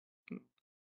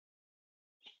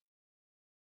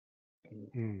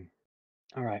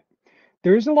 All right.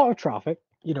 There is a lot of traffic,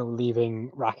 leaving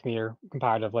Rackmere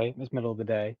comparatively. It's middle of the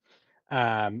day.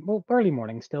 Well, early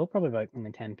morning still, probably about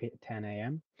only 10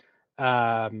 a.m.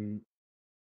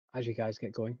 As you guys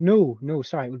get going. No,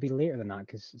 sorry, it would be later than that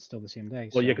because it's still the same day.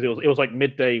 Well, yeah, So because it was like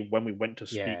midday when we went to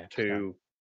yeah, speak to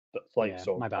the flight, yeah,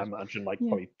 so my I bad. imagine like Yeah.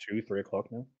 probably 2-3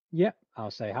 o'clock now. Yeah,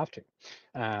 I'll say have to.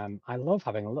 I love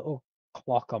having a little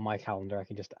clock on my calendar I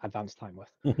can just advance time with.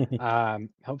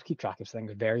 Helps keep track of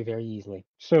things very, very easily.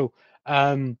 So,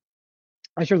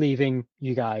 as you're leaving,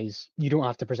 you don't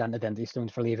have to present identity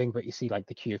stones for leaving, but you see like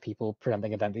the queue of people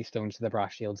presenting identity stones to the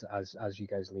brass shields as you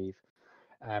guys leave.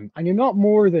 And you're not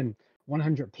more than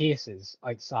 100 paces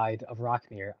outside of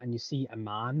Rackmere, and you see a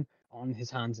man on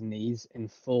his hands and knees in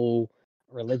full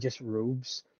religious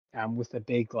robes, with a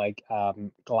big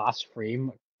glass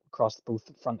frame across both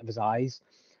the front of his eyes,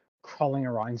 crawling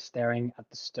around staring at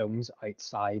the stones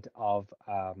outside of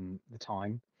the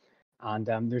town. And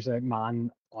there's a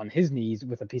man on his knees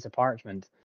with a piece of parchment,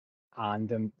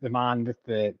 and the man with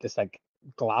this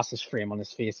glasses frame on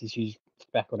his face, these huge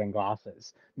speckled in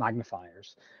glasses,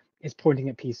 magnifiers, is pointing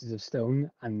at pieces of stone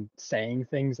and saying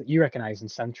things that you recognize in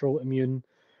Central Immune.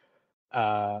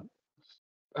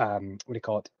 what do you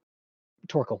call it?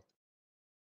 Torkel.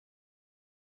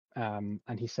 And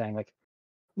he's saying like,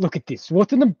 look at this.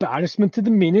 What an embarrassment to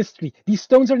the ministry. These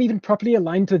stones aren't even properly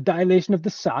aligned to the dilation of the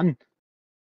sun.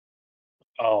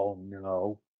 Oh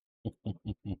no.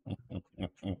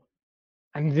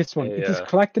 And this one, it is Hey,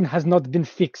 cracked and has not been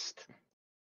fixed.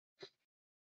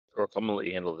 Torque, I'm gonna let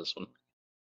you handle this one.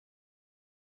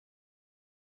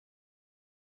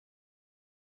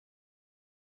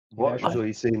 What? Sean? So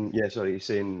he's saying, yeah, sorry, he's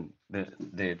saying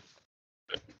the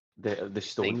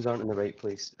stones aren't in the right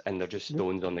place, and they're just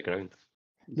stones on the ground.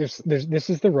 This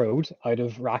is the road out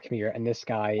of Rackmere, and this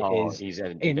guy Oh, is he's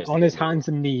on his investigating the road. hands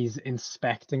and knees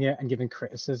inspecting it and giving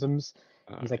criticisms.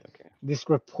 He's Alright, like, okay. this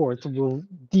report will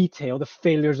detail the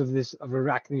failures of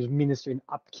Arachne's ministry in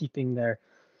upkeeping their,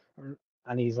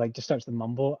 and he's like just starts to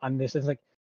mumble, and this is like,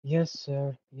 yes,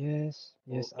 sir, yes,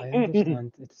 I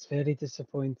understand. It's very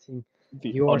disappointing. The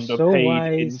You are so underpaid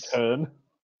wise. intern.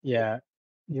 Yeah,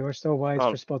 you are so wise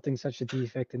Oh. for spotting such a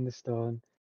defect in the stone.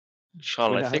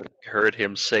 Sean, When I I think I heard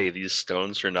him say these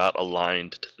stones are not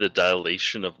aligned to the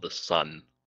dilation of the sun.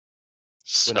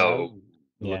 When I So,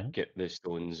 Yeah. look at the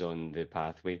stones on the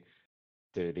pathway,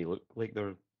 do they look like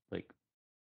they're like,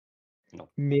 no?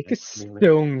 Make a really?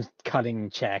 stone cutting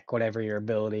check, whatever your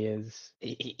ability is.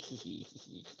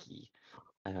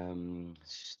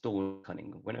 Stone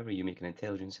cunning. Whenever you make an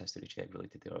intelligence history check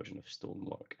related to the origin of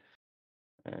stonework.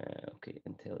 Okay,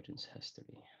 intelligence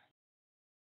history.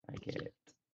 I get.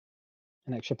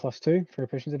 An extra +2 for a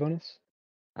proficiency bonus.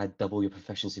 I double your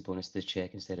proficiency bonus to the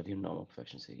check instead of your normal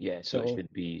proficiency. Yeah, so it So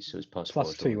should be, so it's +4.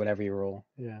 +2, So whatever you roll.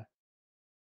 Yeah.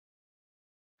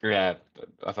 yeah,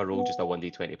 if I roll just a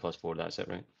 1d20 +4, that's it,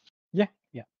 right? Yeah.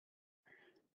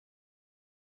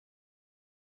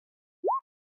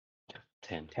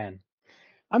 10. 10.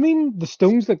 I mean, the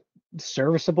stones look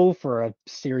serviceable for a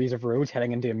series of roads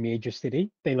heading into a major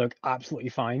city. They look absolutely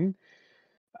fine.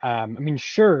 I mean,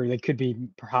 sure, they could be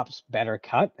perhaps better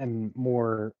cut and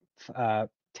more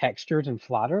textured and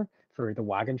flatter for the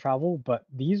wagon travel, but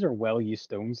these are well-used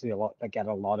stones. They get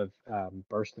a lot of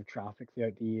burst of traffic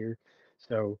throughout the year,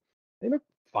 so they look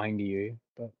fine to you.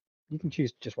 But you can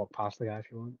choose to just walk past the guy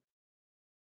if you want.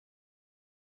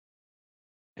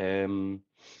 Um,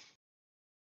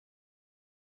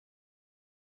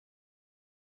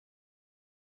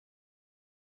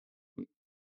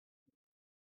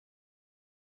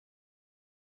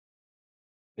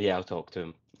 yeah, I'll talk to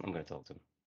him. I'm going to talk to him.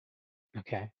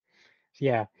 Okay. So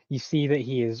yeah, you see that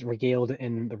he is regaled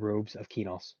in the robes of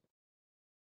Kinos.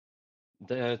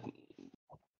 The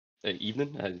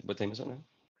evening? What time is it now?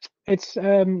 It's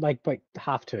like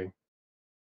 2:30.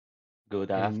 Good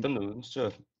And afternoon,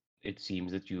 sir. It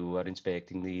seems that you are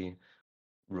inspecting the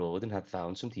road and have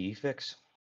found some defects.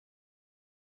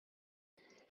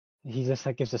 he just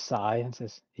like gives a sigh and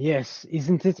says, "Yes,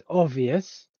 isn't it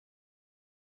obvious?"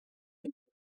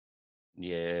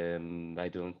 Yeah, I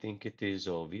don't think it is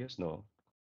obvious, no.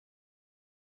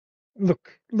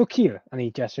 Look here, and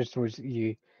he gestures towards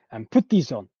you. And put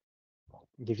these on.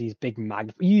 He gives these big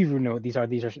You know these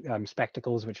are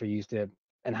spectacles which are used to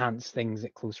enhance things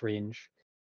at close range.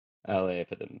 I'll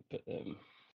put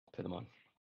them on.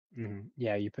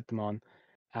 Yeah, you put them on,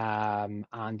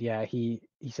 and yeah, he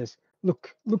says,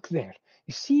 look there.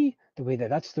 You see the way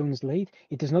that stone's laid?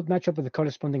 It does not match up with the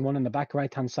corresponding one on the back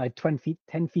right-hand side, 10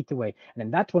 feet away, and then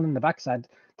that one on the back side,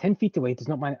 10 feet away, does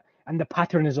not mind. And the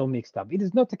pattern is all mixed up. It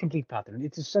is not a complete pattern.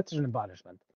 It is such an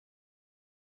embarrassment.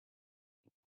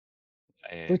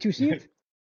 Don't you see it?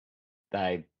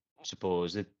 I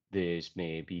suppose that this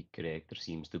may be correct. There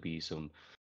seems to be some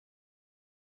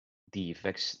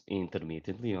defects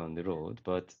intermittently on the road,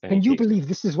 but in Can you case believe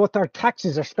this is what our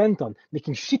taxes are spent on,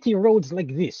 making shitty roads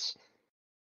like this?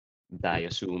 I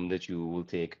assume that you will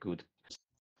take good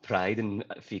pride in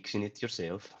fixing it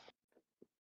yourself.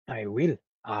 I will.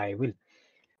 I will.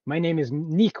 My name is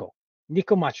Nico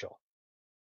Macho.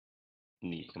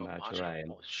 Nico Macho, Macho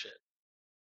holy shit.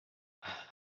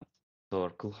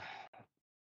 Torkel.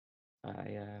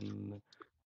 I am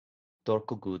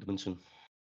Torkel Goodmanson.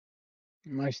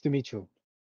 Nice to meet you.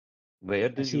 Where I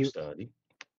did see you you. study?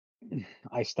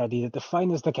 I studied at the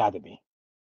finest academy,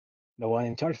 the one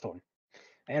in Charleston,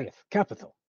 Erith,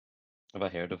 capital. Have I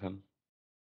heard of him?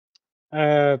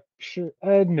 Sure.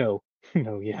 No,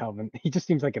 no, you haven't. He just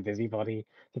seems like a busybody,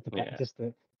 Yeah. just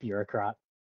a bureaucrat.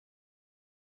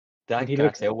 I But he can't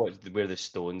looks. tell where the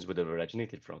stones would have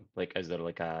originated from. Like, is there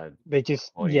like a They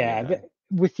just, quarry nearby?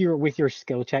 with your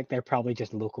skill check, they're probably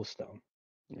just local stone.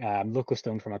 Local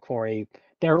stone from a quarry.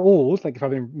 They're old, like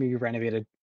probably maybe renovated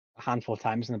a handful of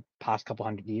times in the past couple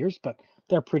 100 years, but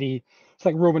they're pretty. It's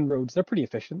like Roman roads; they're pretty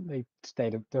efficient.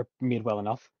 They're made well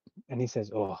enough. And he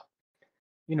says, "Oh,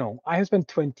 I have spent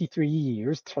 23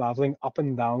 years traveling up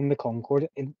and down the Concord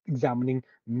and examining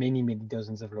many, many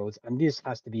dozens of roads, and this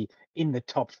has to be in the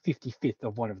top 55th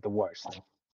of one of the worst."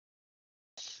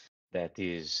 That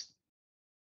is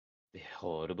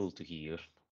horrible to hear.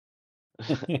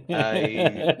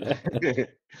 I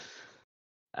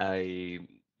I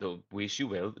wish you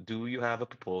well. Do you have a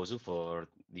proposal for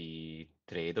the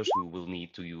traders who will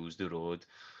need to use the road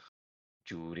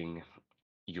during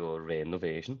your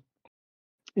renovation?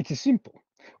 It is simple.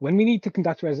 When we need to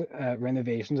conduct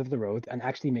renovations of the road and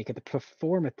actually make it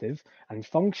performative and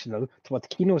functional to what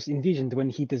Kinos envisioned when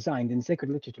he designed in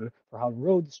sacred literature for how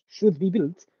roads should be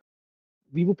built,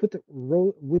 we will put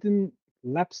wooden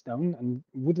lapstone and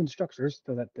wooden structures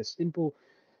so that the simple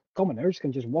commoners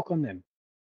can just walk on them,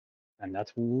 and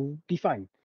that will be fine.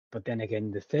 But then again,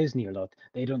 the Thesnir lot,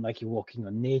 they don't like you walking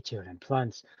on nature and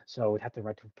plants, so I would have to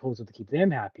write a proposal to keep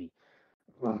them happy.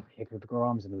 It would grow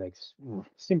arms and legs.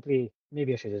 Simply,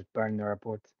 maybe I should just burn the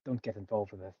report. Don't get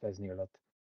involved with the Thesnir lot.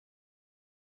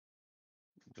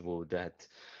 Would that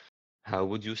How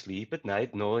would you sleep at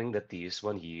night knowing that this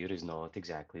one here is not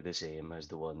exactly the same as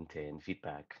the one 10 feet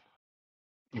back?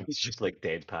 It's just like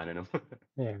deadpanning him.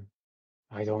 Yeah,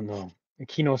 I don't know.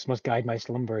 Kinos must guide my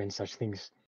slumber in such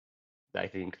things. I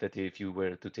think that if you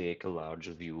were to take a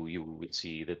larger view, you would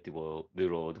see that the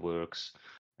road works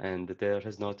and that there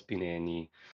has not been any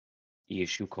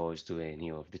issue caused to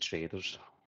any of the traders.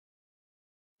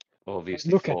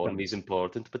 Obviously, Look at form them. is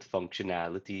important, but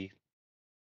functionality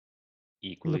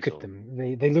equally Look at so. them.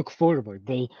 They look forward.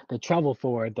 They travel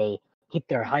forward. They hit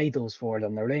their hydals forward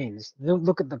on their reins. They don't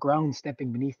look at the ground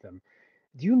stepping beneath them.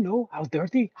 Do you know how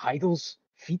dirty Heidel's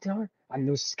feet are? And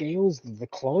those scales, the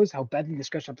claws, how badly they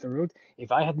scratch up the road?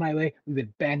 If I had my way, we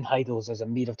would ban Heidels as a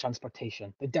means of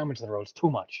transportation. They damage the roads too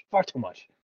much. Far too much.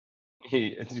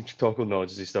 Torkel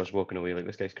nods as he starts walking away like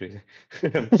this guy's crazy.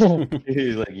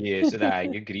 He's like, yes, and I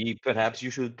agree. Perhaps you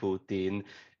should put in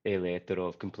a letter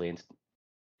of complaint.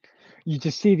 You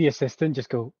just see the assistant just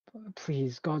go,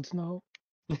 please, God's no.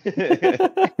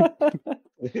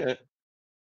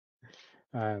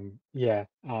 Yeah,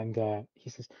 and he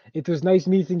says, it was nice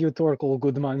meeting you, Torkel,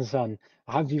 good man's son.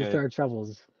 Have you Yeah, fair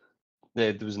travels?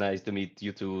 it was nice to meet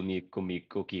you too, Nico,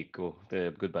 Miko, Kiko.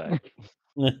 Goodbye.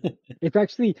 It's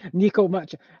actually Nico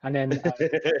much, and then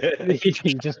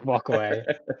you just walk away.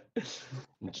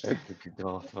 Just a good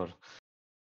offer.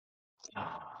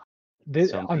 Some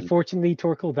people, Unfortunately,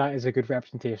 Torkel, that is a good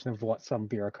representation of what some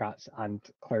bureaucrats and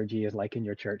clergy is like in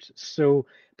your church. So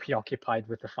preoccupied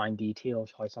with the fine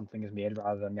details, how something is made,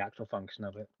 rather than the actual function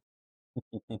of it.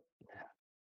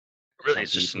 Really, some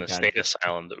it's just an people can't. estate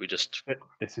asylum that we just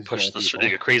This is push your the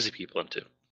people. crazy people into.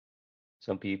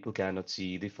 Some people cannot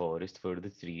see the forest for the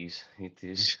trees. It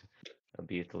is a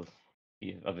bit of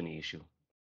an issue.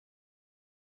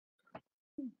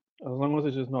 As long as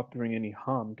it does not bring any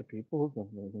harm to people, then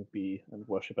they will be and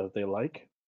worship as they like.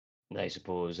 I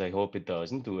suppose. I hope it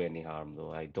doesn't do any harm,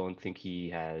 though. I don't think he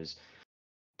has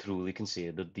truly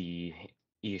considered the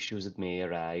issues that may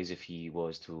arise if he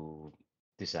was to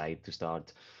decide to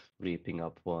start ripping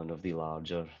up one of the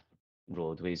larger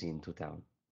roadways into town.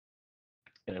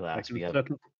 I Alas, can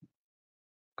certainly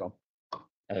go.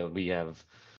 we have,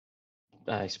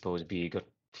 I suppose, bigger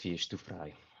fish to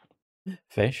fry.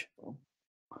 Fish.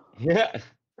 Yeah.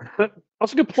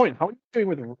 That's a good point. How are you doing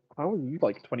with? How are you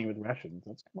like 20 with rations?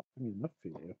 That's not really enough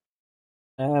for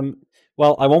you.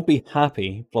 Well, I won't be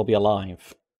happy, but I'll be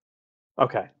alive.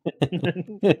 Okay.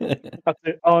 That's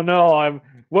it. Oh no,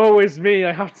 woe is me.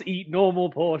 I have to eat normal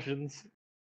portions.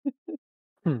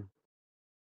 Hmm.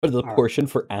 What is the All right. portion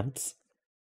for ants?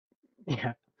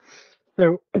 Yeah.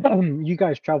 So you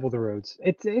guys travel the roads.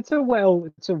 It's a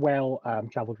well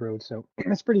traveled road, so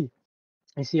it's pretty.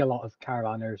 I see a lot of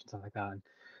caravanners and stuff like that.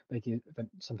 And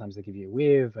sometimes they give you a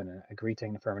wave and a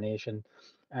greeting, affirmation.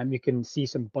 You can see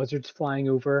some buzzards flying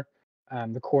over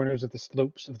the corners of the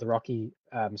slopes of the rocky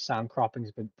sand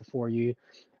croppings before you.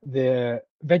 The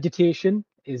vegetation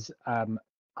is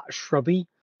shrubby.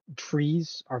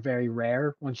 Trees are very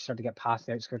rare once you start to get past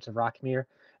the outskirts of Rackmere.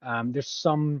 There's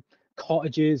some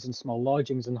cottages and small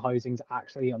lodgings and housings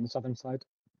actually on the southern side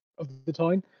of the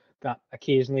town that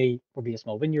occasionally will be a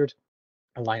small vineyard,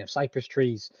 a line of cypress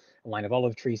trees, a line of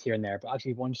olive trees here and there. But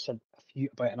actually, once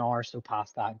about an hour or so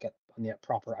past that, get on the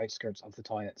proper outskirts of the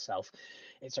town itself,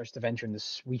 it starts to venture in the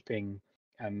sweeping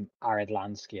arid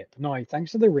landscape. Now,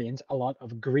 thanks to the rains, a lot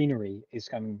of greenery is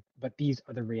coming, but these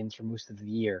are the rains for most of the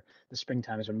year. The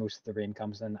springtime is when most of the rain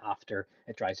comes in. After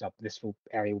it dries up,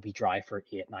 area will be dry for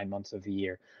 8-9 months of the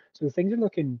year. So things are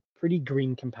looking pretty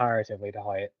green comparatively to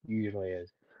how it usually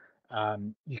is.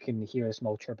 You can hear the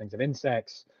small chirpings of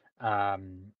insects,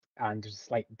 and there's a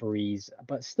slight breeze,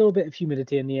 but still a bit of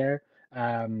humidity in the air.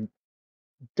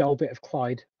 Dull bit of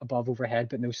cloud above overhead,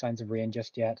 but no signs of rain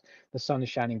just yet. The sun is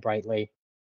shining brightly.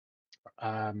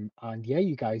 And yeah,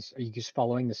 are you just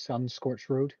following the sun-scorched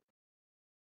road?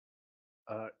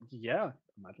 Yeah,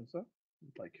 imagine so.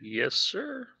 Like, Yes,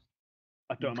 sir.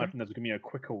 I don't Okay. imagine there's gonna be a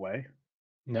quicker way.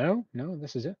 No,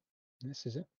 this is it. This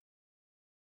is it.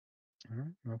 All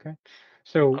right, okay.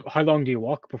 So how long do you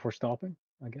walk before stopping,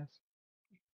 I guess?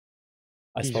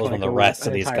 I You just suppose want when to the go rest an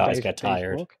of these entire guys day's get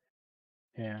tired. walk?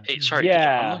 Yeah. Hey, sorry.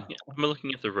 Yeah. I'm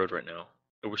looking at the road right now.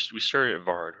 We started at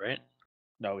Vard, right?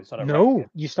 No, we started. No,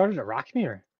 you started at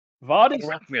Rockmere. Vard Oh, is.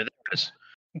 Rockmere, there it is.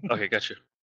 Okay, gotcha. To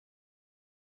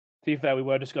be fair, we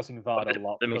were discussing Vard a that-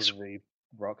 lot that because makes- of the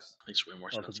rocks, Makes way more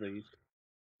because sense. of the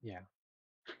Yeah.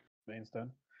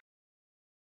 Mainstone.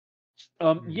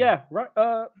 Mhm. Yeah, right.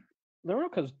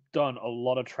 Larok has done a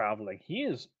lot of traveling. He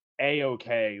is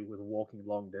a-okay with walking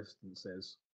long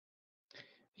distances.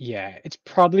 Yeah, it's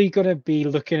probably gonna be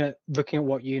looking at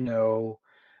what you know,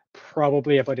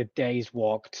 probably about a day's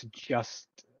walk to just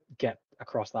get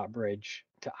across that bridge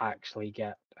to actually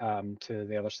get to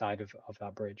the other side of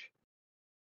that bridge.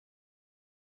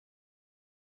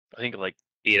 I think like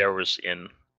 8 hours in,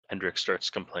 Hendrik starts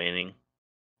complaining,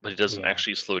 but he doesn't Yeah.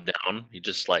 actually slow down. He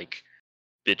just like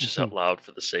bitches out loud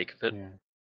for the sake of it. Yeah.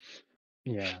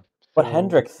 Yeah. But So,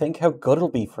 Hendrik, think how good it'll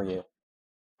be for you.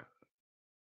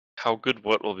 How good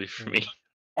what will be for me?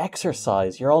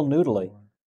 Exercise. You're all noodly.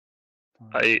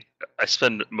 4, 5. I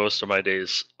spend most of my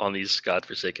days on these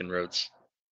godforsaken roads.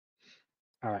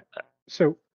 All right.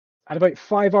 So at about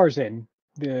 5 hours in,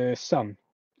 the sun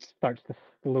starts to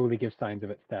slowly give signs of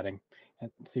its setting.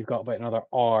 And so you've got about another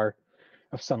hour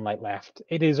of sunlight left.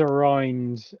 It is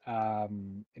around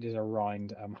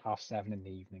 7:30 in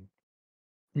the evening.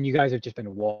 And you guys have just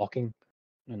been walking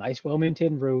on a nice,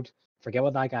 well-maintained road. Forget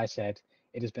what that guy said.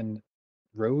 It has been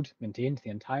road maintained the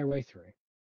entire way through.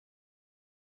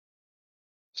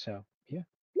 So yeah,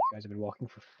 you guys have been walking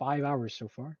for 5 hours so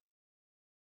far.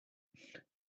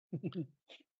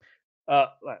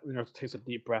 Takes a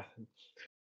deep breath.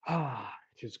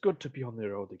 It is good to be on the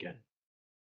road again.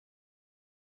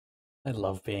 I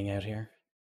love being out here.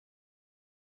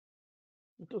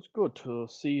 It is good to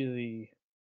see the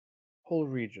whole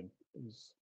region.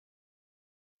 Is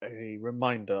a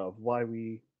reminder of why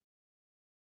we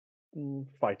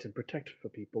fight and protect for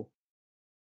people.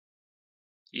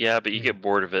 Yeah, but you Yeah. get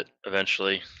bored of it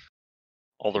eventually.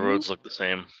 All the Hmm? roads look the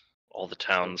same. All the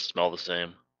towns smell the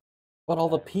same. But all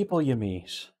the people you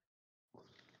meet.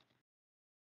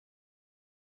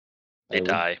 They I would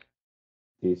die.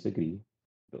 disagree.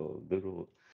 The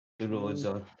roads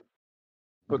are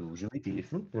But- usually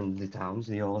different, and the towns,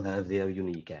 they all have their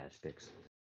unique aspects.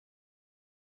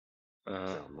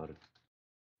 Some are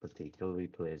particularly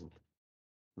pleasant.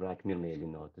 Rackmere maybe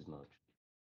not as much.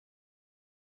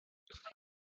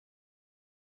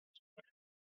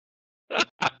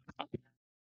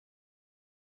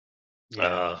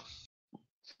 Uh,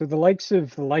 So the likes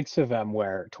of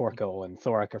where Torkel and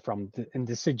Thorik are from, in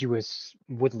deciduous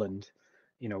woodland,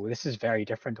 this is very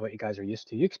different to what you guys are used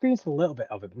to. You experienced a little bit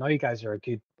of it, but now you guys are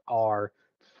a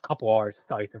couple hours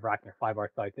south of Ragnar, 5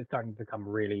 hours south. It's starting to become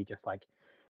really just like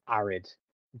arid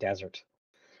desert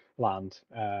land,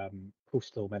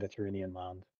 coastal Mediterranean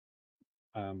land.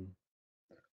 Um,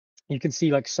 you can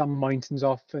see like some mountains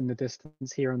off in the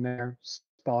distance here and there,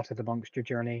 spotted amongst your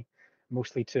journey,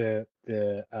 mostly to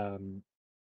the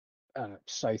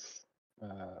south,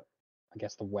 I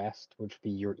guess the west would be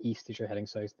your east as you're heading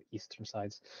south, the eastern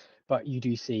sides. But you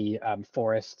do see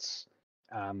forests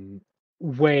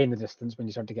way in the distance when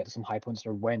you start to get to some high points.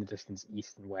 They're way in the distance,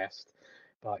 east and west.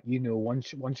 But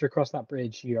once you cross that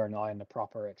bridge, you are now in the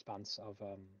proper expanse of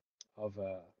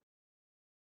the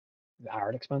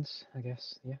arid expanse, I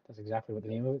guess. Yeah, that's exactly what the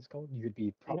name of it's called. You would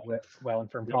be probably well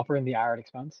informed proper in the arid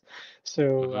expanse.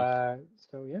 So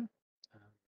yeah.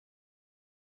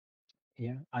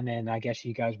 Yeah, and then I guess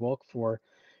you guys walk for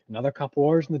another couple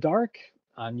hours in the dark,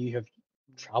 and you have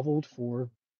traveled for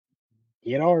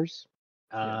 8 hours,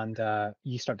 and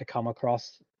you start to come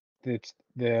across the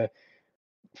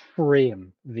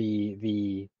frame,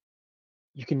 the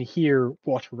you can hear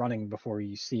water running before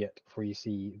you see it, before you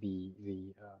see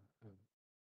the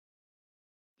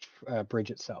bridge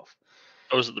itself.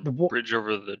 oh, is it the The wa- bridge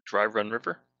over the Dry Run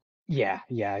River? Yeah,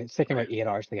 it's taking about 8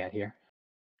 hours to get here.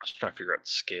 I was trying to figure out the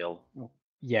scale.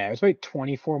 Yeah, it was about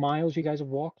 24 miles you guys have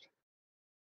walked.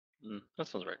 That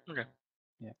sounds right. Okay.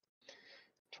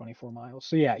 24 miles.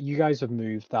 So yeah, you guys have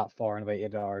moved that far in about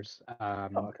 8 hours.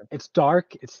 Okay. It's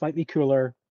dark. It's slightly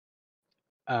cooler.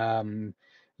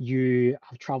 You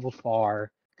have traveled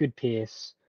far, good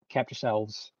pace, kept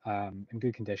yourselves in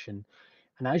good condition.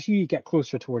 And as you get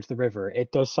closer towards the river,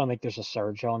 it does sound like there's a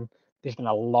surge on. There's been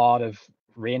a lot of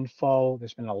rainfall.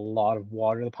 There's been a lot of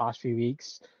water the past few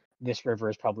weeks. This river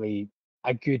is probably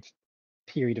a good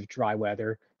period of dry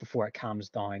weather before it calms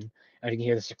down. And you can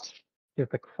hear this,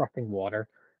 the crushing water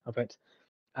of it.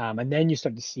 And then you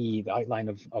start to see the outline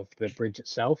of the bridge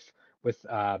itself with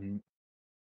a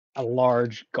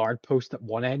large guard post at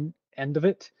one end of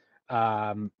it,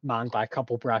 manned by a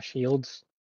couple brass shields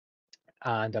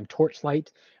and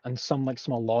torchlight, and some like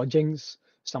small lodgings,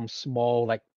 some small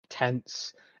like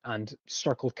tents and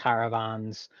circled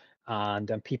caravans,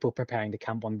 and people preparing to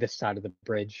camp on this side of the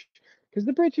bridge because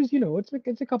the bridge is,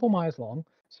 it's a couple miles long,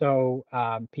 so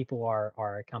people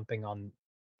are camping on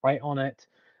right on it.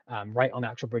 Right on the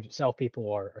actual bridge itself,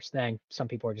 people are staying. Some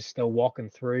people are just still walking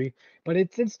through, but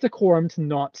it's decorum to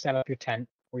not set up your tent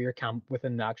or your camp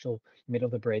within the actual middle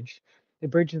of the bridge. The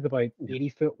bridge is about 80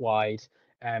 foot wide.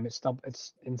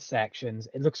 It's in sections.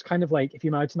 It looks kind of like, if you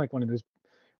imagine like one of those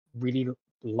really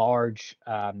large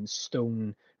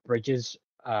stone bridges,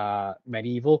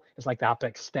 medieval. It's like that, but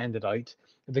extended out.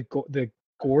 The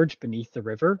gorge beneath the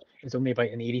river is only about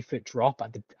an 80-foot drop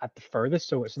at the furthest,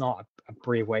 so it's not a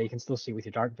brave way. You can still see with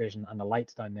your dark vision and the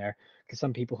lights down there, because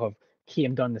some people have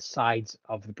came down the sides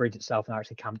of the bridge itself and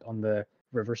actually camped on the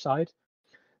riverside.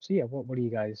 So yeah, what do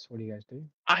you guys do?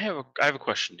 I have a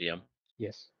question, DM.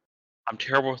 Yes. I'm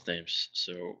terrible with names,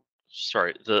 so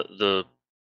sorry. The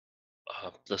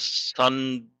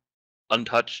Sun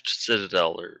Untouched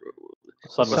Citadel, or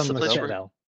what's the Sunless place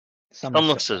Citadel.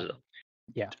 Sunless Citadel.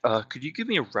 Yeah. Could you give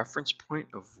me a reference point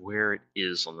of where it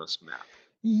is on this map?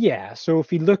 Yeah, so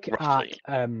if you look Roughly.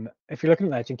 at if you're looking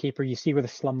at Legend Keeper, you see where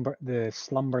the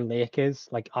Slumber Lake is,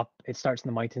 like up, it starts in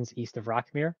the mountains east of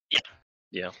Rakmir.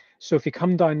 Yeah. So if you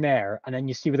come down there and then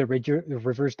you see where the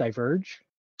rivers diverge,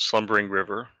 Slumbering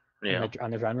River. Yeah.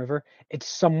 and the Ran River, it's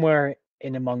somewhere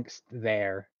in amongst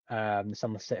there, the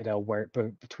Sunless Citadel, where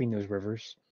between those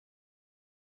rivers.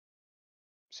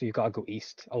 So you've got to go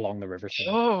east along the riverside.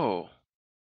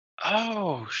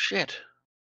 Oh shit.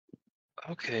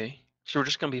 Okay. So we're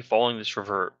just gonna be following this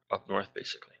river up north,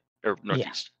 basically, or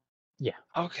northeast. Yeah.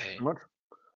 Okay. Much.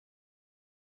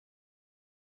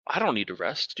 I don't need to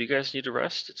rest. Do you guys need to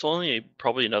rest? It's only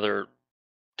probably another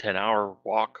 10-hour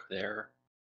walk there.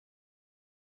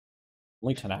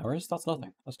 Only 10 hours? That's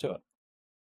nothing. Let's do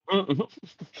it.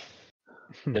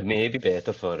 It may be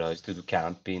better for us to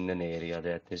camp in an area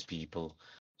that has people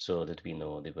so that we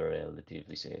know they were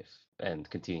relatively safe and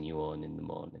continue on in the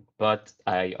morning. But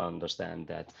I understand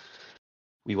that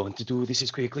we want to do this as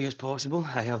quickly as possible.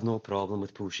 I have no problem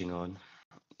with pushing on.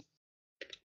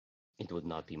 It would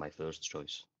not be my first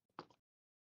choice.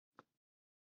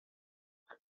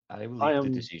 I will leave the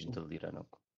decision to Lirano.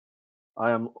 I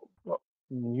am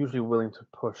usually willing to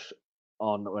push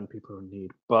on when people are in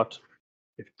need, but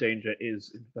if danger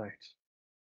is in fact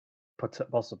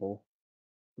possible,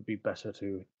 it would be better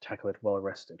to tackle it well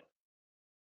rested.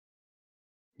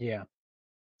 Yeah.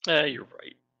 You're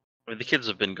right. I mean, the kids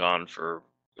have been gone for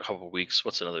a couple of weeks.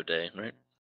 What's another day, right?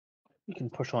 We can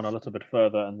push on a little bit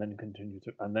further and then continue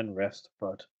to and then rest,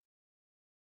 but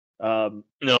No,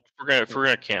 if we're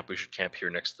gonna camp, we should camp here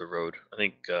next to the road. I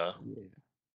think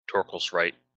Torkel's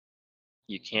right.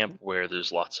 You camp where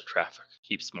there's lots of traffic.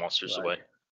 Keeps monsters away.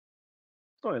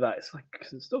 It's not only that, it's like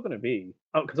 'cause it's still going to be.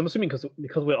 Oh, because I'm assuming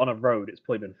because we're on a road, it's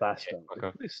probably been faster.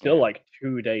 Okay. It's still Yeah. like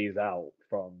 2 days out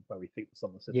from where we think the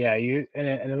summer city. Yeah, you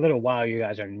in a little while, you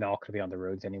guys are not going to be on the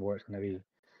roads anymore. It's going to be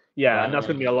Yeah, and that's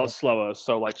going to be a lot slower.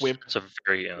 So like we're It's a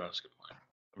very that's a good point.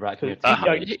 Rakmir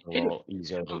Yeah, is a lot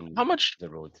easier than How much the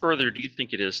road. further do you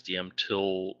think it is, DM,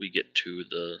 till we get to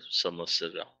the Sunless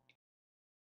Citadel?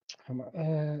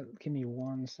 Give me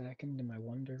 1 second in my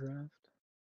Wonder Draft.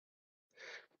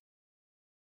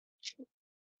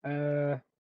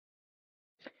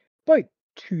 About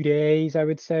 2 days, I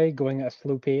would say, going at a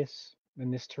slow pace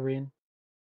in this terrain.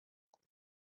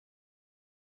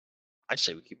 I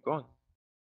say we keep going.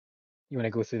 You want to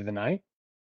go through the night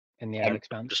in the I'm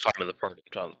expanse? just talking to the party.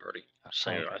 Just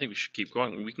saying, Okay. I think we should keep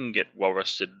going. We can get well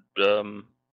rested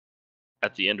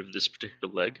at the end of this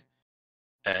particular leg,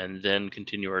 and then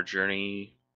continue our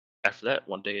journey after that,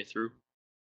 one day through.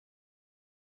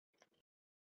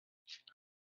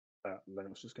 then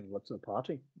it's just going to look to the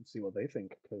party and see what they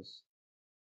think. Because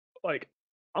like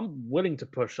I'm willing to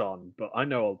push on, but I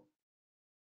know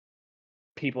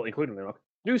people, including Lerock,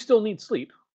 do still need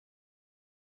sleep,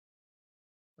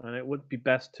 and it would be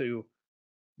best to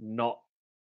not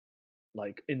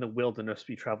like in the wilderness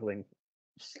be traveling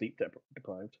sleep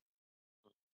deprived.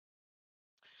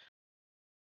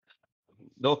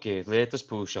 Okay, let us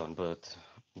push on, but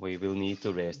we will need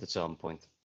to rest at some point.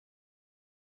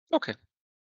 Okay.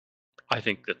 I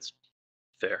think that's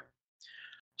fair.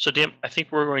 So, Dan, I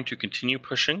think we're going to continue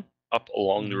pushing up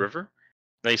along the Mhm. river.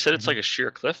 Now, you said it's Mhm. like a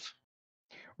sheer cliff.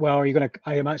 Well, are you gonna?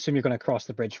 I assume you're gonna cross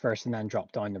the bridge first and then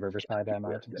drop down the riverside. I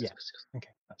imagine. Yes, Yeah. yes, yes.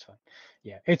 Okay, that's fine.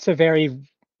 Yeah, it's a very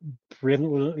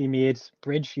brilliantly made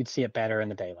bridge. You'd see it better in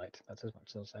the daylight. That's as much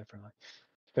as I'll say for now.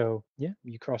 So yeah,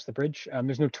 you cross the bridge.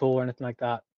 There's no toll or anything like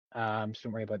that. So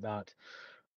don't worry about that.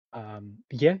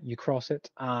 But yeah, you cross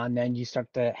it, and then you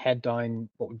start to head down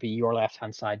what would be your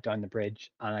left-hand side down the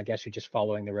bridge, and I guess you're just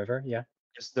following the river. Yeah.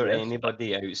 Is there Yes.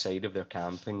 anybody outside of their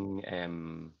camping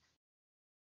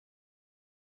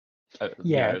out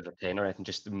Yeah. of the tent or anything,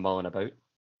 just mulling about?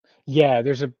 Yeah,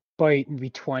 there's about maybe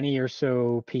 20 or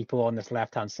so people on this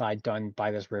left-hand side down by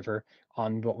this river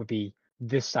on what would be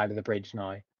this side of the bridge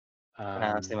now. Can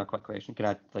I ask them a quick question? Can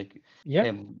I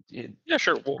Yeah. Yeah,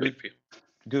 sure. We'll wait Good, for you.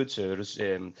 good sirs,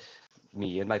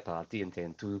 me and my party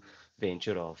intend to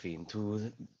venture off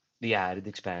into the arid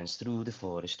expanse through the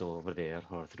forest over there,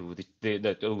 or through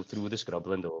through the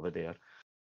scrubland over there.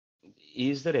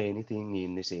 Is there anything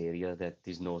in this area that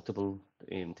is notable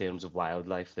in terms of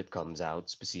wildlife that comes out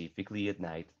specifically at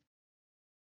night?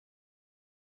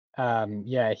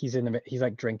 Yeah, he's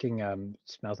like drinking,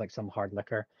 smells like some hard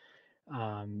liquor.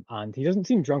 And he doesn't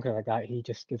seem drunk or like that. He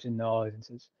just gives a nod and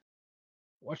says,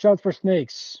 "Watch out for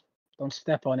snakes. Don't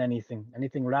step on anything.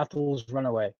 Anything rattles, run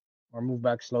away or move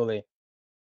back slowly."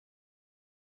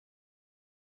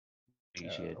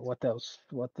 Appreciate. What else?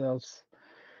 What else?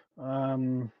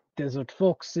 Desert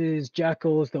foxes,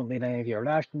 jackals, don't leave any of your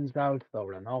rations out, they'll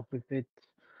run off with it.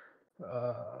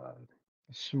 Uh,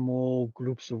 Small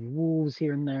groups of wolves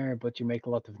here and there, but you make a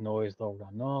lot of noise, they'll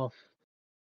run off.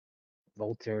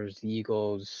 Vultures,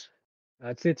 eagles.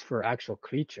 That's it for actual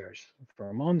creatures.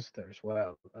 For monsters,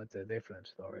 well, that's a different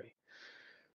story.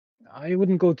 I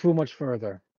wouldn't go too much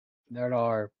further. There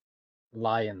are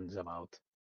lions about.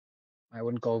 I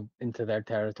wouldn't go into their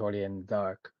territory in the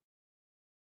dark.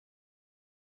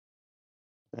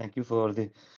 Thank you for the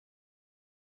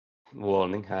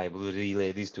warning. I will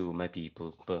relay these to my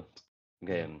people, but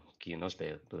Kinos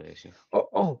bless you.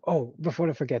 Oh, before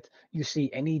I forget, you see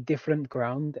any different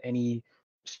ground, any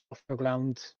softer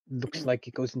ground, looks like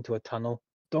it goes into a tunnel.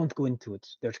 Don't go into it.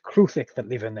 There's Kruthic that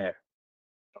live in there.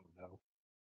 Oh no.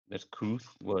 There's Kruth.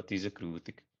 What is a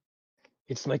Kruthic?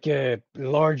 It's like a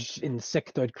large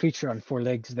insectoid creature on four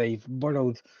legs. They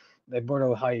burrow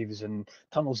hives and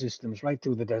tunnel systems right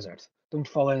through the desert. Don't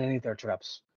fall in any of their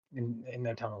traps in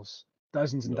their tunnels.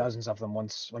 Dozens and No, dozens of them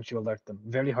once you alert them.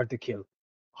 Very hard to kill.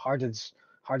 Hard as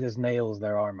nails,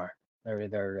 their armor.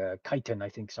 They're chitin, I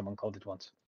think someone called it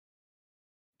once.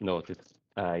 noted.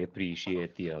 I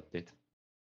appreciate the update.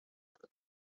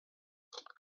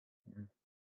 Mm.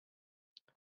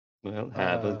 Well,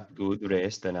 have a Uh, good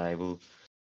rest, and I will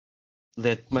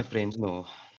let my friends know.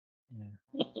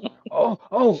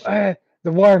 yeah.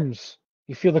 The worms.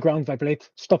 You feel the ground vibrate.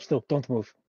 Stop still. Don't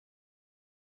move.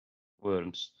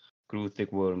 Worms,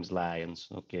 Kruthic worms, lions.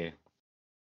 Okay.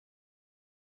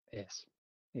 Yes.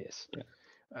 Yes. Yeah.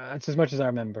 That's as much as I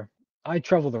remember. I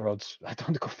travel the roads. I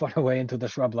don't go far away into the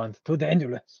shrubland. Too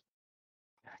dangerous.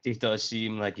 It does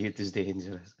seem like it is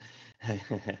dangerous.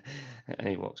 And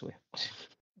he walks away.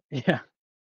 Yeah.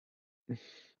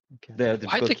 Okay. There,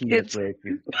 Why got the Kinos kids? bless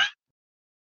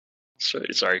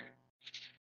you. Sorry.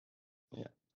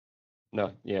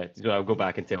 No, yeah. So I'll go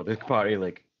back and tell the party,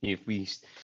 like, if we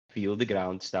feel the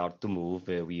ground start to move,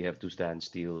 we have to stand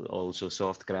still. Also,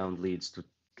 soft ground leads to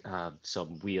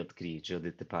some weird creature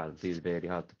that apparently is very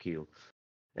hard to kill.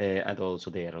 And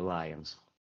also there are lions.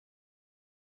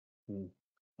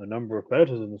 A number of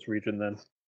predators in this region, then.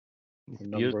 It A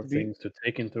appears number to of be. things to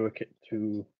take into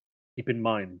to keep in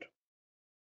mind.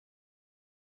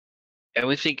 And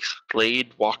we think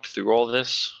Slade walked through all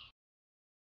this.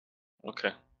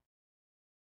 Okay.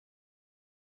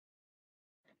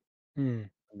 Hmm.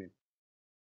 I mean,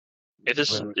 If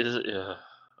this whether is okay.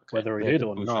 whether he Let did us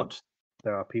or push on. not,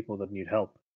 there are people that need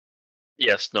help.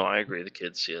 Yes, no, I agree. The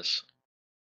kids, yes.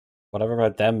 Whatever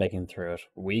about them making through it,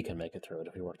 we can make it through it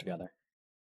if we work together.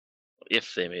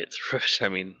 If they made it through it, I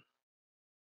mean,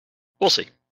 we'll see.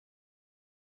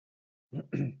 All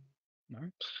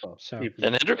right. Well, So if we-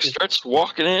 And Hendrik if- starts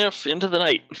walking off into the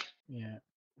night. yeah.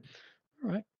 All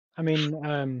right. I mean,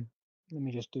 let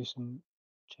me just do some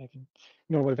checking.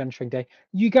 Normal adventuring day.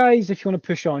 You guys, if you want to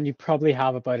push on, you probably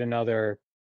have about another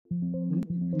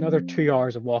 2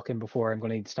 hours of walking before I'm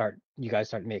going to start. You guys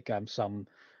start to make some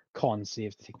con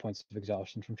saves to take points of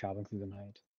exhaustion from traveling through the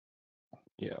night.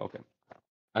 Yeah, okay.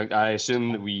 I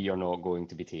assume that we are not going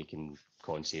to be taking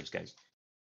con saves, guys.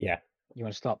 You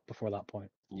want to stop before that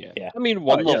point? Yeah. Yeah. I mean,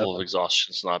 one yeah, level of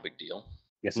exhaustion is not a big deal.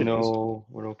 Yes, it is. No,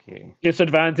 we're okay.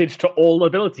 Disadvantage to all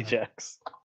ability checks.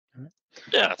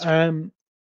 Yeah, that's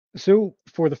So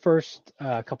for the first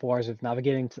couple hours of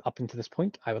navigating up into this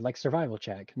point, I would like survival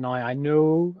check. Now I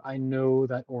know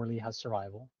that Orly has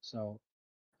survival, so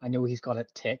I know he's got it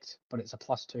ticked, but it's a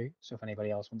 +2. So if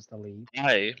anybody else wants to lead,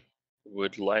 I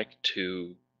would like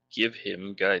to give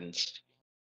him guidance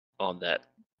on that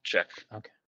check. okay.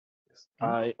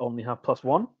 I only have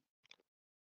 +1.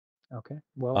 Okay.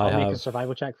 Well, I I'll make a have-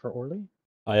 survival check for Orly.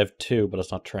 I have 2, but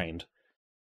it's not trained.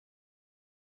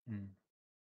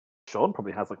 Sean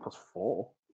probably has like +4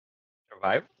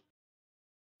 Survival?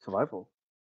 survival.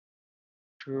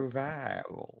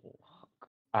 Survival.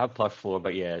 I have +4,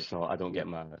 but yeah, it's not. I don't get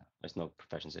my. It's not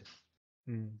proficiency.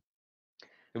 Hmm.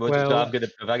 Well, have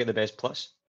I got the best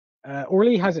plus?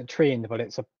 Orly has it trained, but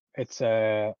it's a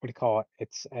what do you call it?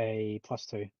 It's a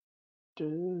 +2.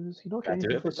 Does he not Can I get do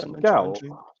anything it for if it's scout?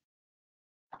 trained?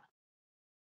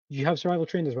 You have survival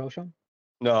trained as well, Sean?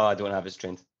 No, I don't have it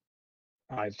trained.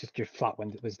 It's just your flat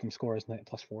wisdom score, isn't it?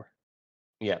 +4.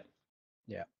 Yeah.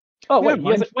 Oh Yeah,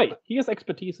 wait, he has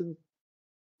expertise in.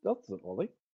 That doesn't Ollie.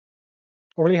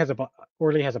 Orly has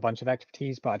a bunch of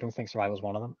expertise, but I don't think survival is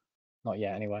one of them. Not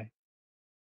yet, anyway.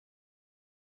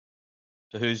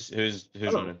 So who's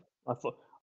Oh. running? I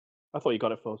thought you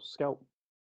got it for scout.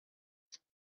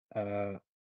 I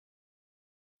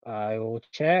will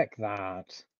check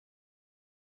that.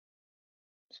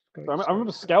 I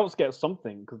remember scouts get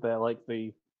something because they're like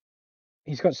the.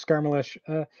 He's got skirmish.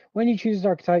 When you choose his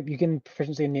archetype, you gain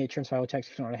proficiency in nature and survival checks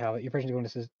if you don't already have it. Your proficiency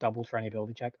bonus is doubled for any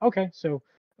ability check. Okay, so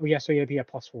so you'd be a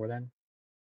 +4 then.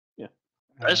 Yeah.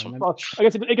 Nice Um, one. Well, I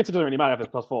guess it doesn't really matter if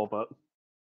it's +4, but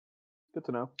good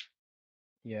to know.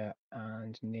 Yeah,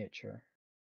 and nature.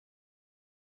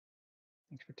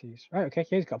 Expertise. Right, okay,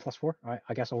 yeah, he's got a +4. All right,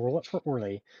 I guess I'll roll it for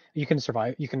Orly. You can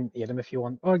survive. You can aid him if you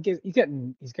want. Oh, he's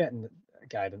getting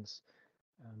guidance.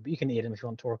 But you can aid him if you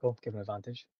want, Torkel. Give him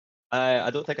advantage. I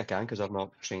don't think I can because I'm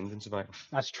not trained in survival.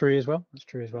 That's true as well.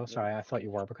 Sorry, I thought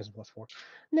you were because of +4.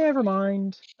 Never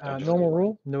mind. Normal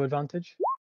roll, no advantage.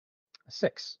 A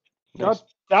 6. God Nice.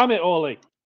 damn it, Ollie!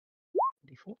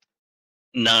 D4.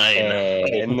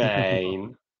 9.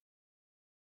 9.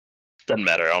 Doesn't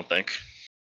matter, I don't think.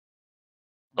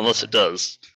 Unless it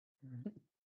does.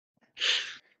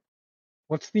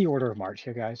 What's the order of march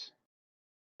here, guys?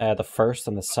 The first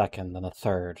and the second, then the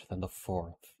third, then the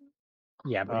fourth.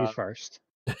 Yeah, but who's first?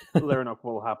 Lyranok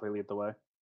will happily lead the way.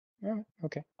 Oh,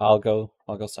 okay. I'll go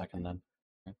second then.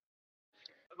 I'll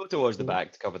go towards the Cool.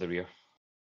 back to cover the rear.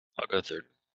 I'll go third.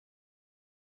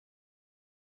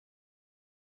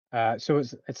 So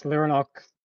it's Lyranok,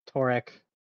 Torek,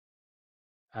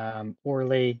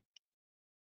 Orly,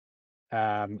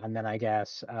 and then I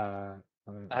guess I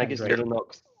guess Hendrik.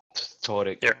 Lyranok,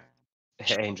 Torek, Here.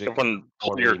 Hendrik. Everyone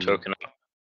pull Orly, your and- token up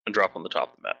and drop on the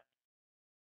top of the map.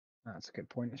 That's a good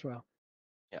point as well.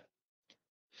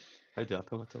 How do I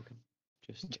pull my token?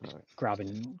 Just alright. Grab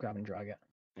and drag it.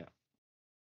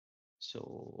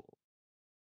 So,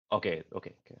 okay.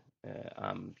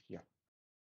 I'm here.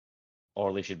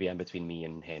 Orly should be in between me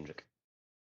and Hendrik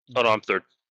Oh no, I'm third.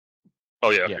 Oh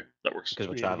yeah, okay. Yeah. That works. because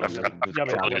we're Yeah, traveling. yeah, we've Yeah, but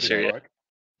Travel travelled is yeah, here,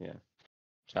 Torek.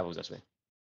 travels this way.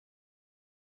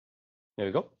 There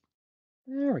we go.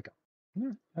 There we go.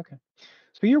 Yeah, okay.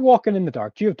 So you're walking in the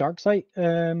dark. Do you have dark sight? What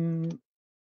do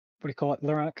you call it,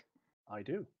 Lyranok? I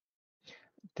do.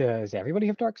 Does everybody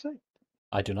have dark sight?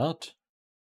 I do not.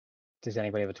 Does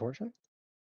anybody have a torchlight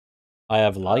I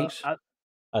have light, Uh,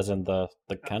 as in the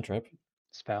cantrip.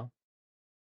 spell?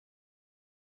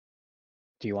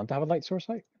 Do you want to have a light source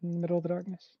light in the middle of the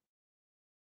darkness?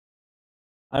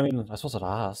 I mean, I suppose I'd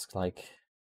ask. Like,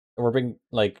 we're being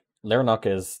like Lyranok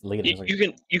is leading.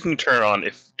 You can turn on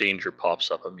if danger pops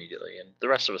up immediately, and the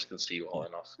rest of us can see well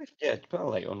enough. Yeah, put a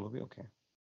light on. We'll be okay.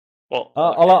 Well,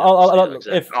 I'll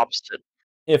exact opposite.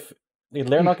 if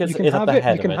Lyranok is can at have the it.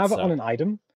 head You can of it, have it so. on an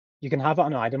item. You can have it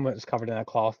on an item where it's covered in a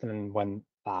cloth, and then when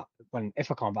if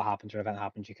a combat happens or an event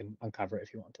happens, you can uncover it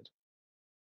if you wanted.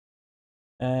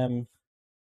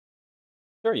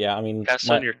 Sure, yeah. I mean, Cast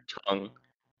on your tongue,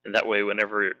 and that way,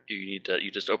 whenever you need to,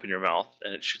 you just open your mouth,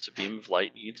 and it shoots a beam of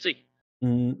light, and you can see.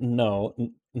 No,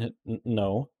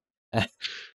 no. This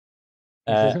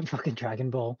isn't fucking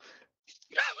Dragon Ball.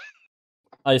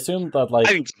 I assume that I like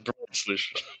think it's a brilliant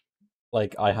solution.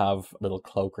 like I have a little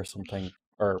cloak or something,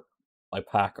 or my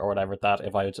pack or whatever, that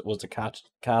if I was to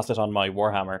cast it on my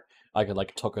Warhammer, I could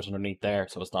like tuck it underneath there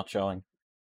so it's not showing,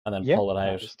 and then Yeah, pull it that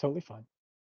out. is totally fine.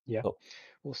 Yeah, Cool.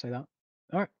 we'll say that.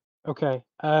 All right. Okay.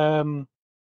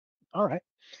 All right.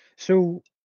 So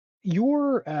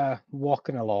you're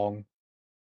walking along,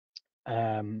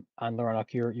 and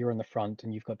Loranak, you're in the front,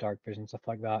 and you've got dark vision, stuff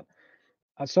like that.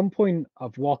 At some point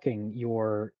of walking,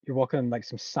 you're walking on like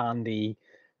some sandy,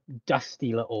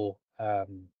 dusty little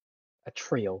a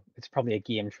trail. It's probably a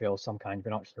game trail of some kind.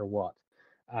 We're not sure what.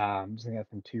 It's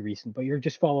nothing too recent, but you're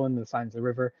just following the signs of the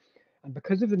river, and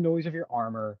because of the noise of your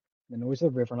armor, the noise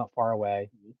of the river not far away,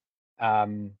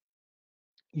 um,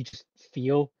 you just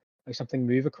feel like something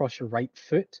move across your right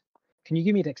foot. Can you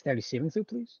give me a dexterity saving throw,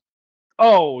 please?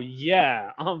 Oh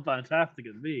yeah, I'm fantastic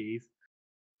at these.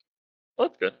 Oh,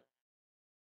 that's good.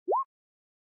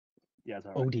 Yeah, it's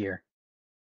all Oh right. dear.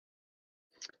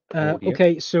 Oh dear.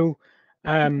 Okay, so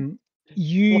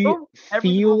you Well,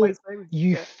 everything on my savings.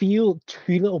 you Okay. feel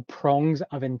two little prongs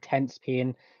of intense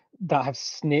pain that have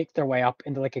snaked their way up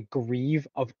into like a greave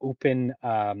of open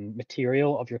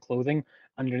material of your clothing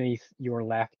underneath your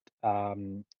left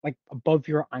like above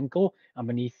your ankle and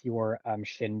beneath your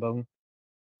shin bone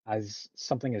as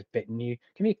something has bitten you.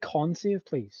 Give me a con save,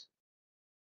 please.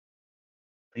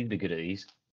 He'd be good at these.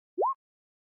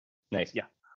 Nice. Yeah.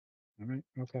 All right,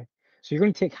 okay. So you're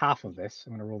going to take half of this.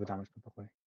 I'm going to roll the damage properly.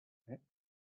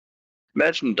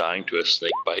 Imagine dying to a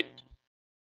snake bite.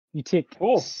 You take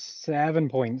Oh. 7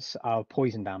 points of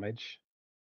poison damage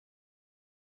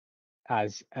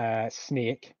as a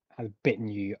snake has bitten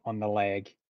you on the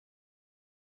leg.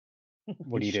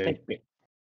 What do you do? Snake bit.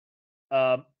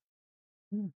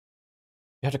 You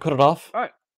have to cut it off. All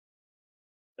right.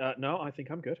 No, I think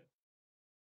I'm good.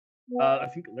 I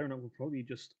think Lerna will probably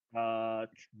just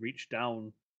reach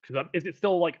down because is it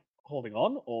still like holding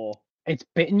on or? It's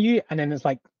bitten you, and then it's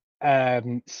like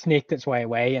snaked its way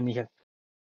away, and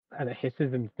and it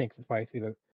hisses and snakes its way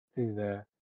through the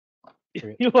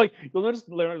through it. You'll notice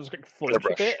Lerna just like flinch a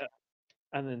brush. bit,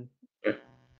 and then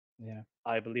Yeah.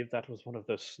 I believe that was one of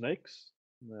those snakes.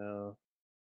 No,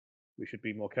 we should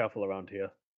be more careful around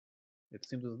here. It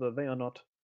seems as though they are not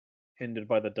hindered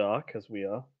by the dark as we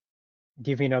are.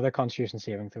 Give me another Constitution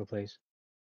saving throw, please.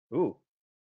 Ooh,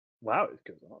 wow, it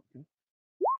goes on.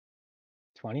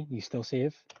 20. You still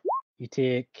save. You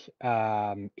take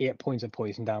 8 points of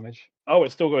poison damage. Oh,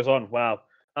 it still goes on. Wow.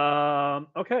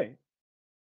 Okay.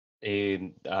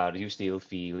 Are you still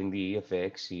feeling the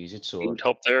effects? Is it so? Need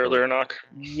help there, Lernock?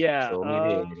 Yeah. Show me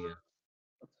the area.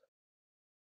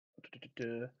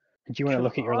 Do you want to Can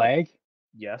look at your I- leg?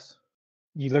 Yes.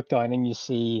 You look down and you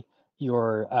see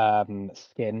your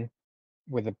skin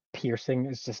with a piercing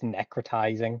is just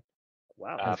necrotizing,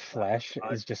 Wow. and flesh I-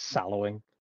 is just sallowing.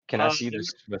 Can I see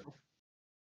this?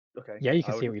 Okay. Yeah, you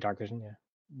can I see it would, with your dark vision. Yeah.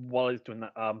 while he's doing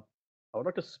that, I would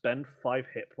like to spend 5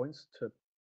 hit points to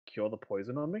cure the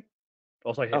poison on me.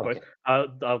 Also, hit Oh, points.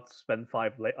 I'll spend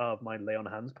 5 of my lay on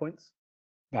hands points.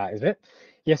 That is it.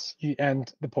 Yes, you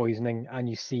end the poisoning, and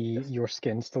you see Yes. your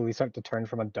skin slowly start to turn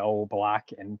from a dull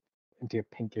black and into a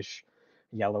pinkish,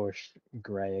 yellowish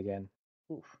gray again.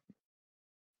 Oof.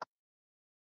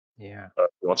 Yeah.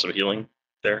 You want some healing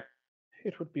there?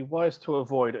 It would be wise to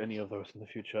avoid any of those in the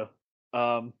future.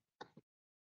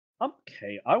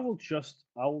 Okay, I'll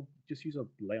just use a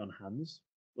lay on hands.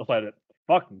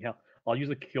 Fucking hell! I'll use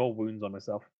a cure wounds on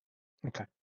myself. Okay.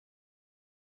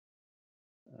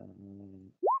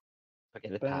 Okay,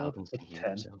 the Bad paladins for can heal 10.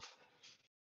 themselves.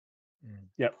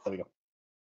 Yep, there we go.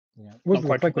 Yeah. What does it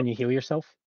quite look like sure. when you heal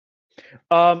yourself?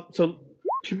 So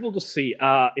people just see.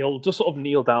 He'll just sort of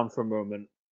kneel down for a moment,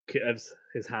 has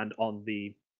his hand on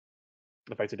the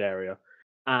affected area,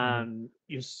 and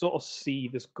you sort of see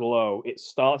this glow. It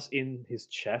starts in his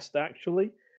chest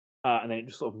actually, and then it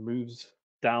just sort of moves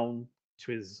down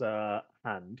to his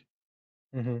hand.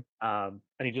 Mm-hmm. And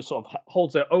he just sort of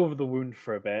holds it over the wound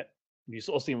for a bit. You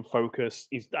sort of see him focus.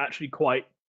 He's actually quite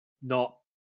not.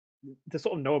 There's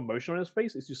sort of no emotion on his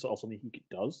face. It's just sort of something he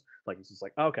does. Like he's just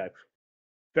like, okay,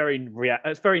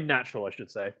 it's very natural, I should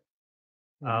say.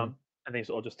 Mm-hmm. And then he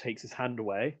sort of just takes his hand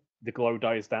away. The glow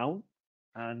dies down,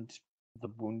 and the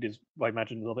wound is, I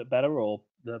imagine, a little bit better, or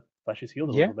the flesh is healed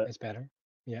a Yeah, little bit. it's better.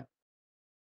 Yeah.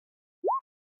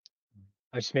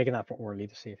 I was just making that for Orly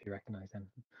to see if you recognize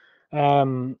anything.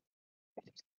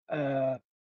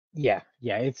 Yeah,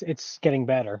 it's getting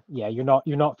better. Yeah, you're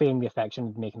not feeling the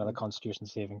affection. Make another Constitution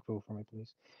saving throw for me,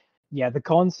 please. Yeah, the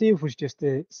con save was just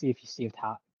to see if you saved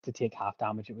to take half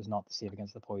damage. It was not to save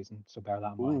against the poison, so bear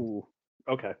that in mind. Ooh,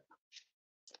 okay,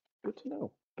 good to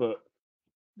know. But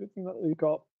Good thing that we've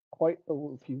got quite a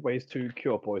few ways to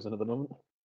cure poison at the moment.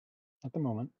 At the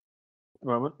moment.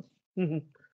 We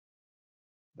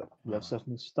have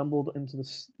certainly stumbled into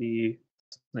the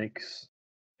snake's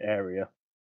area.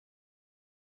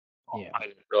 Yeah. I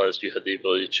didn't realize you had the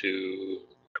ability to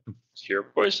cure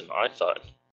poison. I thought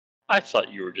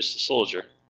you were just a soldier.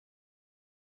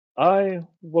 I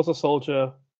was a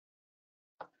soldier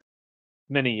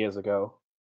many years ago,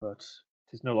 but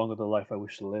it is no longer the life I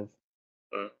wish to live.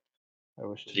 Uh, I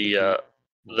wish to The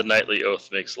knightly oath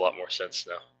makes a lot more sense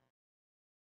now.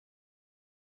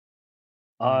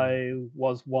 I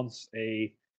was once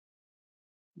a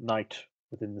knight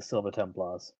within the Silver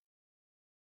Templars.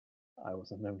 I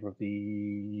was a member of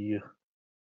the.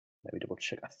 Let me double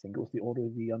check. I think it was the Order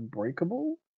of the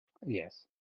Unbreakable. Yes.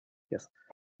 Yes,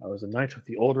 I was a knight of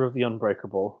the Order of the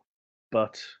Unbreakable,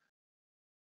 but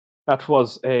that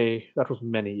was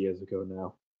many years ago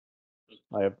now.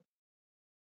 I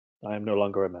am no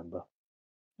longer a member.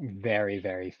 Very,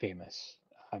 very famous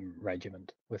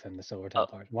regiment within the Silver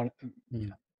Templars.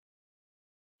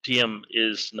 TM,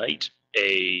 is knight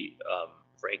a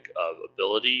rank of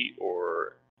ability,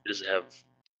 or does it have?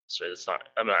 Sorry, that's not.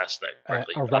 I'm not asking that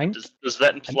correctly. A rank? Does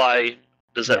that imply?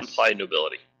 Does that Yes. imply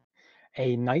nobility?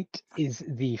 A knight is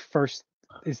the first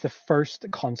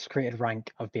consecrated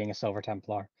rank of being a Silver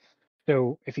Templar.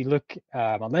 So if you look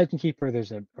on Legend Keeper,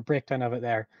 there's a breakdown of it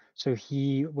there. So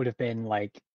he would have been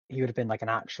like an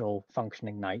actual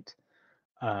functioning knight.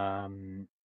 But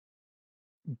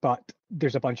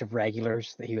there's a bunch of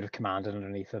regulars that he would have commanded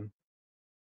underneath him.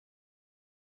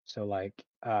 So like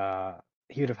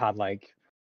he would have had like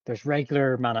there's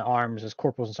regular man at arms, there's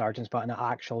corporals and sergeants, but an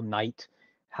actual knight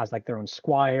has like their own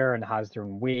squire and has their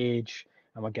own wage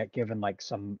and would get given like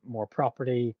some more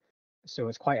property. So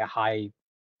it's quite a high.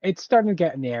 It's starting to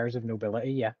get in the airs of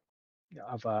nobility, yeah,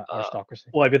 of aristocracy.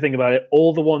 Well, if you think about it,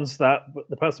 all the ones that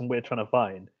the person we're trying to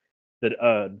find that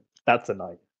earn, that's a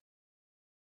knight.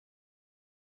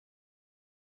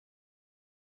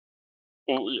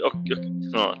 Well,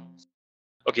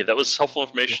 okay, that was helpful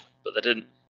information, but that didn't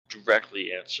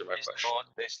directly answer my question.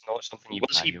 It's not something you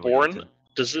Was he value born? into.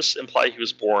 Does this imply he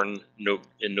was born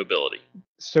in nobility?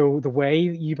 So the way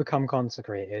you become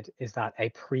consecrated is that a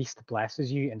priest blesses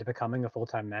you into becoming a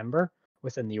full-time member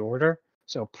within the order.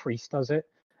 So a priest does it,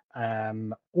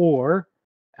 and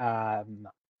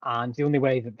the only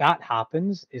way that that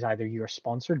happens is either you are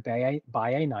sponsored by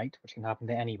a knight, which can happen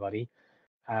to anybody,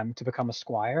 to become a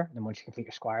squire. And then once you complete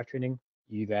your squire training,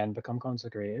 you then become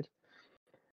consecrated,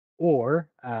 or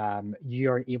you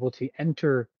are able to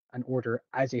enter an order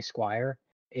as a squire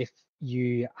if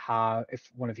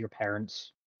one of your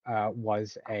parents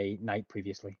was a knight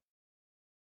previously.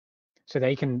 So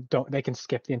they can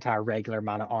skip the entire regular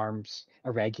man at arms,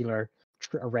 a regular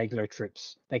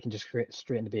troops. They can just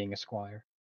straight into being a squire.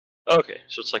 Okay,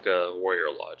 so it's like a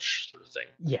warrior lodge sort of thing.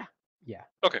 Yeah.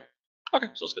 Okay,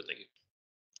 so that's good. Thank you.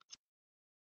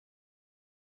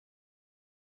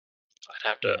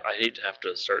 I hate to have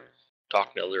to start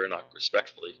talking to Lyranok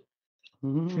respectfully.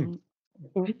 Mhm.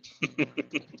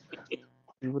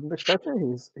 You wouldn't expect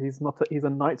it. He's a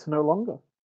knight no longer.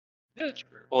 Yeah,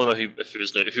 true. Well, no, if he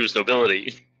was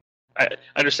nobility, I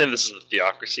understand this is a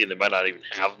theocracy and they might not even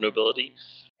have nobility.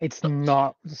 It's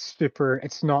not super.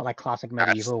 It's not like classic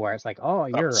medieval where it's like, oh,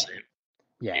 Not the you're. same.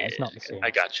 Yeah, it's not the same.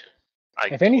 I got you.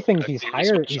 If anything, totally- he's as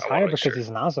higher. much as He's I wanna higher make because sure. he's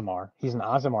an Azamar. He's an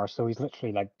Azamar, so he's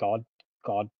literally like God,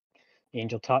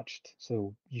 angel touched.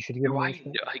 So you should give him Do I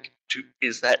respect. like?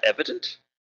 Is that evident?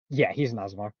 Yeah, he's an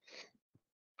Azamar.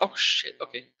 Oh shit!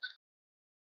 Okay.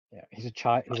 Yeah, he's a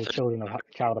child. He's a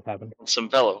child of heaven. Some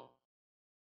fellow.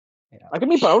 I can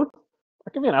be both. I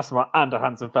can be an Asthma and a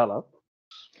handsome fellow.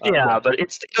 Yeah, but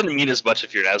it doesn't mean as much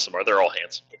if you're an Azamar. They're all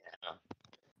handsome.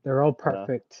 They're all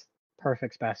perfect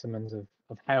specimens of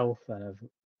health and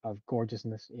of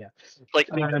gorgeousness. Yeah. It's like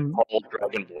being a tall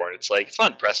dragonborn. It's like it's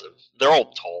not impressive. They're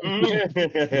all tall.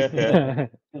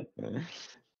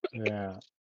 Yeah.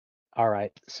 All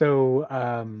right. So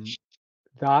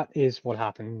that is what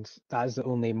happens. That is the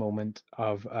only moment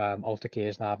of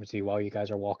altercation that happens to you while you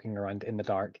guys are walking around in the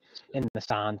dark, in the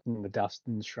sand, in the dust,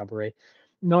 in the shrubbery.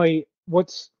 Now,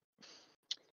 what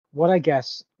I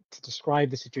guess to describe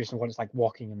the situation, what it's like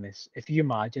walking in this, if you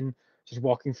imagine just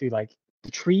walking through like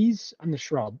the trees and the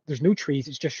shrub, there's no trees,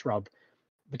 it's just shrub,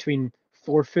 between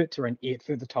 4 foot to around 8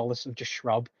 foot, the tallest of just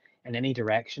shrub in any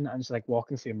direction, and it's like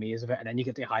walking through a maze of it, and then you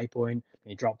get to a high point,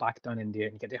 and you drop back down into it,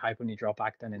 and you get to a high point, and you drop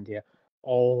back down into it,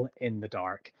 all in the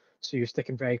dark. So you're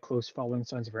sticking very close, following the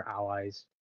sounds of your allies.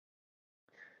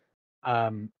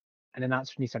 And then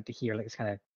that's when you start to hear like this kind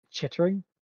of chittering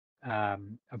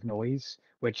of noise,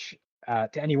 which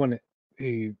to anyone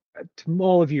who to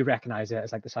all of you recognize it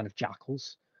as like the sound of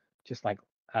jackals, just like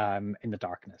in the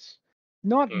darkness.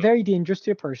 Not very dangerous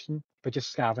to a person, but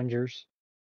just scavengers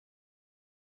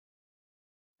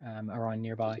around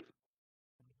nearby.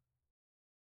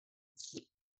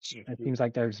 It seems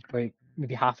like there's about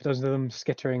maybe half a dozen of them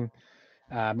skittering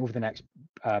over the next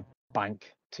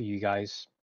bank to you guys,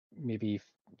 maybe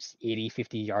 80,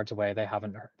 50 yards away. They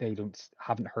haven't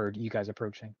heard you guys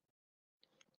approaching.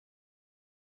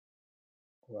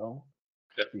 Well,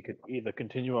 Okay. we could either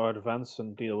continue our advance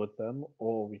and deal with them,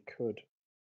 or we could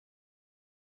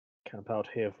camp out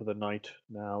here for the night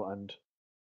now and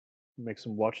make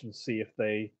some watch and see if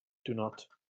they do not,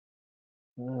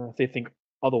 if they think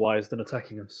otherwise than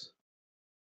attacking us.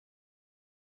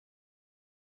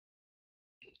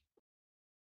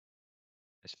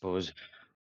 I suppose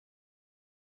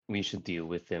we should deal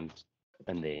with them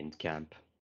and then camp.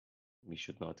 We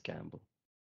should not gamble.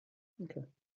 Okay.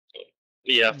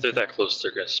 Yeah, if they're that close,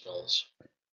 they're gonna smell us.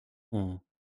 Hmm.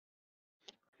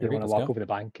 They Here, want to let's walk go. over the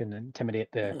bank and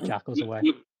intimidate the jackals We, away.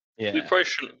 we, we Yeah. probably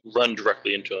shouldn't run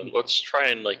directly into them. Let's try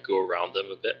and like go around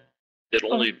them a bit.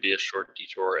 It'll only be a short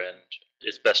detour, and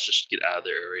it's best just to get out of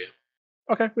their area.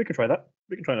 Okay, we can try that.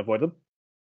 We can try and avoid them.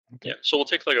 Okay. Yeah, so we'll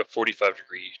take like a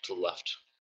 45-degree to the left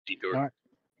detour. All right.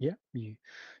 Yeah,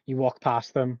 you walk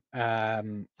past them,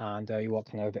 and you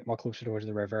walk now a bit more closer towards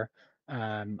the river,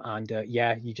 and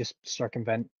yeah, you just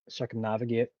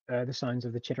circumnavigate the sounds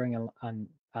of the chittering,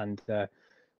 and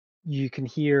you can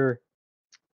hear.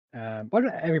 Why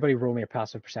don't everybody roll me a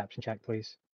passive perception check,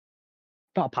 please?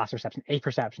 Not a passive perception, a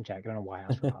perception check. I don't know why I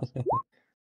asked for passive.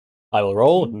 I will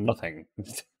roll nothing.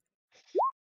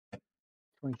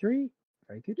 23,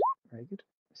 very good, very good.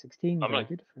 16, I'm very like-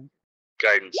 good. Very good.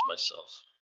 Guidance myself.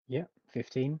 Yeah,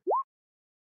 15.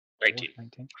 19.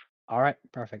 19. All right,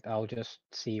 perfect. I'll just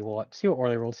see what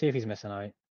Orly rolled. See if he's missing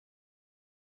out.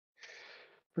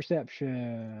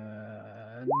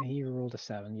 Perception. He rolled a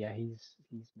 7. Yeah, he's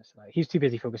missing out. He's too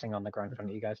busy focusing on the ground in front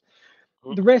of you guys.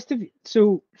 The rest of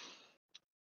so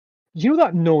you know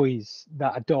that noise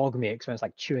that a dog makes when it's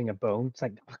like chewing a bone. It's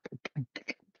like,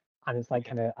 and it's like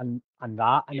kind of and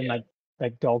that, and then Yeah.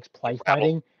 like dogs play Rattle.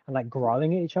 fighting and like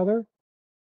growling at each other.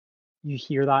 You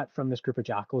hear that from this group of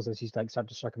jackals as he's like start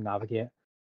to circumnavigate.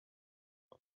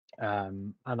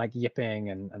 And like yipping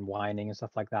and whining and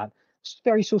stuff like that. It's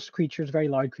very social creatures, very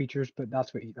loud creatures, but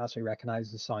that's what you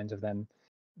recognize the sounds of them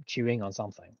chewing on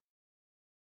something.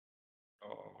 Oh,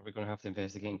 are we going to have to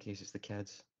investigate in case it's the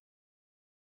kids?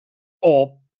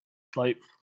 Or, like,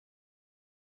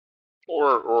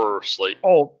 Or slight.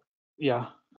 yeah.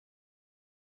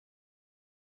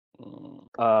 Mm,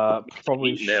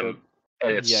 Probably Eating should. them,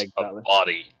 and it's Yeah, a exactly.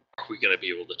 body. Are we gonna be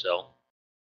able to tell?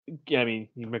 Yeah, I mean,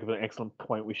 you make an excellent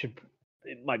point. We should.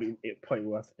 It might be probably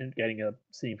worth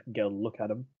seeing if we can get a look at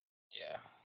them. yeah.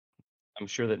 I'm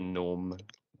sure that gnome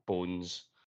bones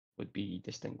would be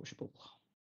distinguishable.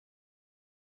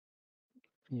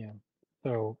 Yeah.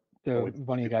 So Well,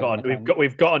 one of you guys want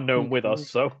we've got a gnome sneak with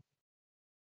us, forward? so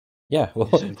Yeah, we'll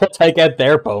should- take out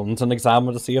their bones and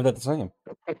examine to see if they're the same.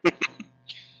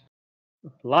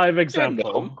 live You're a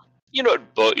example. gnome. You know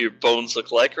what your bones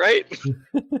look like, right?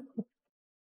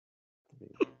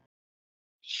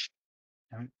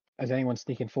 Is anyone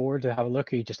sneaking forward to have a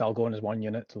look, or you just all going as one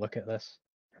unit to look at this?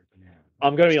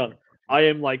 I'm going to be honest. I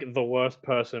am like the worst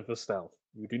person for stealth.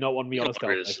 You do not want me on a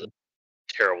stealth This is a mission.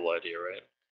 terrible idea, right?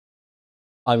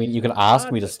 I mean, you can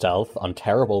ask me to stealth. I'm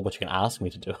terrible, but you can ask me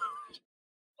to do it.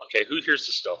 Okay, who here's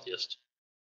the stealthiest?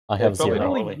 I have probably zero.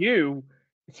 not. Probably you.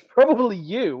 It's probably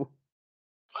you.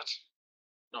 What?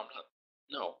 No, I'm not.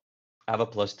 No. I have a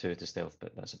 +2 to stealth,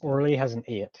 but that's a Orly has an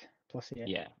 8 plus 8.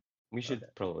 Yeah, we should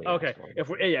probably. Okay, ask Orly.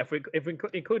 if we're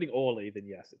including Orly, then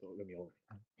yes, it's going to be Orly.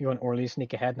 You want Orly to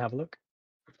sneak ahead and have a look?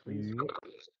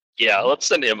 Yeah, let's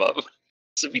send him up.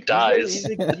 So if he dies,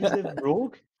 He's a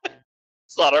rogue.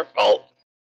 it's not our fault.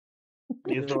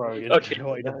 He's the rogue. Okay, He's the,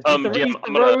 DM, he's the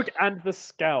I'm gonna- rogue and the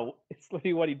scout. It's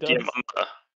literally what he does. DM,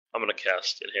 I'm gonna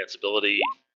cast Enhance Ability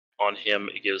on him.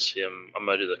 It gives him. I'm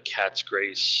gonna do the Cat's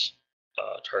Grace.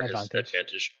 Target has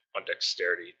advantage on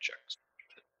Dexterity checks.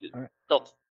 Alright.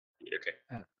 Stealth.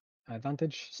 Okay.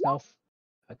 Advantage, stealth,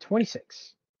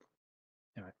 26.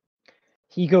 All right.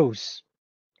 He goes.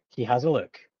 He has a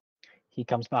look. He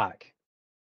comes back.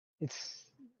 It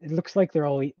looks like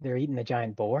they're eating a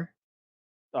giant boar.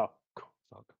 Oh, cool.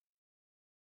 Fuck.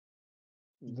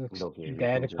 Looks Okay,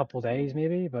 dead a those are- couple days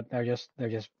maybe, but they're just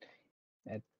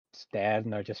it's dead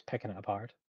and they're just picking it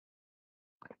apart.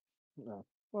 No.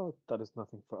 Well, that is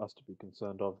nothing for us to be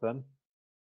concerned of then.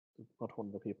 It's not one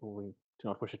of the people we do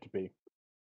not wish it to be.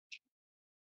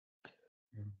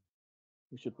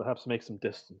 We should perhaps make some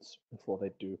distance before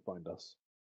they do find us.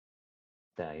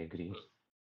 I agree.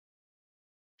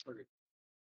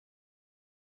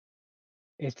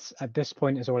 It's at this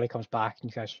point as Orly comes back and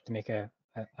you guys have to make a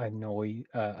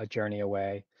journey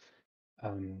away.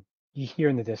 You hear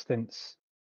in the distance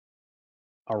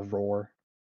a roar,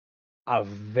 a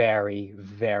very,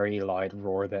 very loud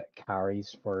roar that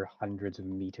carries for hundreds of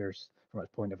meters from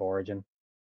its point of origin.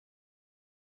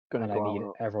 Gonna And I go need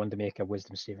out. everyone to make a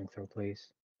wisdom saving throw, please.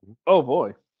 Oh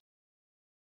boy.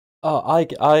 Oh, I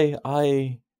get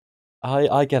You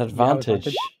have advantage.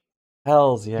 advantage?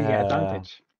 Hells Do you get yeah.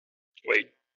 advantage?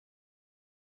 Wait.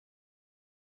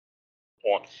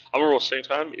 Hold on. I'm gonna roll same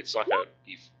time. It's not gonna.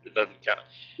 It doesn't count.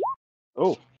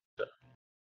 Oh.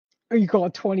 Oh, you got a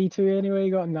 22 anyway.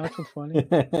 You got a natural 20.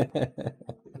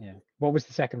 Yeah. What was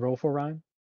the second roll for, Ryan?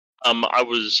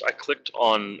 I clicked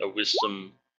on a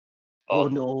wisdom. Oh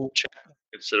no. Check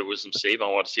instead of wisdom save. I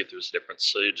want to see if there was a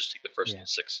difference. So you just take the first Yeah.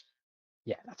 6.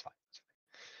 Yeah, that's fine.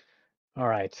 All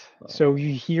right. So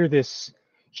you hear this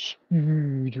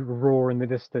huge roar in the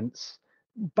distance,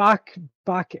 back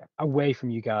away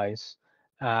from you guys,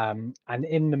 and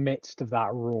in the midst of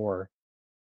that roar,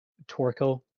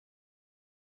 Torkel,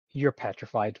 you're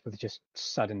petrified with just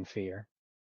sudden fear.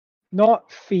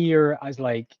 Not fear as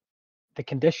like the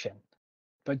condition,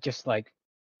 but just like,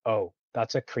 oh,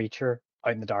 that's a creature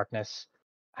out in the darkness,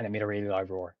 and it made a really loud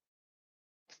roar.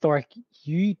 Thork,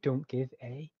 you don't give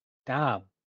a damn.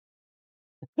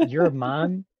 You're a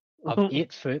man of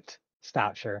 8-foot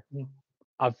stature,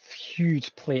 of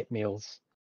huge plate mails,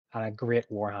 and a great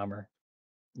warhammer.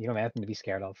 You don't have anything to be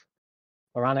scared of.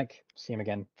 Oranik, same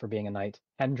again for being a knight.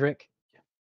 Hendrik,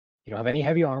 you don't have any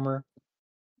heavy armor.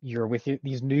 You're with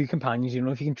these new companions. You don't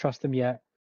know if you can trust them yet.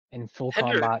 In full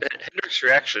combat. Hendrik's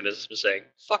reaction is saying,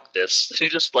 "Fuck this." He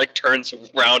just like turns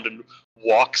around and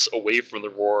walks away from the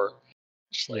roar.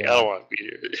 Just like, I don't want to be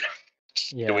here.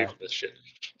 Just get away from this shit.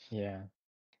 Yeah.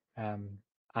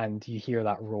 And you hear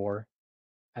that roar,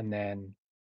 and then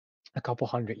a couple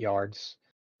hundred yards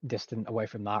distant away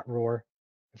from that roar.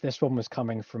 If this one was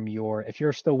coming from if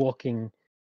you're still walking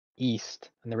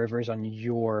east and the river is on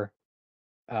your,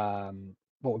 what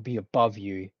would be above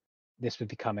you, this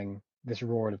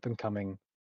roar would have been coming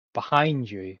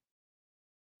behind you,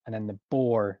 and then the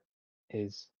boar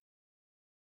is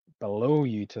below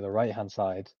you to the right hand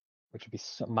side, which would be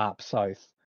map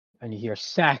south, and you hear a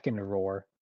second roar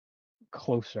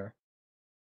closer.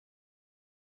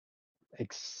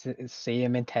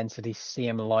 Same intensity,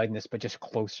 same loudness, but just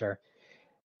closer.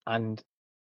 And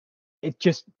it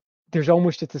just, there's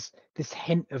almost just this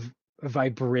hint of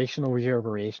vibrational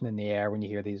reverberation in the air when you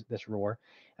hear this roar.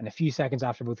 And a few seconds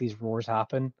after both these roars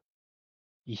happen,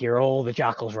 you hear all the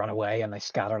jackals run away and they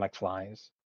scatter like flies.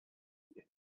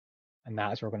 And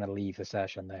that's where we're going to leave the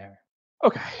session there.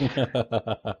 Okay.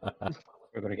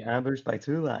 We're going to get ambushed by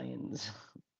 2 lions.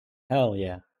 Hell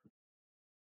yeah.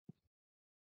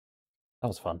 That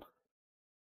was fun.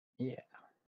 Yeah.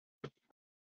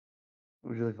 It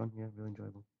was really fun. Yeah, really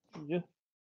enjoyable. Yeah.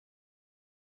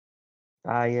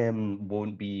 I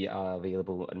won't be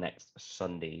available next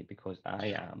Sunday because I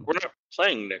am. We're not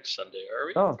playing next Sunday, are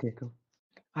we? Oh, okay, cool.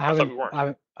 I thought we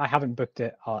weren't. I haven't booked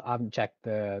it. I haven't checked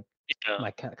my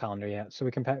Yeah. calendar yet, so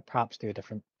we can perhaps do a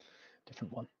different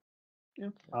one. Yeah.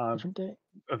 Different day.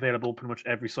 Available pretty much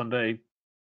every Sunday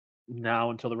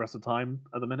now until the rest of the time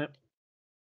at the minute.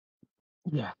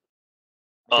 Yeah.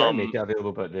 Try to make it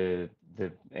available, but the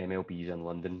MLB's in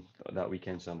London that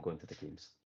weekend, so I'm going to the games.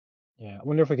 Yeah. I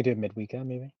wonder if we could do it midweekend,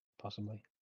 maybe, possibly.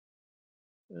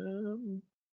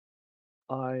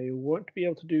 I won't be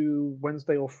able to do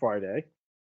Wednesday or Friday.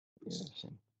 Yeah,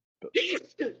 same. But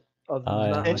other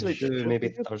than that, Potentially do should maybe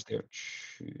be good. Thursday or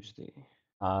Tuesday.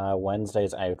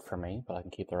 Wednesday's out for me, but I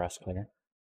can keep the rest clear.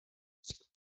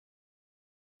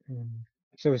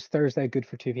 So is Thursday good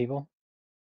for 2 people?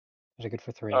 Is it good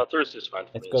for 3? Thursday's fine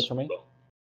for It's me. good for me. Well.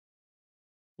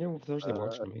 Yeah, well, Thursday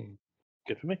works for me.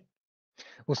 Good for me.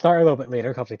 We'll start a little bit later.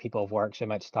 A couple of people have work, so it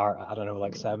might start at, I don't know,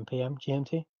 like 7 p.m.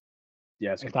 GMT.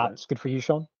 Yeah, If that's good for you,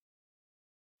 Sean.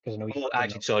 Because I know Oh,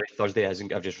 actually, sorry, Thursday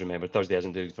isn't. I've just remembered. Thursday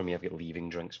isn't good for me. I've got leaving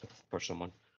drinks for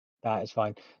someone. That is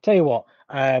fine. Tell you what,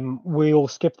 we'll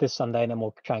skip this Sunday and then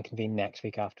we'll try and convene next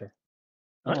week after.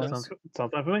 All right, Alright. sounds good.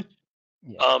 Sounds fine for me.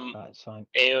 Yeah, that's fine.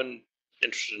 And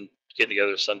interested in getting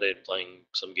together Sunday and playing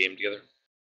some game together.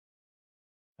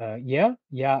 Yeah.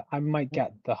 I might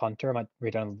get the Hunter. I might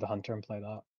re-download the Hunter and play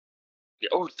that. Yeah.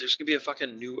 Oh, there's gonna be a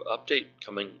fucking new update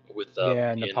coming with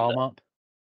Nepal map.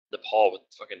 Nepal with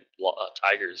fucking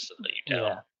tigers that let you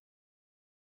down.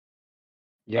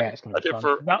 Yeah, it's gonna be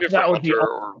fun. That would be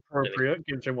appropriate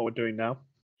given what we're doing now.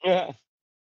 Yeah.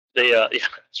 yeah,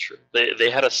 it's true. They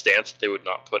had a stance that they would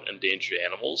not put endangered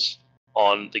animals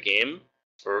on the game,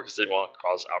 because they didn't want to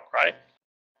cause outcry.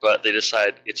 But they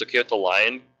decide it's okay with the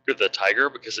lion or the tiger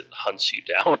because it hunts you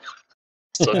down,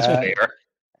 so it's fair.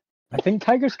 I think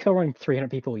tigers kill around 300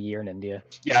 people a year in India.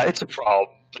 Yeah, it's a problem.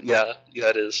 Yeah,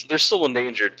 it is. They're still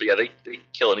endangered, but yeah, they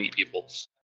kill and eat people.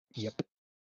 Yep.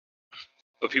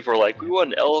 But people are like, we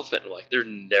want an elephant. I'm like, they're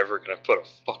never gonna put a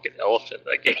fucking elephant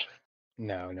in that game.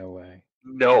 No, no way.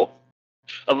 No,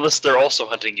 unless they're also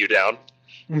hunting you down,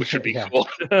 which would be Yeah. cool.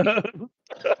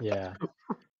 Yeah.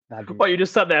 That'd be... But you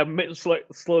just sat there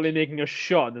slowly making a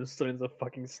shot and then suddenly there's a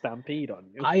fucking stampede on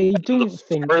you. I don't The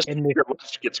think first in the... your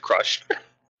left gets crushed.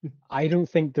 I don't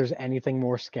think there's anything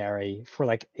more scary for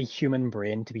like a human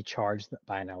brain to be charged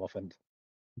by an elephant.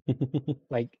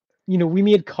 Like, we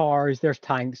made cars, there's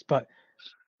tanks, but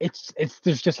it's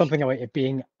there's just something about it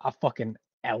being a fucking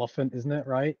elephant, isn't it?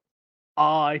 Right?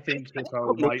 I think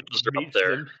Hippo might Tornadoes are up reach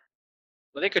there. them.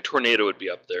 I think a tornado would be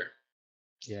up there.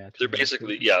 Yeah. They're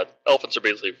basically, elephants are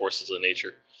basically forces of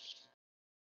nature.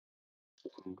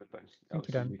 Goodbye. Thank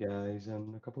you, I'll Dan. see you guys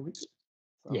in a couple of weeks.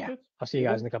 Sounds Yeah. good. I'll see you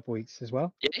guys in a couple of weeks as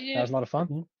well. Yeah. That was a lot of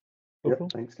fun. Yep,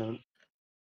 thanks, Dan.